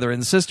indeed brother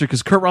and sister.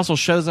 Because Kurt Russell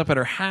shows up at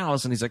her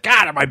house and he's like,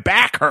 God, my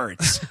back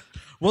hurts.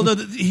 Well, no,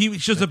 he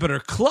shows up at her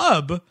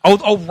club.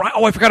 Oh, right.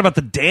 Oh, I forgot about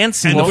the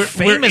dancing. The we're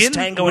famous in-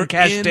 Tango we're and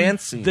Cash in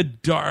dance scene. The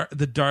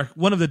dark,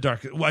 one of the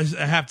darkest. Well,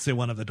 I have to say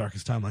one of the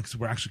darkest timelines because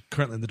we're actually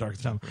currently in the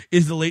darkest time.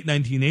 Is the late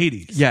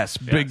 1980s. Yes,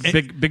 big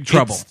And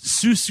trouble.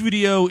 Sue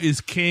Studio is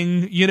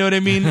king. You know what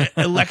I mean?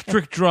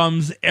 Electric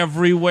drums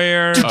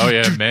everywhere. Oh,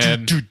 yeah,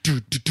 man.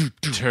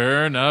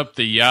 Turn up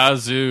the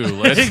yazoo.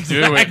 Let's do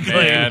it, Exactly.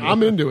 man.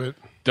 I'm into it.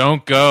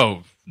 Don't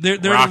go. They're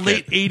in Rock a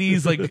late it.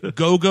 80s like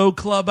go-go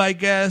club, I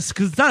guess,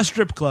 because it's not a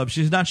strip club.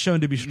 She's not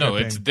shown to be stripping. No,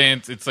 it's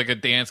dance. It's like a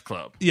dance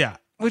club. yeah.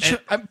 Which,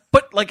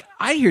 but like,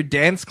 I hear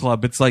dance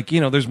club. It's like,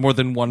 you know, there's more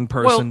than one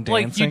person Well, dancing.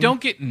 like you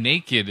don't get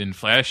naked in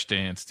flash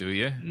dance, do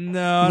you?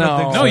 No, I No. don't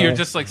think No, so. you're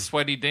just like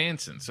sweaty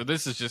dancing. So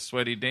this is just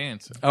sweaty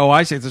dancing. Oh,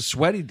 I see. It's a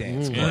sweaty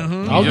dance.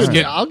 Yeah. I'll You just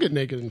get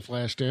naked in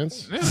flash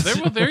dance.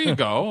 Yeah, there you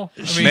go.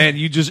 I mean, Man,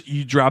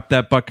 you drop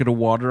that bucket of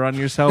water on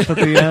yourself at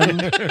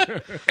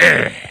the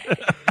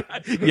end.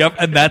 Yep,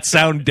 and that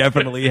sound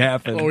definitely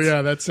happens. Oh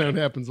yeah, that sound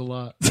happens a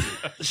lot.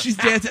 She's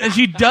dancing, and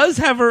she does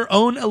have her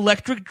own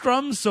electric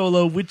drum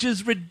solo, which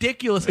is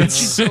ridiculous. And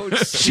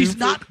she's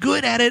not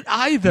good at it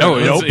either.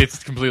 No,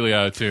 it's completely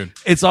out of tune.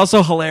 It's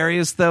also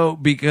hilarious though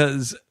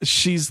because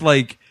she's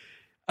like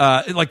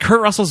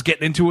Kurt Russell's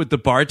getting into it with the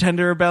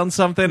bartender about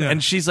something,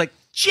 and she's like,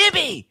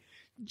 Jimmy,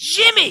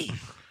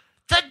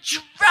 the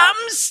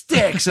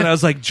drumsticks. And I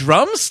was like,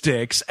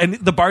 drumsticks? And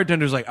the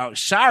bartender's like, oh,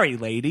 sorry,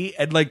 lady.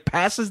 And like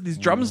passes these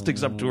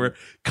drumsticks up to her.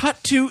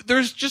 Cut to,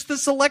 there's just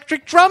this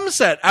electric drum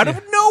set out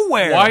of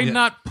nowhere. Why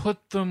not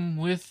put them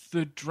with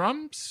the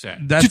drum set?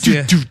 That's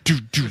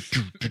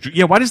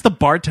Yeah, why does the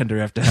bartender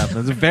have to have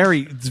them?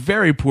 It's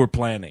very poor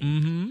planning.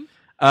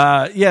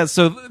 Mm-hmm.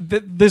 So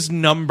this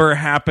number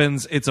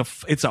happens. It's a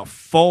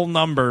full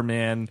number,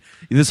 man.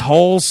 This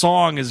whole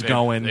song is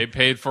going. They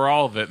paid for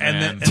all of it,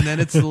 man. And then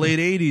it's the late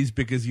 80s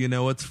because you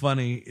know what's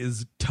funny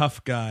is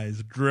tough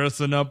guys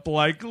dressing up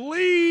like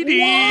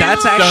ladies.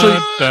 That's actually.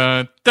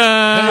 Dun,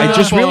 dun. I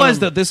just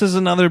realized that this is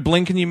another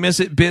blink and you miss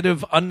it bit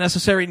of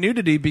unnecessary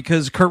nudity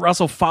because Kurt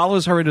Russell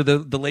follows her into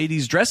the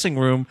ladies' dressing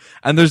room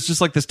and there's just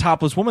like this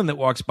topless woman that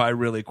walks by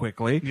really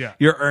quickly. Yeah.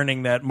 You're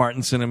earning that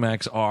Martin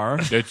Cinemax R.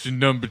 That's a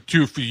number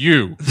 2 for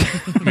you,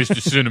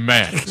 Mr.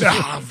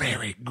 Cinemax.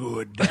 Very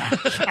good.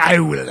 I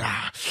will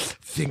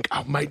think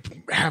I might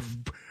have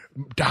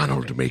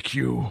Donald make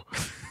you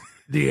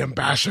the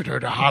ambassador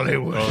to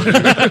Hollywood.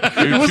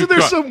 Wasn't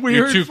there some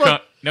weird?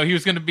 No, he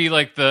was going to be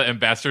like the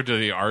ambassador to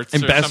the arts.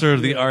 Ambassador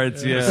of the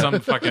arts, yeah. Some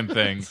fucking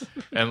thing.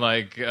 And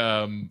like,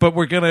 but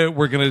we're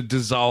gonna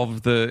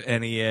dissolve the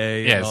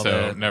NEA. Yeah, and all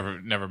so that.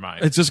 never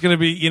mind. It's just gonna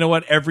be, you know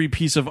what? Every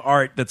piece of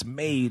art that's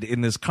made in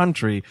this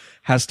country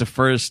has to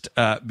first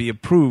be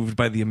approved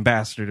by the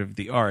ambassador of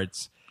the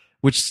arts,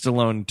 which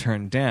Stallone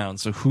turned down.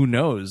 So who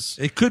knows?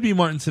 It could be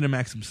Martin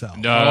Cinemax himself.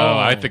 No,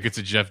 I think it's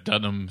a Jeff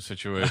Dunham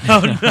situation.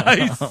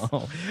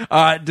 Oh,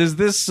 nice. Does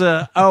this?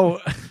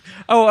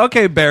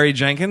 Okay, Barry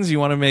Jenkins, you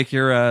want to make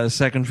your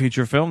second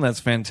feature film? That's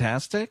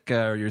fantastic.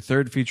 Or your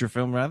third feature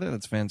film, rather.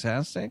 That's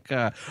fantastic.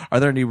 Are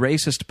there any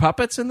racist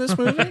puppets in this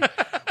movie?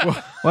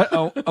 What?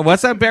 Oh,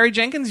 what's that, Barry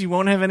Jenkins? You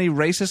won't have any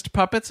racist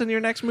puppets in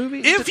your next movie?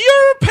 If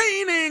your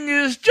painting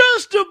is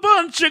just a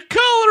bunch of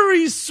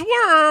colory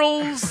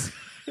swirls,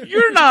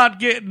 you're not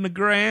getting a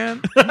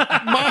grant.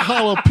 My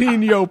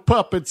jalapeno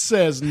puppet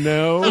says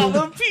no.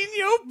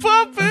 Jalapeno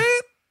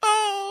puppet?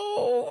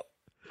 Oh.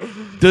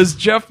 Does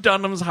Jeff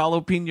Dunham's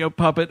jalapeno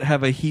puppet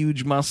have a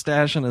huge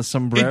mustache and a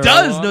sombrero? It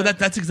does. on No, it?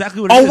 that's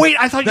exactly what it is. Oh, wait,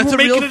 I thought you That's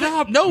were a real making it thing.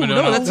 up.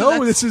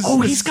 No, This is.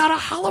 He's got a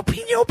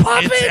jalapeno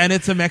puppet. and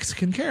it's a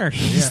Mexican character.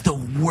 He's the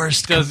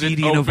worst Does it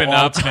comedian of open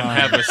all up time. and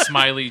have a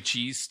smiley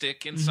cheese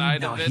stick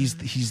inside No, of it?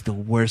 he's the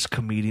worst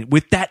comedian.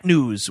 With that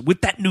news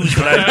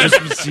that I just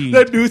received.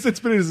 that news that's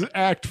been in his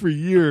act for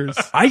years.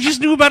 I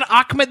just knew about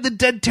Ahmed the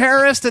Dead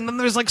Terrorist, and then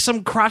there's like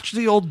some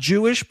crotchety old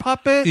Jewish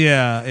puppet.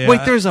 Yeah.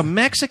 Wait, there's a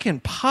Mexican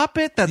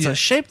puppet that's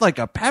shaped like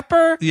a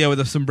pepper? Yeah, with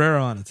a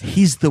sombrero on it.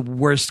 He's the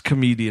worst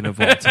comedian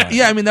of all time.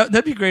 Yeah, I mean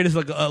that'd be great as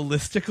like a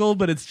listicle,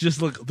 but it's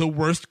just like the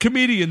worst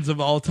comedians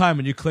of all time,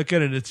 and you click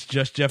it and it's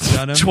just Jeff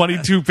Dunham.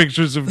 22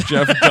 pictures of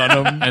Jeff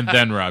Dunham. And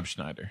then Rob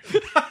Schneider.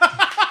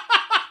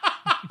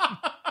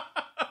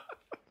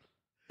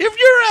 If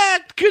your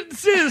act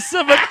consists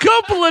of a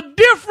couple of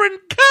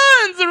different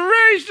kinds of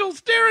racial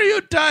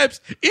stereotypes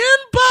in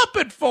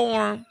puppet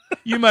form,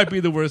 you might be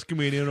the worst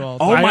comedian of all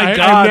time. Oh my I'm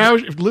God. now,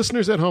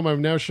 listeners at home,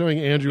 I'm now showing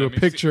Andrew a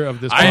picture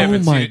of this. I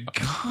haven't my seen it.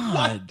 God.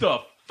 What the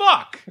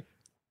fuck?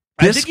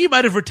 I think he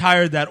might have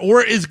retired that,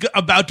 or is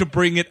about to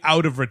bring it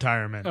out of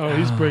retirement. Oh,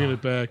 he's bringing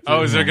it back.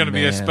 Oh, is there going to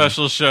be a man.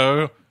 special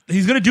show?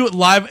 He's going to do it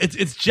live.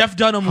 It's Jeff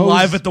Dunham Hose-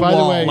 live at the by the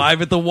wall. way-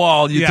 Live at the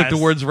wall. You took Yes. the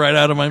words right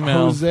out of my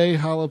mouth. Jose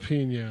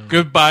Jalapeno.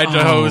 Goodbye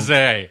to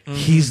Jose.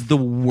 He's the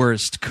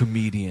worst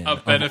comedian. A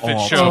benefit of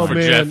all show time. Oh, for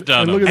man. Jeff And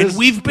Dunham. look at And this-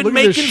 we've been look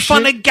at this making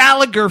fun shit- of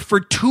Gallagher for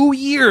 2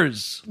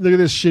 years. Look at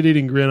this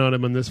shit-eating grin on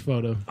him on this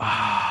photo.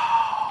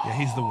 Yeah,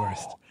 he's the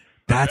worst.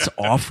 That's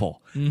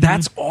awful.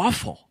 That's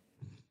awful.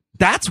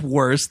 That's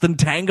worse than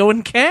Tango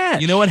and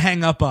Cash. You know what?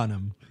 Hang up on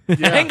him.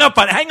 Hang up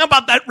on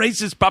that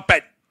racist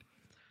puppet.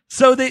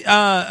 So they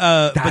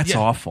That's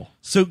awful.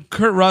 So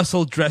Kurt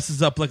Russell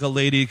dresses up like a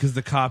lady because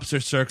the cops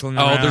are circling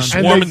around. they're And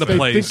swarming the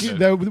place. think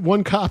that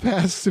one cop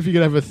asks if you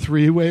could have a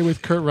three-way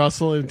with Kurt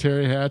Russell and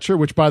Terry Hatcher,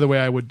 which, by the way,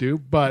 I would do,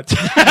 but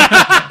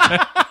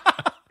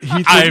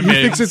he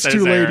thinks it's says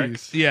two Eric.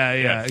 ladies.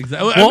 Yeah,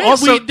 exactly. Well,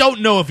 also- we don't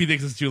know if he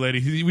thinks it's two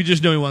ladies. We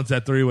just know he wants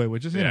that three-way,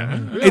 which is It's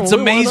well,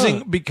 why amazing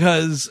not?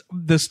 because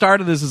the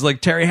start of this is like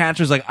Terry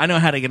Hatcher's like, I know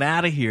how to get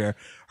out of here.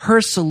 Her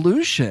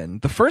solution,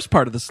 the first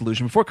part of the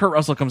solution, before Kurt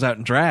Russell comes out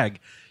in drag,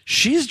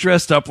 she's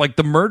dressed up like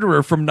the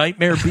murderer from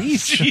Nightmare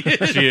Beach. She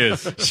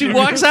is. She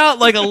walks out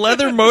like a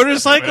leather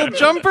motorcycle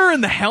jumper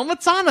and the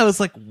helmet's on. I was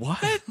like,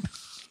 what?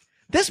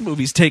 This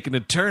movie's taken a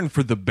turn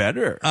for the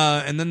better.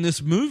 And then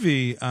this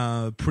movie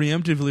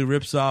preemptively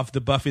rips off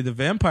the Buffy the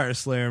Vampire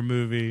Slayer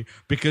movie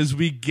because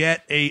we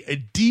get a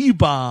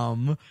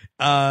D-bomb,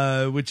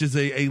 which is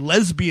a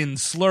lesbian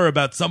slur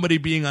about somebody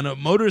being on a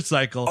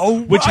motorcycle,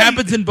 which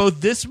happens in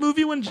both this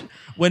movie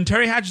when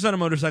Terry Hatcher's on a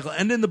motorcycle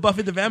and in the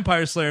Buffy the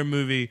Vampire Slayer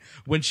movie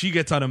when she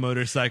gets on a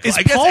motorcycle. Is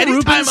Paul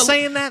Rubin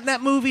saying that in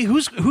that movie?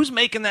 Who's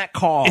making that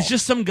call? It's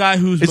just some guy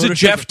who's Is it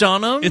Jeff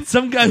Dunham? It's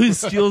some guy who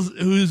steals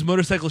whose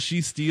motorcycle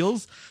she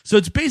steals. So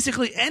it's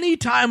basically any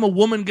time a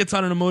woman gets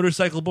on a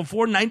motorcycle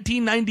before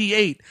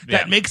 1998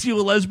 that makes you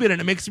a lesbian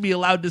and it makes me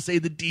allowed to say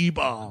the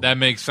D-bomb. That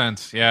makes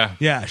sense. Yeah.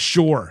 Yeah,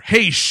 sure.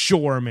 Hey,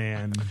 sure,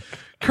 man.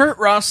 Kurt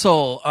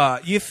Russell,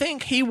 you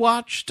think he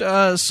watched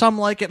Some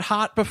Like It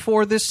Hot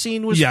before this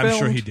scene was filmed? I'm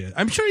sure he did.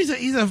 I'm sure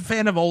he's a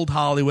fan of old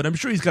Hollywood. I'm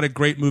sure he's got a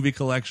great movie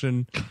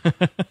collection.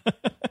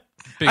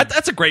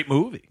 That's a great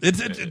movie. Love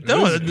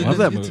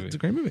that movie. It's a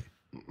great movie.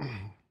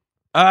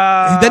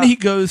 And then he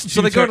goes to...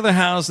 So they go to the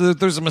house.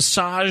 There's a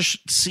massage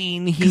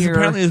scene Because here.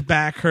 apparently his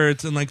back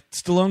hurts, and like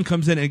Stallone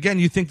comes in, and again,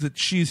 you think that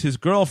she's his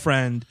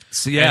girlfriend.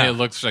 So, And it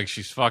looks like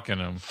she's fucking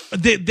him.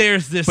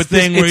 There's this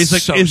thing where he's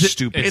like, so "Is it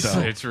stupid?"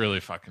 It's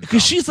really fucking dumb.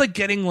 Because she's like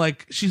getting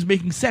like she's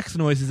making sex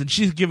noises, and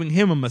she's giving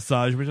him a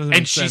massage, which doesn't make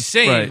And she's sense.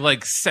 saying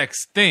like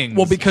sex things.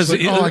 Well, because I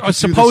could do this all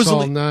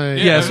supposedly, night.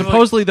 yeah,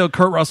 supposedly though,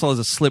 Kurt Russell has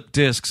a slip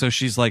disc, so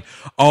she's like,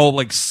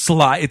 it's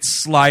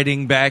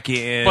sliding back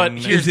in. But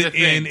here's Is the it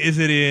thing. in? Is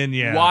it in?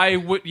 Yeah.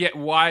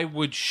 Why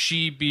would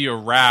she be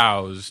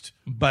aroused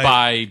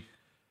by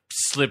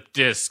slip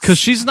discs? Because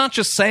she's not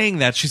just saying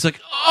that; she's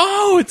like,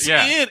 "Oh, it's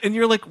Yeah. in," and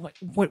you're like,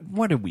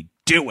 "What are we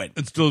doing?"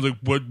 It's still like,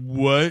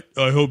 what?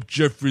 I hope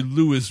Jeffrey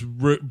Lewis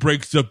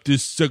breaks up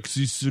this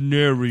sexy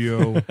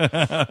scenario.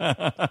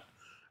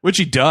 Which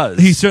he does.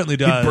 He certainly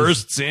does. He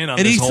bursts in on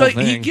and this he's whole like,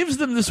 thing. he gives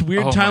them this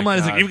weird Oh, my timeline.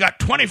 He's like, God. you've got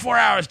 24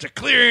 hours to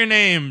clear your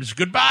names.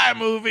 Goodbye,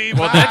 movie.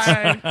 Well,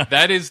 Bye.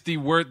 that is the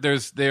word.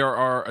 There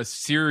are a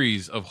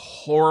series of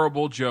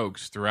horrible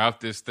jokes throughout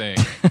this thing,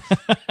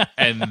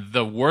 and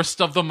the worst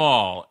of them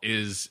all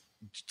is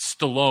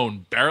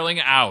Stallone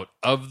barreling out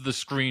of the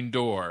screen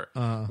door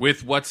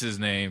with what's his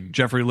name,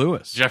 Jeffrey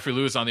Lewis. Jeffrey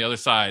Lewis on the other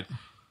side,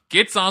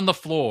 gets on the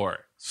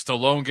floor.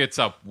 Stallone gets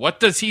up. What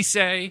does he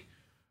say?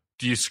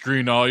 Do you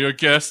screen all your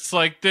guests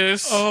like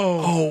this?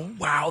 Oh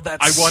wow, that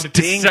I wanted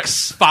to set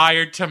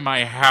fire to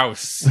my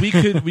house. we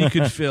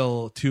could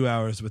fill 2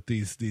 hours with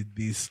these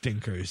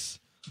stinkers.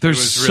 There's It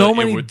was so really-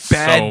 many it was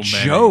bad so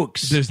many.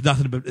 jokes. There's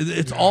nothing but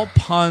it's all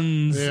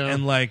puns Yeah.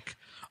 and like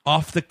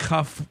off the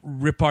cuff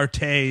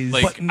repartees.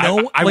 Like, But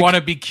no, I like- want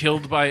to be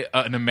killed by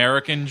an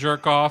American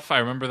jerk off. I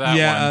remember that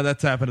yeah, one.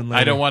 that's happening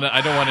later. I don't want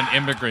an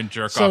immigrant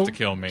jerk off to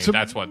kill me. to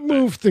That's what.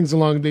 move things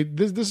along.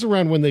 This is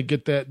around when they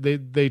get that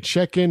they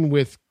check in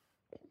with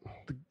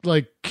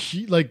like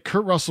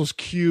Kurt Russell's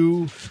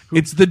Q.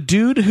 It's the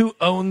dude who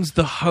owns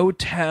the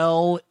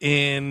hotel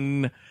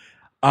in.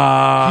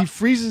 He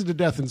freezes to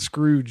death in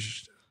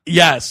Scrooge.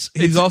 Yes,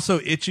 He's also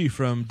Itchy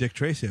from Dick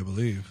Tracy, I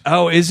believe.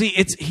 Oh, is he?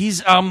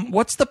 He's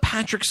what's the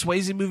Patrick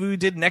Swayze movie we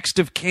did, Next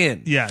of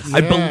Kin? Yes. I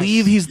Yes.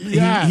 believe he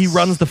Yes.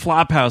 runs the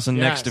flop house in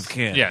Yes. Next of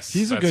Kin. Yes,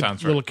 He's a that good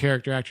sounds little right.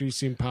 character actor. You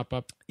see him pop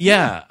up.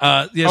 Yeah.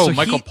 Yeah. Oh, so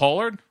Michael he-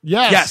 Pollard.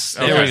 Yes,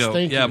 there Okay. we go.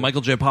 Thank Yeah, you.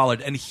 Michael J.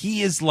 Pollard, and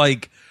he is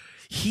like,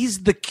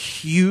 he's the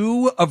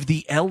Q of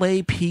the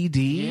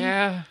LAPD.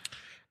 Yeah.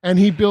 And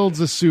he builds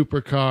a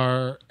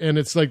supercar, and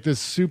it's like this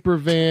super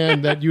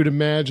van that you'd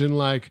imagine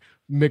like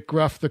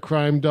McGruff the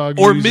crime dog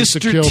Or uses to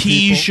Mr. kill T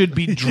people. should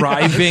be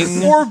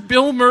driving. Or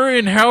Bill Murray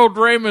and Harold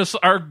Ramis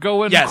are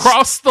going Yes.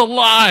 across the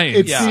line.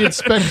 It's the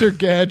Inspector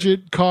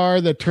Gadget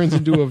car that turns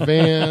into a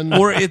van.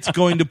 Or it's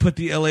going to put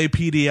the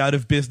LAPD out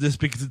of business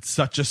because it's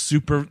such a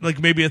super, like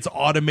maybe it's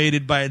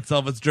automated by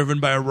itself. It's driven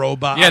by a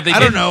robot. Yeah, they I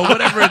don't did- know,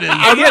 whatever it is.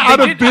 out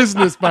of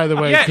business, by the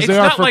way, Yeah, because it's they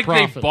are not for like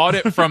profit. they bought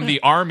it from the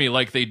army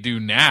like they do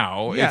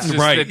now. Yeah. It's just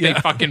Right, that they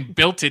yeah. fucking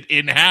built it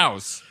in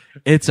house.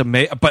 It's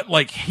amazing. But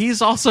like,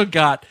 he's also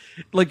got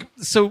like,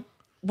 so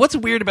what's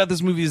weird about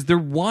this movie is they're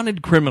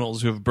wanted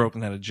criminals who have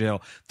broken out of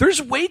jail.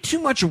 There's way too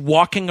much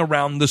walking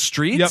around the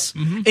streets,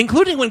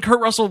 including when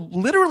Kurt Russell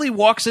literally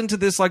walks into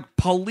this like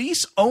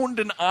police owned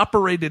and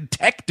operated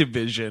tech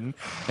division.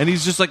 And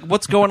he's just like,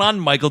 what's going on,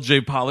 Michael J.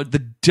 Pollard? The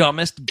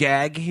dumbest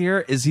gag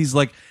here is he's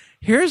like,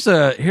 here's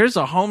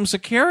a home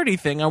security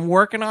thing I'm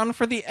working on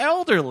for the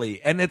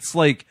elderly. And it's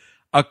like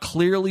a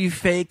clearly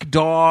fake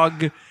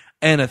dog.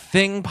 And a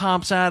thing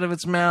pops out of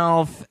its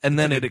mouth, and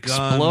then it gun.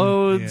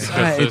 explodes.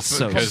 Yeah. It's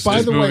so Because By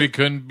this the way- movie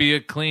couldn't be a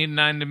clean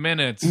 90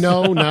 minutes.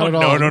 No, not at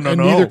all. No, and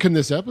neither can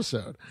this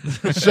episode.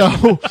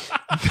 So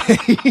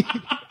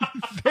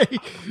they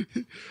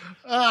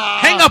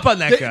Hang up on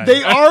that guy.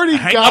 They already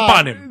Hang got, up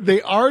on him.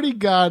 They already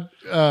got.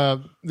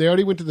 They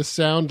already went to the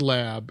sound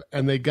lab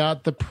and they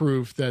got the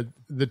proof that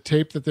the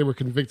tape that they were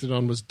convicted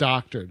on was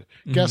doctored.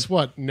 Guess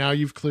what? Now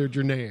you've cleared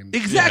your name.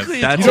 Exactly.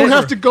 Yeah, it's You don't over.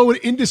 have to go and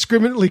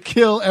indiscriminately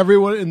kill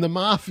everyone in the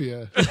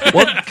mafia.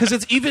 well, because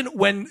it's even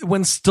when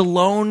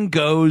Stallone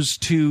goes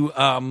to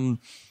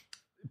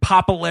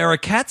Papa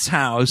Larroquette's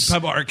house.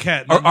 Papa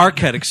Arquette. Or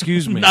Arquette,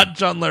 excuse me. Not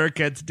John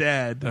Larroquette's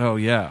dad. Oh,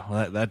 yeah.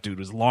 Well, that dude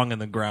was long in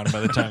the ground by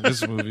the time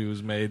this movie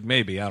was made.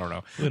 Maybe. I don't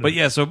know. But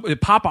yeah, so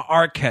Papa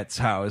Arquette's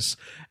house.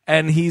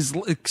 And he's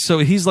like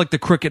the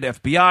crooked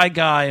FBI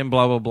guy and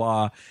blah, blah,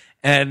 blah.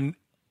 And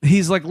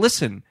he's like,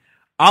 listen,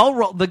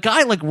 the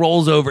guy like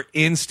rolls over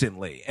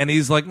instantly. And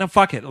he's like, no,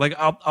 fuck it. Like,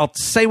 I'll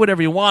say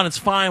whatever you want. It's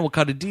fine. We'll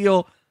cut a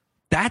deal.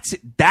 That's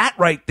it. That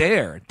right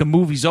there, the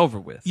movie's over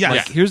with. Yes.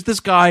 Like, here's this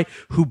guy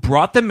who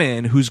brought them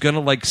in, who's going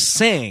to like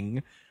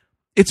sing.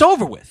 It's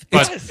over with.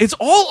 It's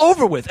all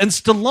over with. And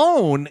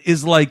Stallone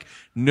is like,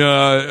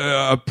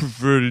 no, I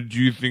prefer to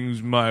do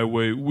things my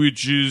way,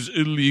 which is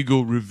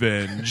illegal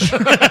revenge.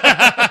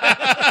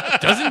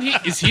 Doesn't he?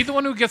 Is he the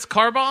one who gets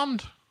car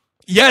bombed?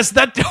 Yes,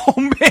 that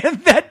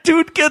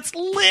dude gets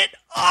lit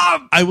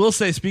up. I will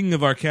say, speaking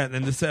of Arquette,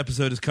 and this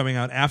episode is coming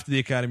out after the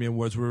Academy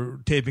Awards. We're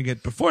taping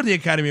it before the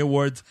Academy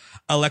Awards.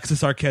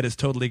 Alexis Arquette is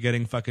totally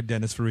getting fucking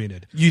Dennis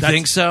Farina'd. You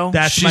think so?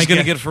 She's going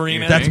to get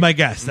Farina? That's my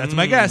guess. That's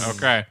my guess.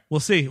 Okay. We'll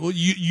see. Well,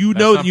 you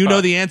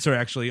know the answer,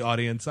 actually,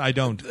 audience. I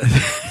don't.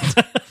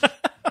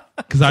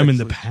 Because I'm in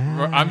the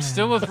past. I'm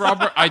still with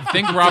Robert. I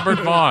think Robert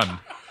Vaughn.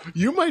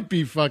 You might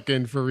be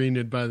fucking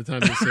Farina'd by the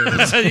time this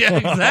airs. Yeah,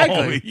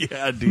 exactly. Oh,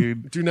 yeah,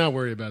 dude. Do not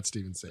worry about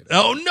Steven Sadak.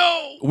 Oh,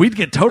 no. We'd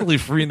get totally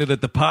Farina'd at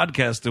the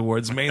podcast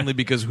awards, mainly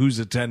because who's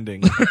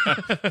attending?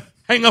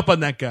 Hang up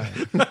on that guy.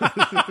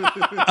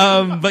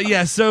 But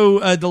yeah,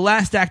 so the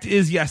last act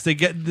is, yes, they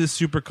get this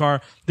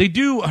supercar. They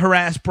do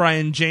harass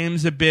Brian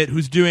James a bit,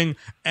 who's doing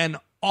an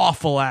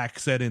awful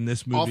accent in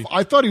this movie.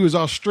 I thought he was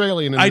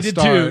Australian in the I did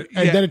start, too.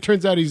 and Yeah. then it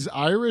turns out he's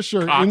Irish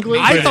or Cockney.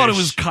 English. I thought it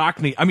was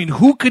Cockney. I mean,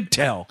 who could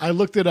tell? I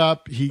looked it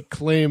up. He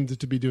claimed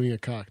to be doing a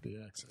Cockney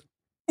accent.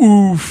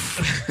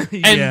 Oof.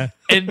 Yeah.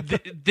 And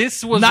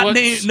this was Not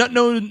what's-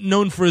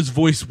 known for his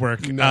voice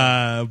work,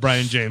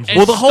 Brian James. And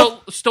Well, the whole-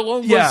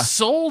 Stallone Yeah. was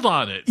sold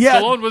on it.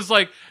 Yeah. Stallone was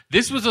like,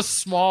 this was a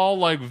small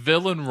like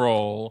villain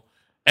role,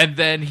 and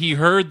then he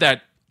heard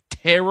that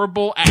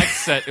terrible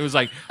accent. It was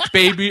like,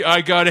 baby, I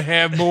gotta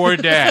have more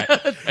of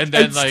that. And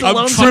then like,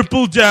 I'm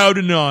triple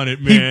doubting on it,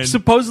 man. He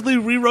supposedly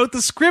rewrote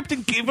the script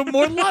and gave him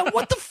more line.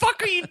 What the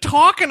fuck are you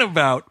talking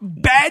about?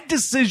 Bad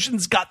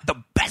decisions got the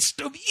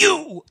best of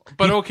you.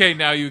 but okay,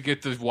 now you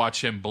get to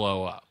watch him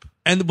blow up.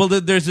 And well,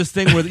 there's this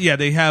thing where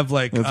they have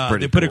like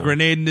pretty they put a cool.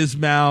 grenade in his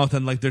mouth,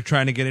 and like they're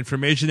trying to get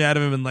information out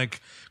of him, and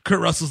like Kurt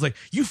Russell's like,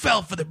 "You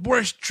fell for the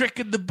worst trick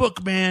in the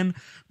book, man.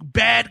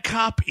 Bad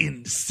cop,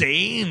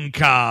 insane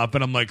cop,"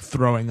 and I'm like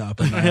throwing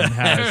up in my own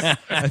house.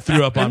 I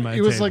threw up on my.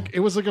 It was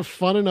table. like a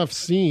fun enough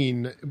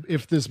scene.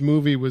 If this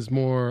movie was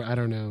more, I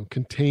don't know,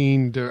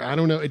 contained or I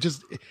don't know, it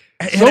just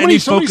Had any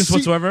focus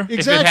whatsoever?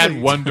 Exactly. If it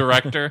had one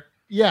director.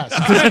 Yes,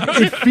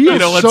 'cause it feels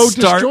Let's so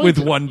start with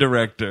disjointed. one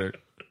director.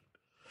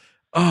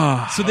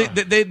 So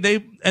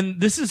they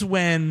and this is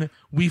when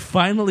we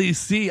finally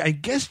see, I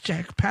guess,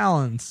 Jack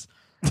Palance.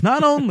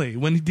 Not only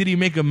did he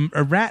make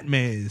a rat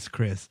maze,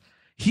 Chris,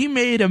 he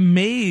made a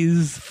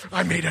maze,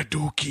 I made a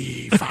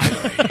dookie,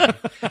 finally.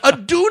 a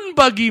dune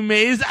buggy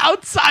maze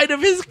outside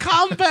of his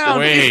compound.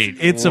 Wait,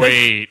 It's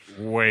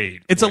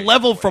a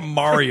level from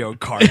Mario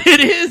Kart. It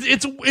is.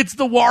 It's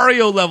the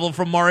Wario level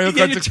from Mario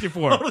Kart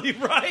 64. Totally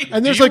right. And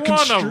do there's you like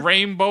want a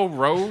Rainbow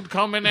Road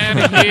coming out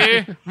of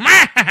here?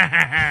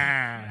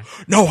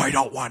 No, I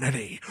don't want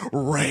any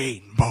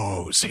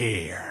rainbows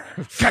here.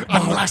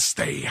 Unless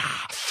they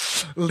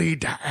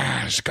lead to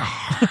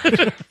Asgard.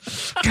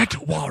 Get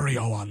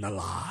Wario on the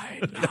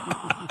line.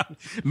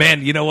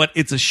 Man, you know what?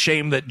 It's a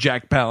shame that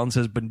Jack Palance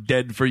has been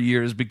dead for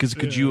years, because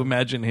could you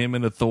imagine him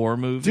in a Thor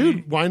movie?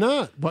 dude, why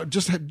not?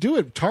 Just do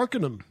it.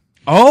 Tarkin him.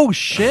 Oh,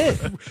 shit.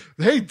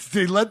 Hey,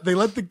 they let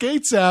the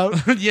gates out.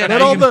 Yeah, and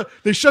now you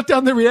they shut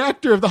down the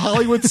reactor of the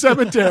Hollywood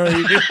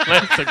Cemetery,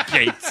 Let the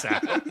gates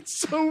out.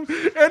 so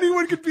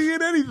anyone could be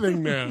in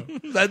anything now.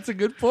 That's a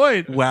good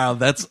point. Wow,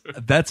 that's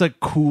a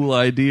cool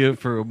idea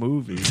for a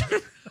movie.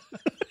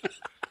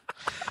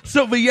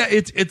 So, but yeah,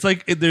 it's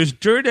like there's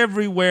dirt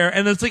everywhere,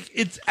 and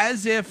it's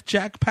as if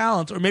Jack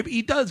Palance, or maybe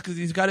he does because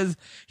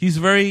he's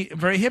very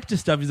very hip to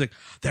stuff. He's like,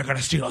 they're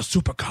gonna steal a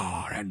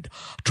supercar and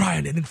try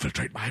and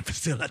infiltrate my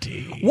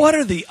facility. What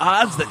are the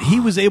odds that he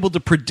was able to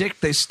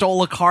predict they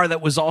stole a car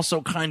that was also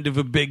kind of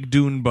a big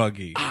dune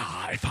buggy?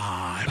 If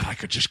I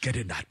could just get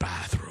in that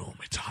bathroom.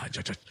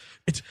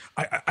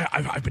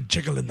 I've been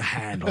jiggling the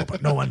handle,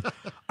 but no one.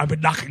 I've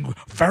been knocking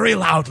very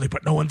loudly,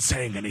 but no one's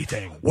saying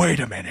anything. Wait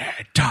a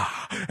minute.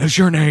 Is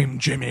your name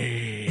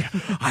Jimmy?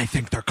 I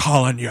think they're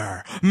calling you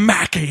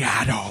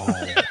Macchiato.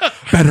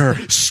 Better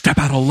step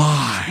out of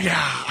line.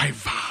 Yeah,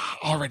 I've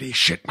already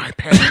shit my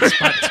pants,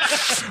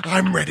 but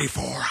I'm ready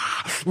for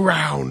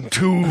round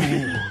 2.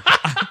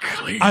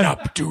 Clean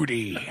up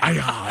duty.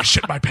 I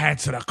shit my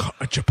pants at a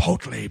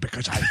Chipotle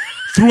because I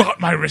threw out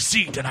my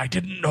receipt and I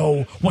didn't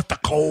know what the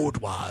code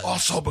was.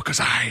 Also because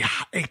I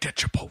ate at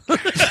Chipotle.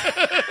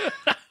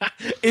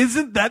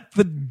 Isn't that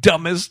the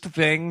dumbest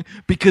thing?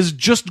 Because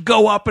just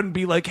go up and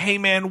be like, hey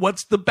man,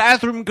 what's the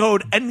bathroom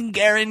code? And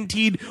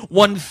guaranteed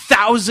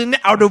 1,000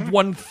 out of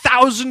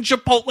 1,000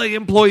 Chipotle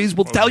employees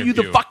will tell you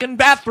the fucking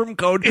bathroom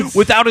code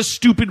without a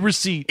stupid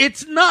receipt.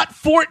 It's not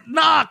Fort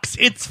Knox.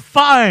 It's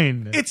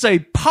fine. It's a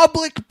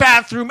public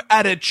bathroom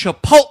at a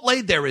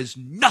Chipotle. There is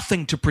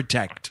nothing to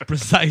protect.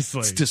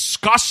 Precisely. It's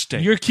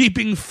disgusting. You're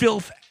keeping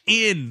filth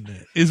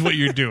in, is what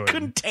you're doing.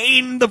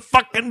 Contain the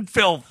fucking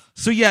filth.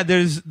 So yeah,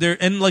 there's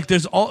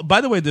all.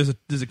 By the way, there's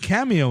a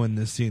cameo in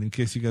this scene in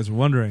case you guys were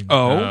wondering.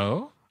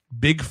 Oh.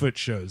 Bigfoot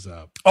shows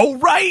up. Oh,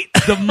 right.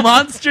 The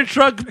monster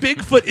truck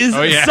Bigfoot is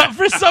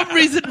for some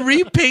reason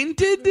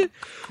repainted.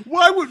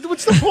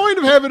 What's the point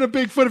of having a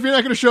Bigfoot if you're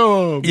not going to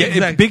show him? Yeah,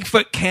 if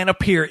Bigfoot can't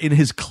appear in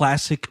his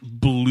classic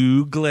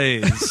blue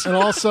glaze. And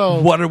also,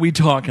 what are we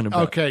talking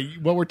about? Okay,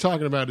 what we're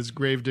talking about is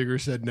Gravedigger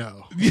said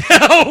no.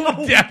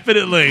 Oh,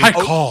 definitely. I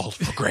called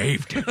for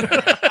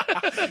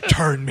Gravedigger.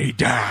 Turn me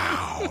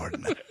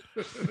down.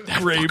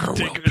 That fucker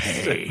will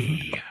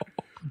pay.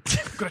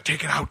 I'm gonna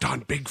take it out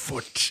on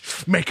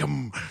Bigfoot. Make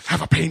him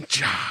have a paint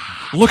job.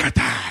 Look at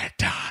that.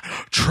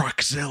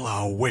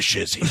 Truckzilla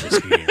wishes he was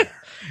here.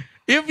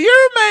 If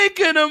you're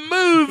making a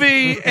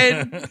movie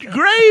and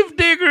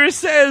Gravedigger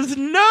says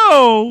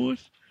no,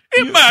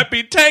 it might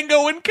be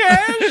Tango and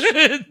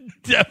Cash.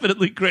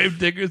 Definitely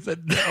Gravedigger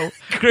said no.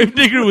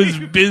 Gravedigger was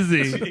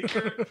busy.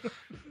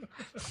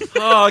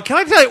 Oh, can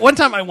I tell you? One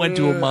time I went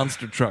to a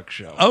monster truck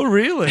show. Oh,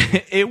 really?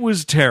 It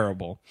was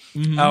terrible.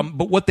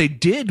 But what they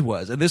did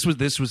was, and this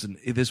was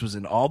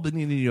in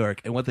Albany, New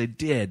York, and what they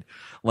did,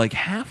 like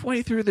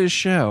halfway through this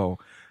show,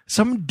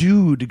 some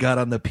dude got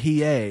on the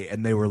PA,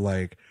 and they were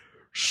like,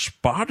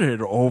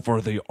 "Spotted over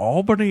the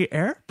Albany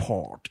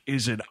airport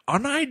is an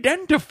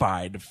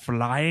unidentified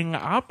flying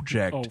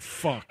object. Oh,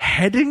 fuck.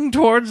 Heading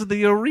towards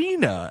the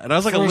arena." And I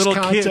was like First a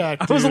little kid.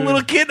 contact, I was a dude.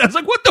 little kid. I was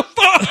like, "What the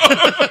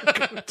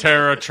fuck?"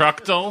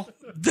 Pterodactyl.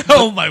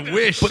 Oh, my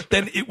wish. But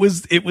then it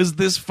was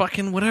this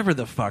fucking whatever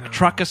the fuck,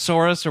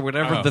 Truckosaurus or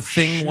whatever the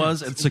thing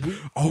was. It's like,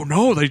 oh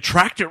no, they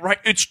tracked it right.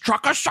 It's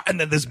Truckosaurus. And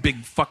then this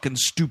big fucking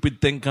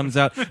stupid thing comes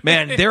out.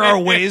 Man, there are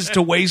ways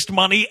to waste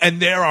money, and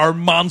there are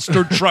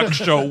monster truck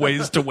show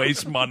ways to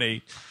waste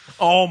money.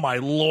 Oh my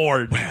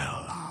Lord.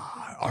 Well,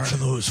 are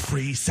those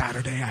free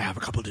Saturday? I have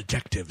a couple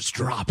detectives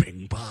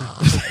dropping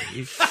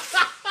by.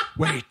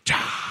 Wait,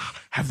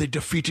 have they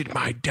defeated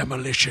my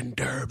demolition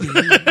derby?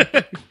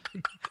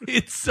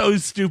 It's so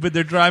stupid.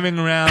 They're driving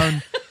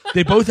around.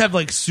 They both have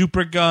like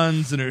super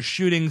guns and are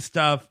shooting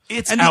stuff.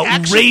 It's and the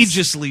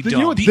outrageously You know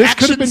dumb. what? The This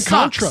could have been action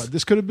Contra. sucks.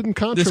 This could have been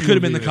Contra. This could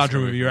have been the movie. Contra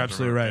movie. You're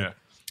absolutely right. Yeah.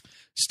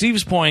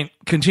 Steve's point,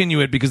 continue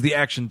it because the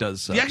action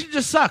does suck. The action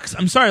just sucks.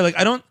 I'm sorry. Like,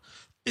 I don't.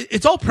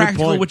 It's all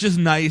practical, point. which is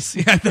nice.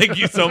 Yeah, thank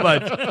you so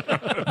much.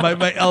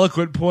 my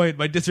eloquent point,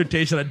 my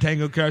dissertation on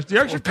Tango Cars.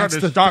 The action kind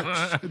of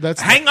sucks. That's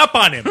Hang up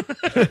on him.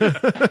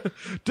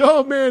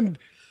 oh man,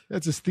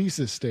 that's his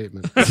thesis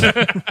statement.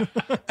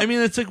 I mean,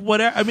 it's like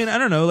whatever. I mean, I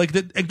don't know. Like,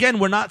 again,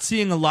 we're not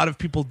seeing a lot of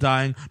people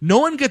dying. No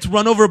one gets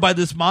run over by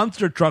this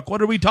monster truck.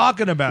 What are we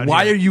talking about?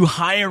 Why here? are you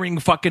hiring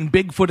fucking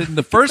Bigfoot in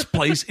the first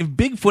place if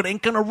Bigfoot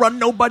ain't gonna run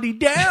nobody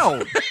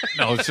down?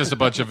 No, it's just a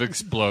bunch of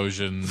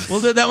explosions.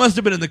 Well, that must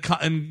have been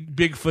in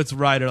Bigfoot's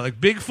rider. Like,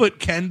 Bigfoot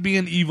can be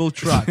an evil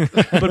truck,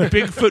 but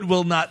Bigfoot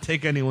will not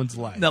take anyone's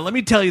life. Now, let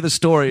me tell you the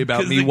story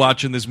about me the-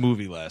 watching this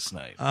movie last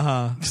night.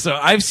 So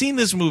I've seen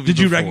this movie Did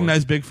you before.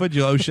 recognize Bigfoot?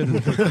 You, oh shit!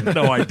 it's Bigfoot.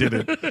 No, I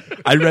didn't.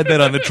 I read that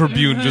on the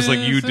Tribune just like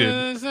you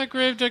did. Is that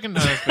Gravedigger? No,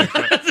 that's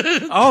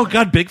Bigfoot. Oh,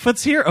 God,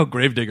 Bigfoot's here? Oh,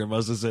 Gravedigger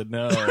must have said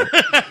no.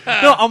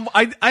 No,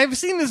 I've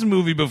seen this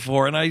movie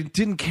before, and I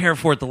didn't care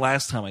for it the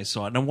last time I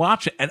saw it. And I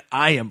watch it, and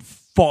I am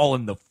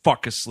falling the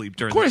fuck asleep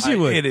during Of course you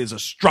would. It is a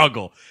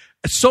struggle.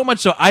 So much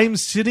so, I am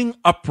sitting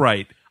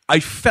upright. I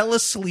fell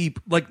asleep,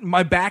 like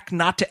my back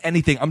not to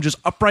anything. I'm just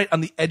upright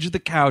on the edge of the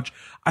couch.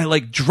 I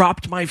like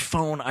dropped my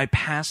phone. I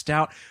passed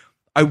out.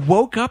 I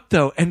woke up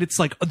though, and it's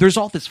like there's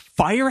all this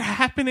fire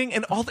happening,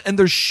 and and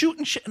they're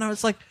shooting shit, and I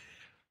was like,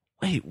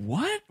 "Wait,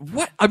 what?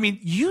 What?" I mean,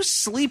 you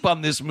sleep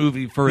on this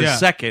movie for a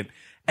second,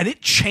 and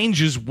it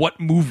changes what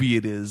movie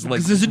it is.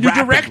 Like, There's a new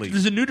rapidly.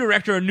 there's a new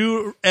director, a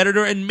new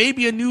editor, and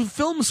maybe a new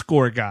film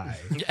score guy.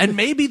 And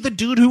maybe the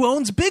dude who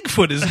owns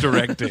Bigfoot is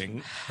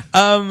directing.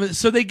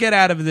 So they get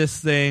out of this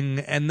thing,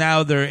 and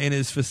now they're in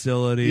his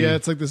facility. Yeah,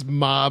 it's like this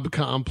mob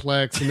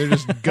complex, and they're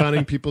just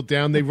gunning people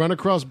down. They run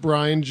across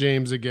Brian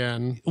James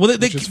again, Well,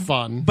 which is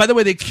fun. By the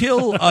way, they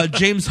kill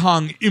James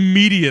Hong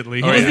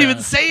immediately. He doesn't yeah.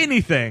 even say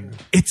anything.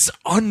 It's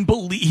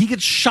unbelievable. He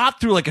gets shot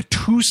through like a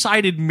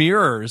two-sided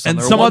mirror, or something,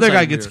 And or some other one-sided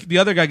guy gets mirror. the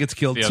other guy gets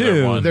killed The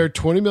other too. one. They're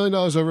 $20 million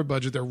over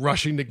budget. They're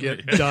rushing to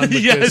get done with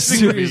Yes, this.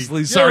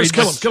 Seriously, Yeah, sorry.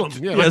 let's kill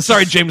him. Yeah,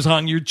 sorry, James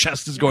Hong. Your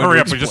chest is going. Hurry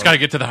to up, we just got to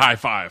get to the high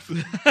five.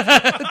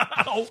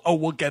 Oh,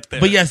 we'll get there.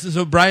 But yes,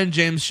 so Brian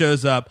James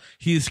shows up.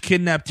 He's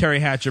kidnapped Terry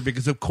Hatcher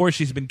because, of course,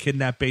 she's been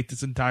kidnapped bait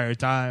this entire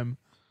time.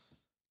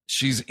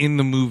 she's in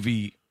the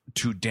movie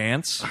to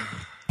dance.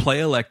 play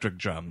electric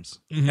drums,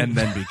 and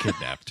then be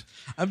kidnapped.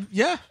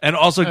 Yeah. And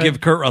also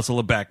give Kurt Russell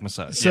a back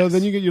massage. So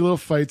then you get your little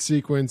fight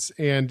sequence,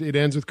 and it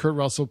ends with Kurt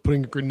Russell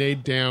putting a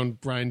grenade down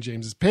Brian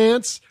James's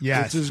pants,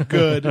 Yes. which is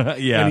good.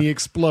 Yeah. And he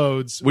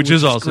explodes, Which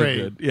is also great.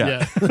 good.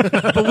 Yeah.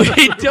 But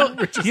we don't.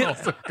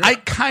 I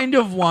kind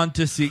of want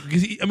to see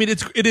because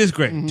it is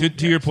great.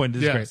 To your point,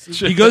 it's Yes.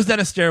 great. He goes down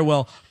a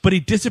stairwell, but he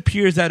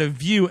disappears out of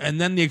view, and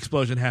then the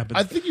explosion happens.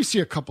 I think you see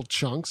a couple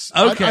chunks.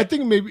 Okay. I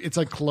think maybe it's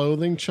like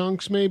clothing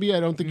chunks. Maybe I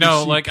don't think. No,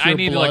 you see like, I pure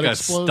need, blood like, a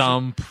explosion.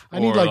 stump I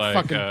need or, like like,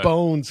 fucking a-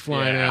 bones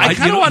flying Yeah. out. I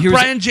kind of want here's-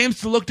 Brian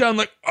James to look down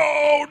like,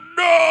 oh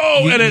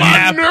no, and it My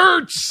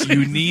happens.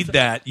 You need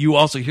that. You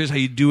also, here's how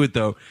you do it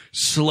though.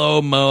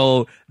 Slow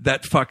mo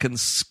that fucking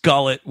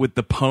skullet with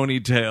the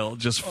ponytail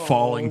just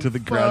falling to the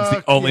ground. It's the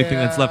fuck only thing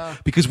that's yeah.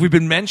 left. Because we've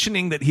been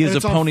mentioning that he has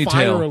And a it's on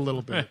fire a ponytail.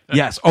 little bit.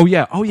 Yes. Oh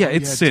yeah. It's Yeah,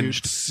 dude,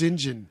 singed.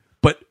 singeing.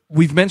 But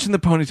we've mentioned the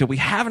ponytail. We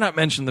have not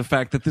mentioned the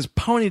fact that this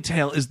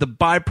ponytail is the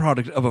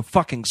byproduct of a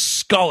fucking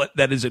skullet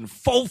that is in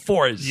full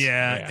force.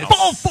 Yeah.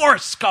 Full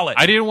force skullet.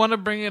 I didn't want to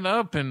bring it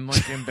up and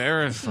like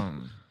embarrass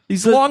him.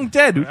 He's long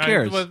dead. Who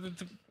cares?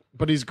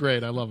 But he's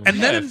great. I love him.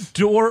 And then a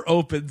door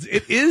opens.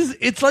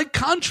 It's like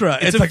Contra.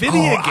 It's a like, video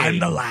oh, game. I'm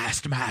the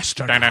last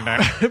master. And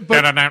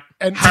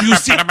do you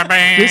see?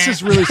 This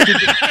is really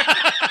stupid.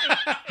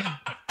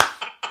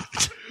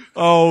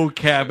 Oh,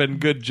 Cabin,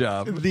 good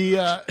job.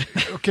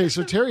 Okay,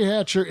 so Terry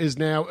Hatcher is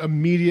now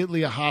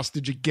immediately a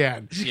hostage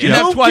again. You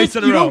have twice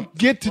in a you row. don't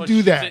get to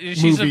do that.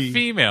 She's movie. a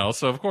female,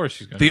 so of course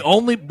she's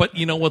gonna. But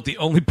you know what? The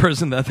only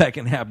person that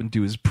can happen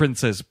to is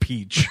Princess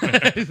Peach.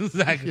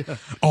 Exactly.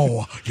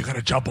 Oh, you're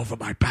gonna jump over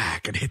my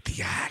back and hit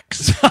the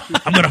axe.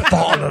 I'm gonna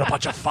fall in a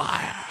bunch of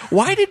fire.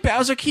 Why did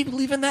Bowser keep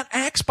leaving that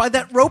axe by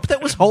that rope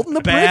that was holding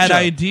the Bad bridge up?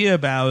 idea,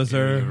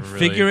 Bowser. really-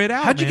 Figure it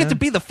out. How'd you man. get to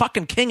be the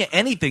fucking king of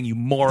anything, you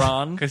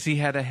moron? Because he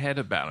had a head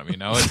about him,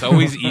 It's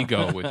always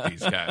ego with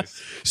these guys.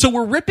 So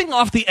we're ripping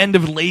off the end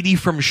of Lady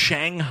from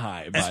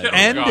Shanghai, by the way.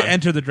 and God.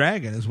 Enter the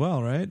Dragon as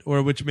well, right?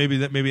 Or which maybe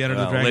Enter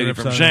the Dragon. Lady rips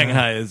from on-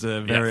 Shanghai is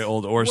a very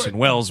old Orson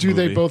Welles Do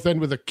movie. they both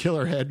end with a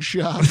killer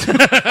headshot?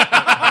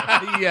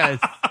 Yes.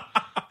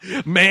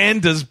 Man,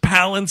 does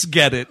Palance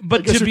get it. I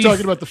But guess to you're be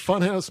talking about the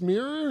Funhouse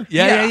Mirror.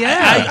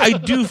 Yeah. I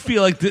do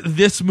feel like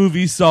this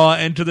movie saw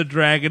Enter the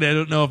Dragon. I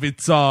don't know if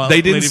it saw.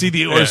 They didn't Lady- see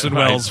the Orson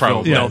right, Welles film.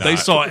 probably No, not. they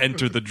saw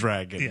Enter the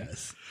Dragon.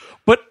 Yes.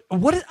 But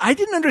I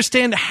didn't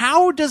understand,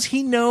 how does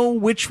he know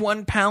which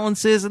one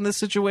Palance is in this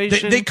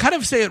situation? They kind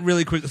of say it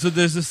really quick. So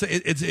there's this.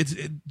 It's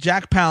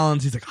Jack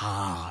Palance. He's like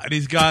and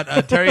he's got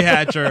Terry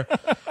Hatcher,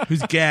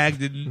 who's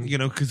gagged, and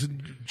because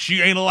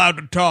she ain't allowed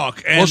to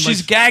talk. And well,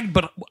 she's gagged,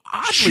 but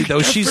oddly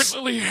though, she's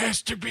Definitely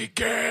has to be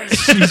gagged.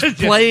 she's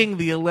playing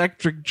the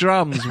electric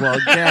drums while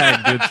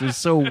gagged, which is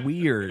so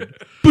weird.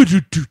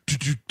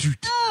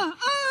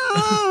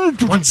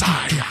 Once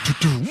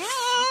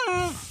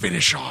I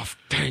finish off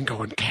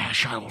Tango and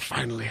Cash, I will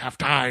finally have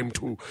time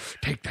to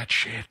take that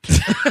shit.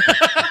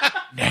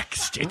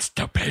 Next, it's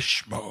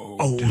Depeche Mode.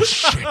 Oh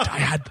shit!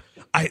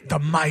 The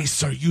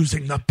mice are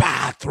using the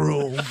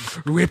bathroom.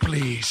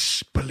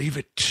 Ripley's, believe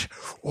it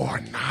or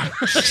not,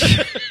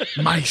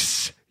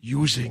 mice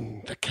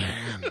using the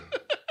can.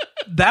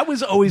 That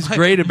was always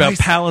great about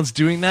Palance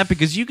doing that,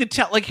 because you could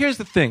tell. Like, here's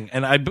the thing,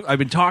 and I've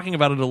been talking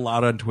about it a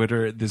lot on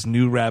Twitter. This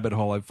new rabbit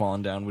hole I've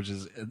fallen down, which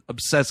is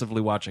obsessively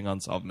watching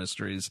Unsolved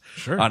Mysteries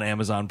on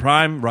Amazon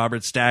Prime.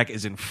 Robert Stack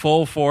is in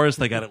full force.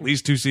 They got at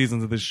least 2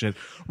 seasons of this shit.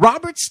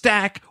 Robert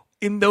Stack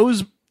in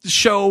those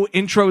show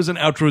intros and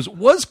outros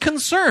was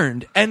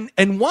concerned and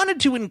wanted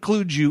to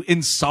include you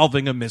in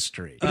solving a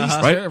mystery. But he's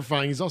Right?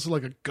 terrifying. He's also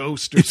like a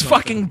ghost or It's something.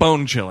 fucking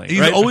bone chilling. He's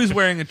right? always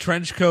wearing a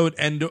trench coat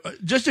and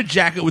just a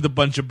jacket with a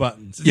bunch of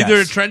buttons. It's Yes.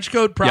 either a trench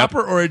coat proper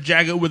or a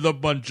jacket with a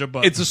bunch of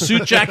buttons. It's a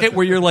suit jacket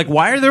where you're like,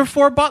 why are there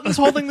 4 buttons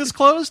holding this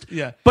closed?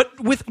 Yeah. But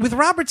with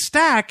Robert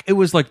Stack, it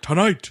was like,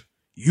 tonight,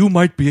 you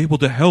might be able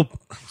to help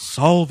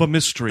solve a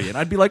mystery. And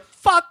I'd be like,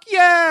 fuck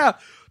yeah.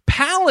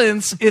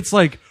 Palance, it's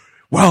like,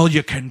 well,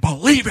 you can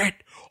believe it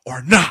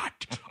or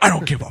not. I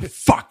don't give a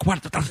fuck.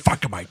 What the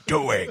fuck am I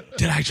doing?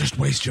 Did I just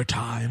waste your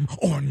time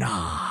or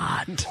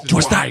not?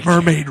 Was that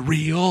mermaid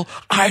real?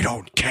 I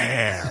don't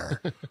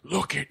care.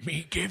 Look at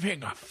me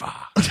giving a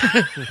fuck.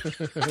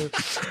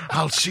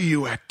 I'll see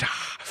you at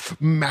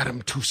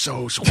Madame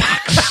Tussauds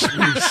Wax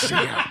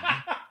Museum.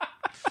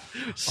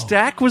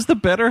 Stack was the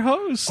better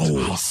host.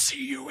 I'll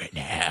see you in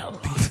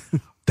hell.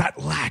 That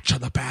latch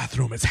on the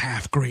bathroom is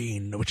half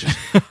green, which is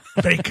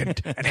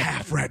vacant, and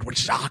half red,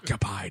 which is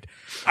occupied.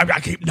 I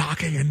keep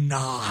knocking and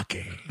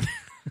knocking.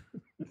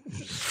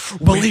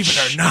 Believe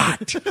it or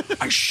not,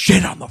 I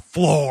shit on the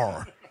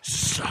floor.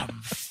 Some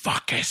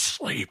fuck is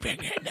sleeping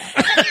in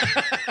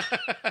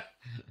it.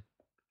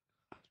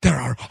 There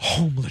are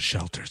homeless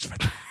shelters for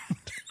that.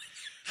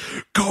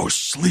 Go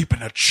sleep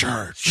in a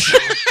church.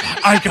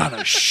 I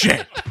gotta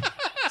shit.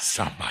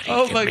 Somebody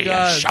Oh give my me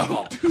God. a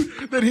shovel.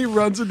 Then he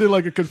runs into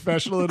like a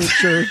confessional in a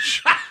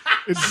church.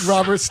 It's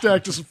Robert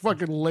Stack just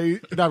fucking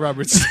late. Not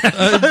Robert Stack.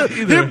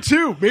 Him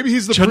too. Maybe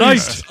he's the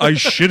priest. I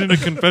shit in a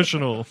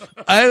confessional.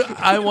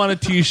 I want a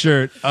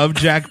T-shirt of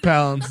Jack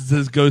Palance that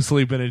says "Go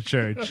sleep in a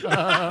church."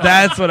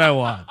 That's what I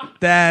want.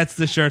 That's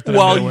the shirt that I'm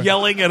gonna While wear.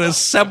 yelling at a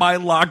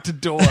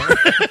semi-locked door.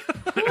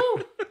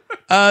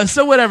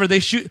 So whatever they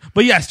shoot,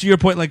 but yes, to your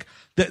point, like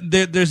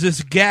there's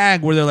this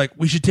gag where they're like,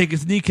 we should take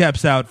his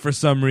kneecaps out for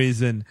some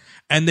reason,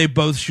 and they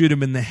both shoot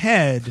him in the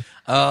head.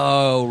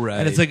 Oh, right.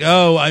 And it's like,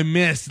 oh, I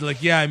missed.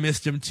 Like, yeah, I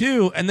missed him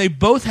too. And they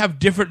both have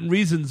different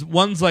reasons.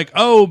 One's like,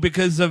 oh,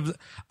 because of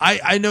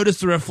I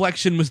noticed the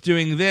reflection was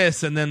doing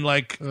this, and then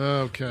like,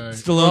 okay,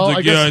 Stallone's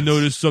like, yeah, I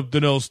noticed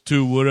something else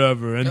too.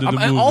 Whatever. End of the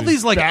movie. All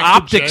these like Back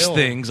to optics jail.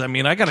 things. I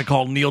mean, I got to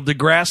call Neil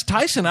deGrasse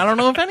Tyson. I don't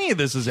know if any of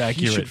this is He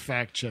accurate. should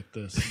fact check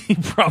this. He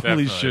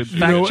probably should You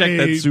fact know, check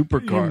that a-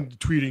 supercar. I'm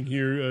tweeting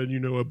here,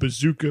 a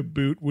bazooka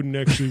boot wouldn't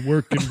actually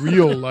work in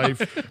real life.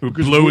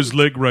 because Blow his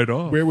leg right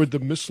off. Where would the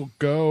missile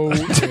go?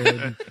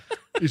 And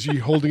is he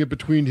holding it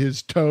between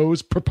his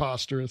toes?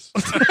 Preposterous.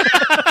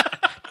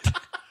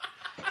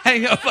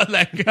 Hang up on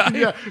that guy.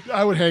 Yeah,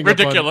 I would hang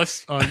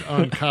Ridiculous. up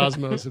on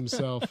Cosmos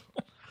himself.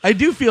 I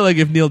do feel like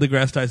if Neil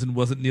deGrasse Tyson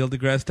wasn't Neil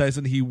deGrasse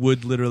Tyson, he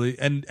would literally,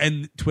 and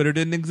Twitter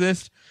didn't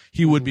exist,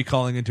 he would be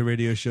calling into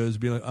radio shows,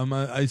 be like,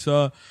 I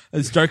saw a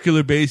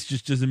Starkiller Base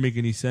just doesn't make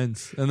any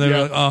sense. And they're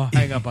Yeah. like, oh,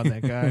 hang up on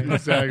that guy.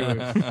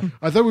 Exactly.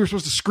 I thought we were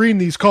supposed to screen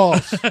these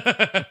calls.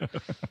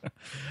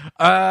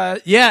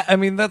 Yeah, I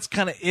mean that's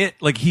kind of it.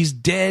 Like he's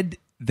dead.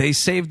 They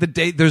saved the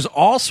day. There's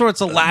all sorts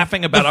of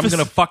laughing about I'm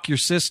going to fuck your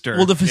sister.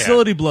 Well, the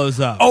facility blows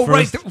up. oh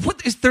First- right,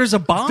 what is there's a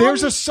bomb?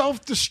 There's a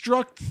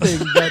self-destruct thing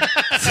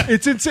that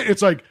it's insane.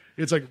 It's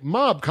like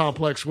mob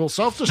complex will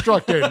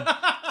self-destruct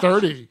in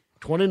 30,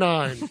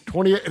 29,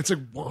 28. It's like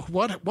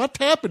what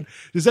happened?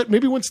 Is that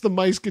maybe once the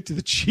mice get to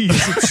the cheese,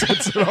 it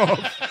sets it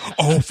off?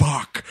 Oh,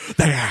 fuck.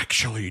 They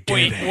actually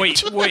did it.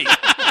 Wait.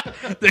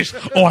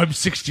 I'm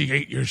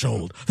 68 years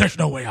old. There's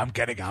no way I'm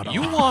getting out of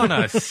You want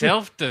a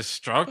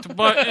self-destruct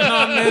button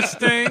on this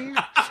thing?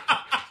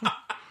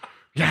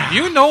 Yeah.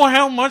 You know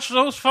how much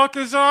those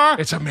fuckers are?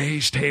 It's a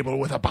maze table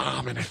with a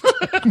bomb in it.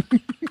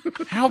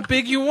 How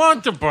big you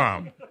want the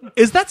bomb?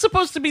 Is that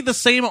supposed to be the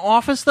same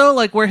office though?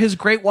 Like where his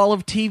Great Wall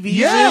of TVs is?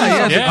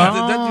 Yeah.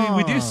 Yeah.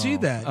 We do see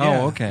that. Oh,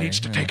 yeah. okay.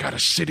 Needs to take out a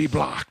city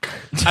block.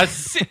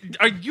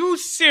 Are you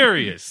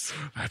serious?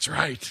 That's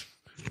right.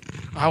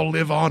 I'll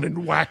live on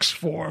in wax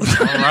form.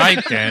 All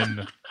right,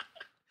 then.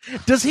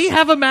 Does he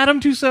have a Madame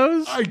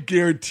Tussauds? I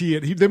guarantee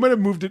it. They might have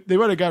moved it. They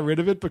might have got rid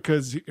of it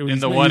because it was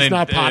And the one he's in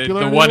not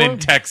popular. the one anymore. in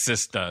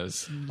Texas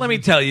does. Let me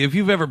tell you, if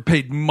you've ever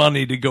paid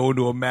money to go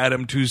into a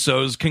Madame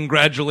Tussauds,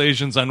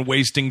 congratulations on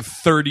wasting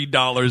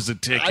 $30 a I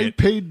ticket.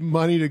 paid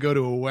money to go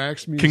to a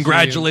wax museum.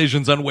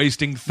 Congratulations on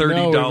wasting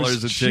 $30 No, it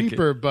was a ticket.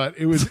 cheaper, but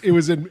it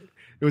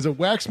was a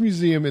wax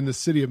museum in the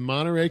city of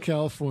Monterey,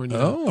 California.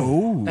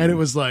 Oh. And it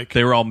was like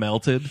They were all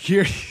melted.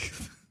 here.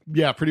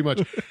 Yeah, pretty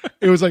much.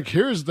 It was like,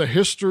 here's the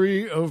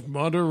history of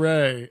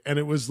Monterey, and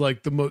it was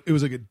like it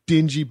was like a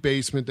dingy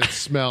basement that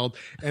smelled,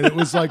 and it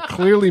was like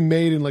clearly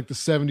made in like the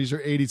 70s or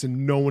 80s,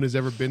 and no one has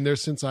ever been there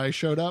since I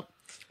showed up.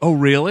 Oh,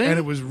 really? And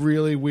it was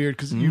really weird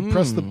because you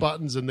press the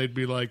buttons and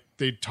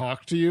they'd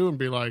talk to you and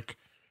be like,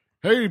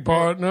 "Hey,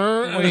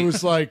 partner," and it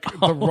was like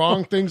the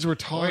wrong things were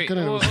talking, and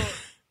it was.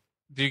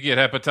 Do you get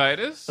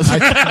hepatitis?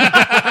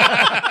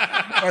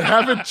 I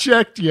haven't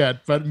checked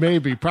yet, but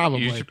maybe,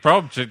 probably. You should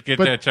probably get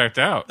But- that checked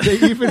out. They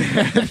even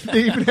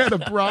had a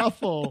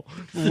brothel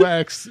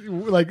wax,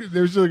 like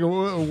there's like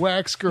a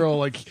wax girl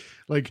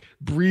like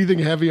breathing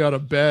heavy on a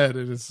bed,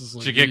 and it's just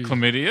like, Did you get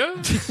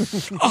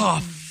chlamydia? Oh,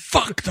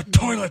 fuck, the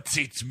toilet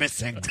seat's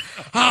missing.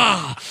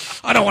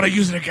 I don't want to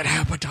use it to get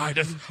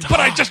hepatitis, but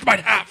I just might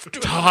have to.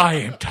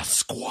 Time to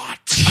squat.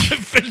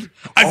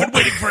 I've been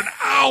waiting for an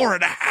hour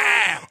and a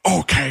half.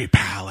 Okay,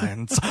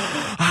 Palance.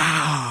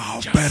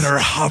 Better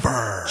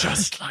hover.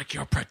 Just like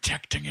you're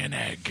protecting an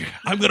egg.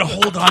 I'm going to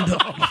hold on to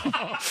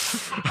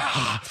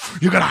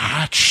You're gonna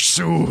hatch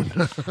soon.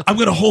 I'm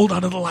going to hold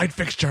on to the light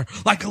fixture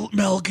like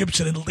Mel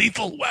Gibson in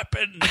Lethal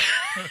Weapon.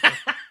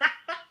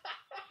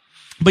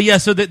 But yeah,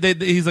 so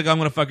he's like, I'm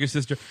going to fuck your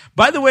sister.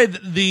 By the way,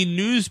 the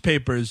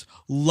newspapers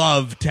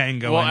love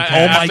Tango. Well,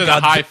 and after the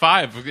high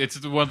five,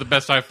 it's one of the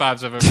best high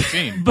fives I've ever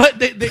seen. But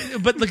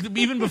but like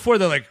even before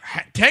they're like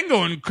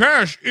Tango and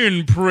Cash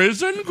in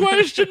prison?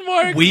 Question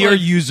mark. We are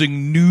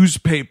using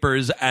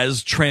newspapers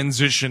as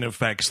transition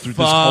effects through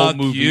this whole Fuck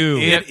movie. you.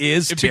 It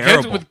is It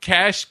terrible. begins with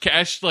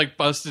Cash like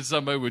busted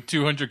somebody with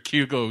 200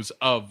 kilos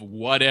of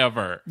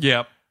whatever.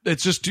 Yeah.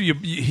 It's just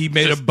he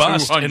made Just a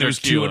bust and it 200 was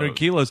 200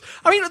 kilos.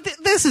 I mean,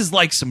 this is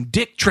like some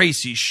Dick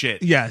Tracy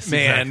shit. Yes,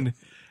 man.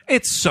 exactly.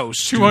 It's so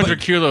stupid. 200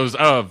 kilos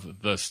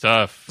of the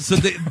stuff. So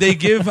they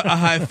give a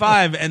high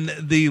five, and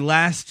the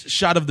last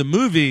shot of the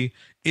movie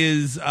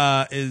is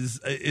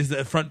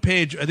the front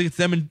page. I think it's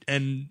them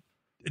and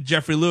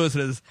Jeffrey Lewis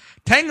says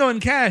Tango and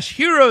Cash,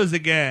 heroes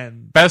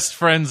again. Best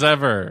friends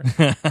ever.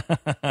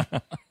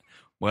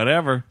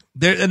 Whatever.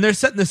 They're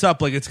setting this up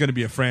like it's going to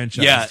be a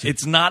franchise. Yeah,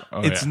 it's not.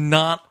 Oh, it's yeah.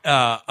 not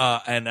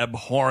an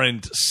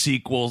abhorrent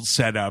sequel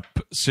setup.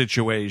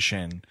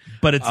 situation.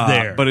 But it's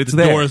there. But it's The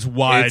there. door is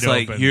wide it's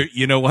like, open.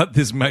 you know what?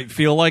 This might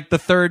feel like the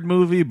third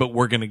movie, but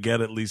we're going to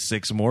get at least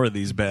 6 more of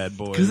these bad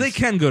boys. Because they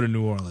can go to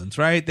New Orleans,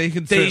 right? They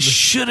can. They certainly-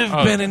 should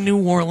have been in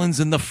New Orleans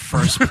in the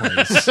first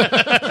place.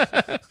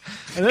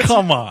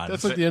 Come on.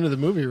 That's like the end of the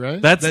movie,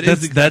 right? That's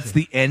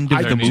exactly- the end of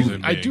I the do,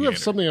 movie. I do have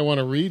something I want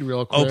to read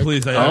real quick. Oh,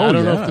 please. I don't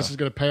know yeah. if this is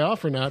going to pay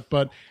off or not,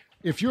 but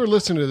if you're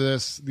listening to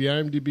this, the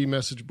IMDb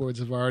message boards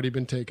have already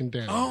been taken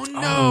down. Oh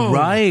no! Oh,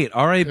 right.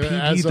 R.I.P.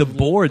 As the of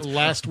boards.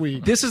 last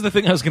week. This is the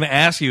thing I was going to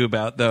ask you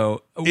about,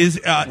 though. Is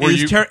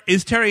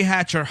Terry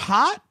Hatcher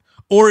hot?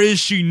 Or is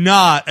she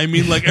not? I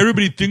mean, like,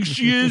 everybody thinks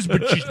she is,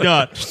 but she's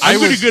not. I'm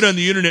going to get on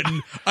the internet,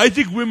 and I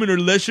think women are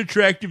less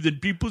attractive than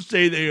people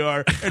say they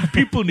are, and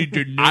people need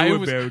to know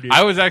about it.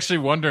 I was actually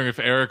wondering if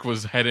Eric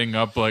was heading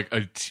up like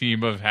a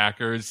team of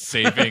hackers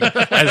saving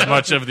as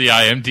much of the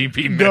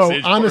IMDb No,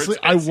 message. honestly,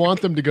 I boards.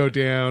 want them to go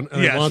down.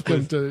 And Yes, I want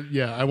them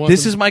to, I want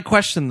This them, is my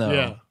question, though.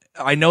 Yeah.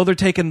 I know they're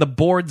taking the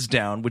boards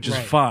down, which is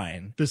Right.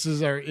 fine. this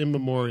is our in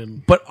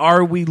memoriam. But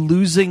are we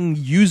losing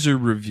user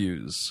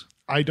reviews?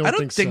 I don't, I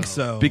don't think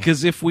so.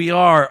 Because if we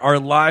are, our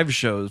live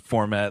show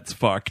format's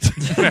fucked.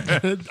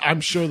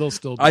 I'm sure they'll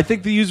still do I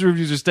think the user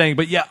reviews are staying.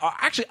 But yeah,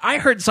 actually, I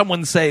heard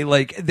someone say,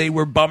 like, they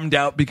were bummed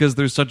out because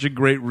there's such a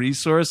great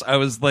resource. I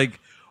was like,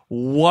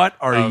 what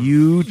are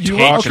you talking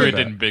hatred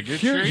about? and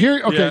bigotry.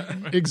 Here, okay,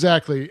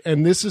 exactly.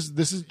 And this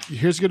is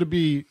here's going to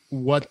be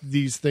what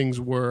these things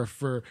were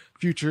for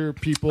future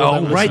people. that Oh,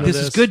 listen right. to This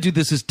is good, dude.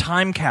 This is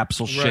time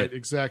capsule Right, shit.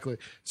 exactly.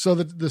 So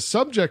the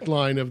subject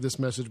line of this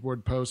message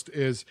board post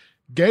is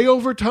gay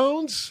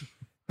overtones!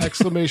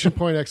 Exclamation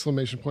point!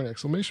 Exclamation point!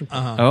 Exclamation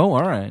point! Oh,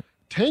 all right.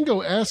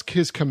 Tango asks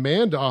his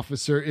command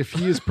officer if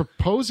he is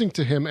proposing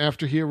to him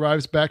after he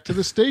arrives back to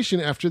the station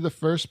after the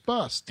first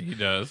bust. He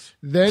does.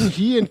 Then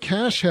he and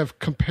Cash have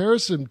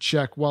comparison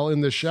check while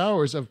in the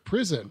showers of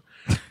prison.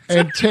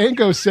 And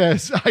Tango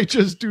says, I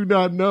just do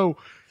not know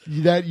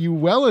that you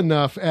well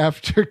enough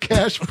after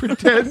Cash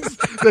pretends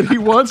that he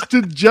wants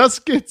to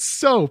just get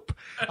soap.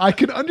 I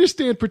can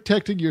understand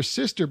protecting your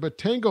sister, but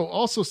Tango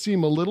also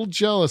seemed a little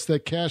jealous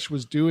that Cash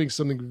was doing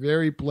something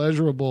very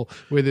pleasurable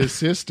with his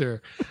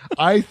sister.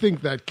 I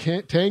think that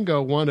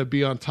Tango want to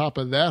be on top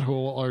of that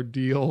whole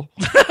ordeal.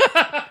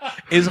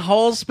 Is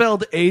Hole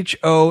spelled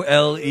Hole?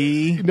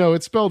 No,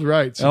 it's spelled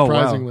right,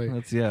 surprisingly. Oh, wow.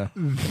 That's, yeah.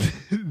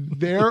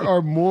 There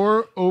are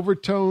more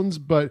overtones,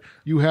 but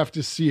you have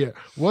to see it.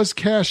 Was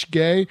Cash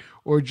gay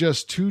or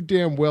just too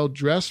damn well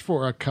dressed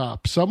for a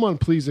cop? Someone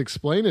please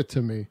explain it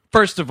to me.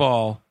 First of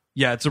all,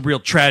 yeah, it's a real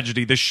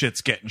tragedy. This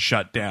shit's getting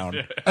shut down.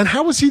 And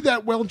how was he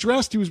that well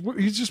dressed? He's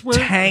just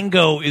wearing.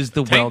 Tango is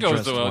the Tango's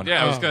well-dressed the one.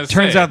 yeah. I was going to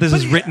Turns say. out this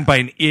is written by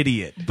an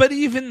idiot. But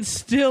even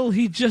still,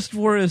 he just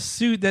wore a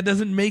suit. That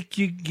doesn't make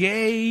you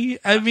gay.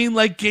 I mean,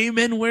 like, gay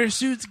men wear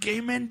suits.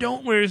 Gay men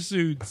don't wear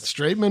suits.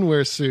 Straight men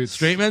wear suits.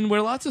 Straight men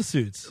wear lots of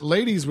suits.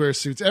 Ladies wear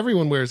suits.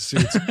 Everyone wears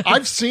suits.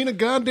 I've seen a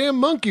goddamn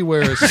monkey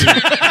wear a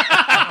suit.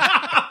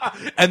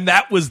 And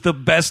that was the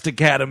best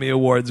Academy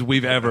Awards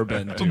we've ever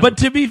been to. But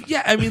to be,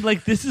 I mean,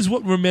 like, this is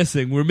what we're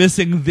missing. We're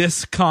missing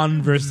this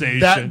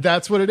conversation.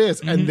 That's what it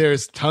is. And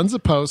there's tons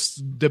of posts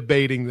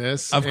debating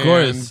this. Of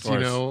course. And, you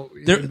know,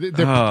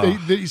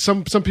 There-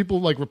 some people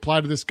like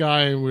reply to this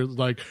guy and we're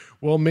like,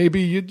 well,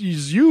 maybe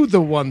is you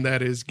the one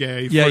that is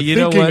gay Yeah, for you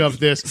know thinking what? of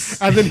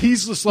this. And then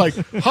he's just like,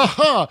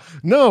 ha,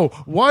 no,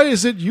 why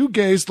is it you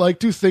gays like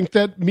to think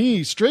that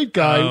me, straight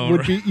guy,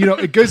 would be, you know,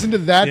 it goes into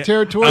that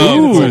territory.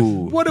 And it's like,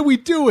 Ooh. what are we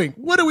doing?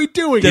 What are we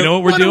doing? You know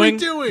what we're doing? Are we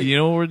doing? You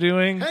know what we're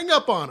doing? Hang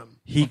up on him.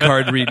 He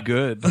card read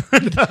good.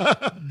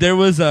 There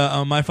was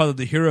a My Father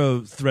the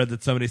Hero thread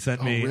that somebody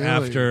sent me really?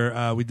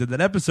 after we did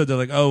that episode. They're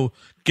like, oh,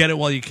 get it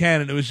while you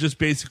can. And it was just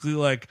basically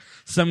like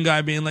some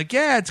guy being like,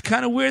 yeah, it's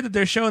kind of weird that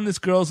they're showing this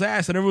girl's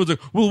ass. And everyone's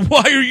like, well,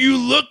 why are you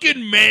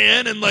looking,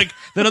 man? And like,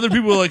 then other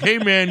people were like, hey,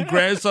 man,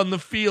 grass on the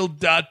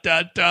field, ...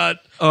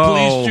 Oh.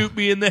 Please shoot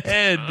me in the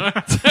head.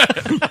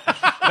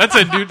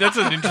 That's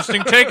an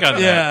interesting take on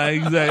that. Yeah,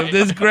 exactly.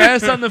 There's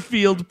grass on the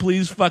field.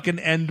 Please fucking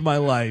end my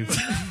life.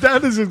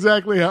 That is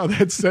exactly how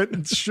that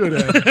sentence should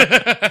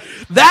end.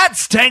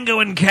 That's Tango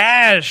and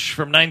Cash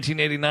from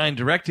 1989,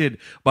 directed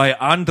by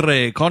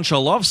Andrei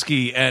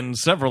Konchalovsky and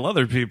several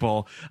other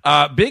people.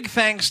 Big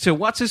thanks to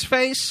what's his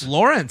face?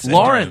 Lawrence.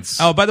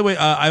 Oh, by the way,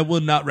 I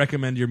will not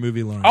recommend your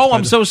movie, Lawrence. Oh,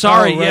 I'm so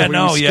sorry. Oh, right, yeah, when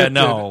no, you yeah, skipped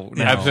no.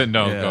 Yeah, I said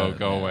no. Yeah.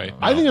 Go away.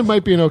 I think it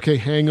might be an okay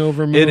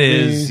hangover movie. It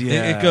is.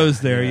 Yeah. It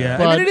goes there, yeah. I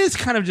But- mean, it is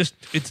kind of just,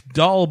 it's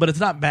dull, but it's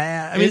not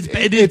bad. I mean,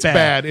 it is it's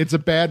bad. It's a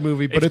bad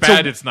movie, but It's it's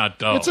bad. A, It's not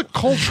dull. It's a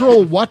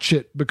cultural watch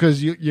it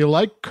because you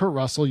like Kurt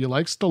Russell, you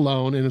like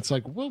Stallone, and it's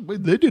like, well,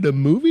 they did a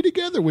movie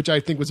together, which I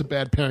think was a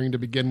bad pairing to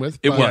begin with.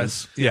 It but-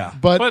 was. Yeah.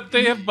 but but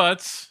they have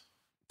butts.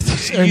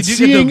 Yes, and You do get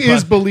seeing the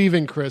is bus-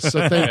 believing, Chris.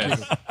 So thank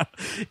you.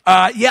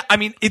 Yeah, I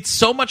mean, it's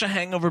so much a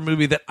hangover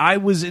movie that I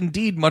was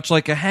indeed much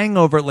like a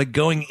hangover, like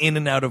going in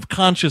and out of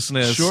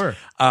consciousness. Sure.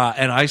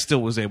 And I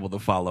still was able to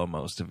follow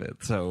most of it.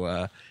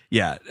 So,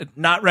 yeah,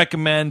 not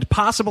recommend.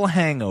 Possible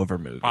hangover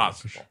movie.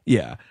 Possible.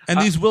 Yeah. And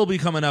these will be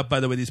coming up, by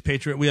the way. These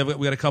Patreon, we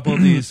got a couple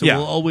of these, so Yeah.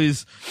 we'll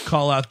always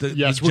call out the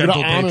Yes, the we're going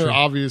to gentle honor, patron.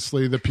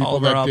 obviously, the people all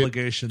of that our did.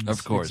 obligations.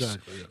 Of course.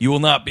 Exactly, yeah. You will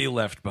not be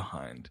left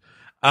behind.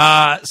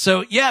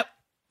 So, yeah.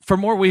 For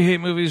more We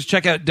Hate Movies,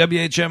 check out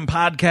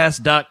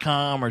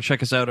WHMPodcast.com or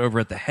check us out over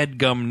at the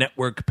HeadGum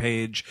Network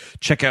page.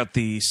 Check out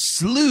the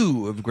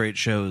slew of great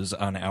shows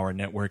on our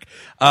network.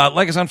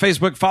 Like us on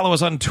Facebook, follow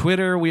us on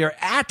Twitter. We are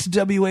at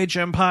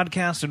WHM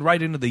Podcast and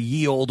right into the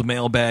ye old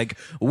mailbag.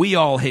 We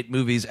all hate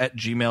movies at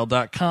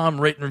gmail.com.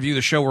 Rate and review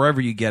the show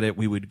wherever you get it.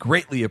 We would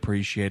greatly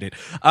appreciate it.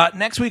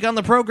 Next week on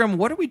the program,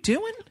 what are we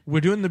doing? We're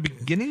doing the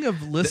beginning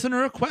of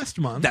Listener Request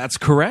Month That's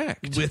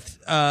correct. with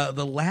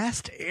The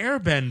Last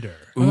Airbender.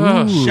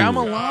 Ooh.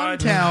 Shyamalan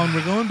Town.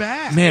 We're going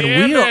back.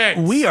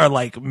 Man, we are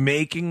like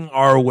making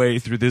our way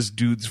through this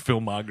dude's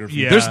filmography.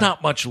 Yeah. There's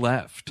not much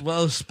left.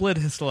 Well, Split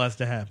still has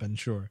to happen,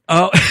 sure.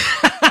 Oh,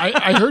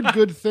 I heard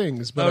good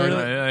things, but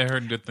I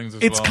heard good things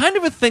as it's well. kind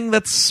of a thing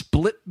that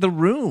split the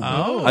room.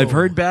 Oh. I've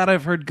heard bad,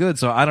 I've heard good,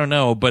 so I don't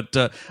know. But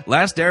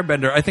Last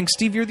Airbender, I think,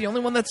 Steve, you're the only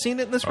one that's seen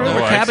it in this room. Oh,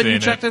 Or I've Cabin, you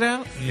seen checked it. it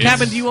out? It's-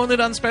 Cabin, do you own it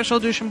on special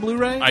edition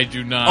Blu-ray? I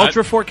do not.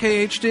 Ultra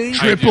 4K HD?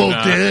 I do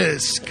not.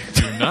 disc.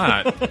 Do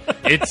not.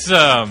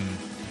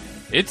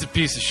 It's a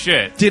piece of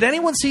shit. Did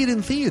anyone see it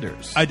in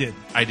theaters? I did.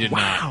 I did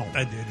Wow.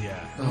 I did, yeah.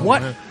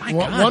 What? man. My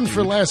one, God, one dude.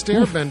 for Last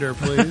Airbender,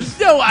 please.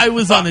 No, I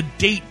was on a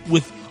date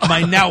with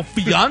my now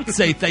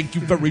fiance. Thank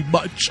you very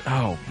much.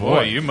 Oh,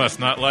 Boy, you must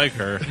not like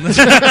her.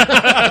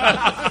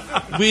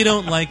 We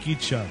don't like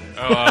each other.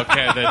 Oh,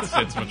 okay.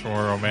 It's much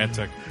more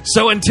romantic.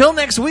 So until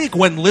next week,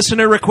 when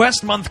Listener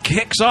Request Month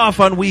kicks off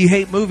on We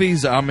Hate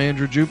Movies, I'm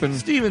Andrew Jupin.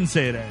 Steven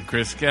Sadak.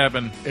 Chris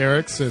Cabin.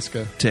 Eric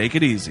Siska. Take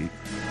it easy.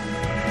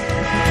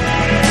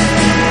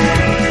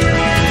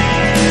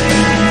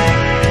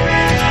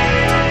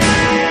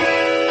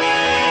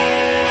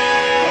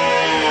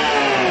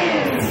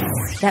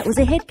 That was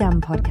a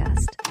HeadGum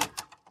podcast.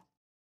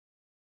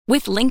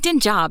 With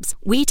LinkedIn Jobs,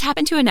 we tap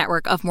into a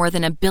network of more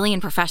than 1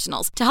 billion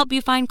professionals to help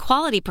you find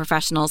quality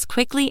professionals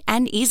quickly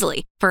and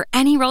easily for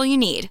any role you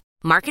need.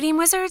 Marketing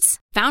wizards?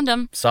 Found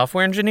them.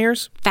 Software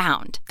engineers?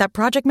 Found. That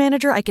project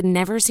manager I could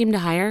never seem to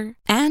hire?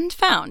 And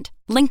found.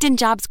 LinkedIn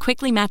Jobs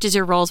quickly matches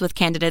your roles with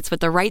candidates with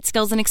the right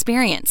skills and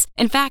experience.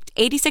 In fact,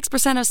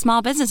 86% of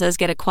small businesses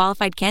get a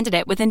qualified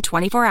candidate within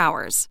 24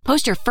 hours.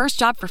 Post your first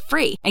job for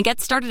free and get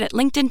started at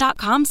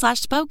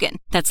linkedin.com/spoken.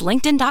 That's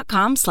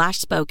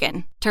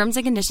linkedin.com/spoken. Terms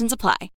and conditions apply.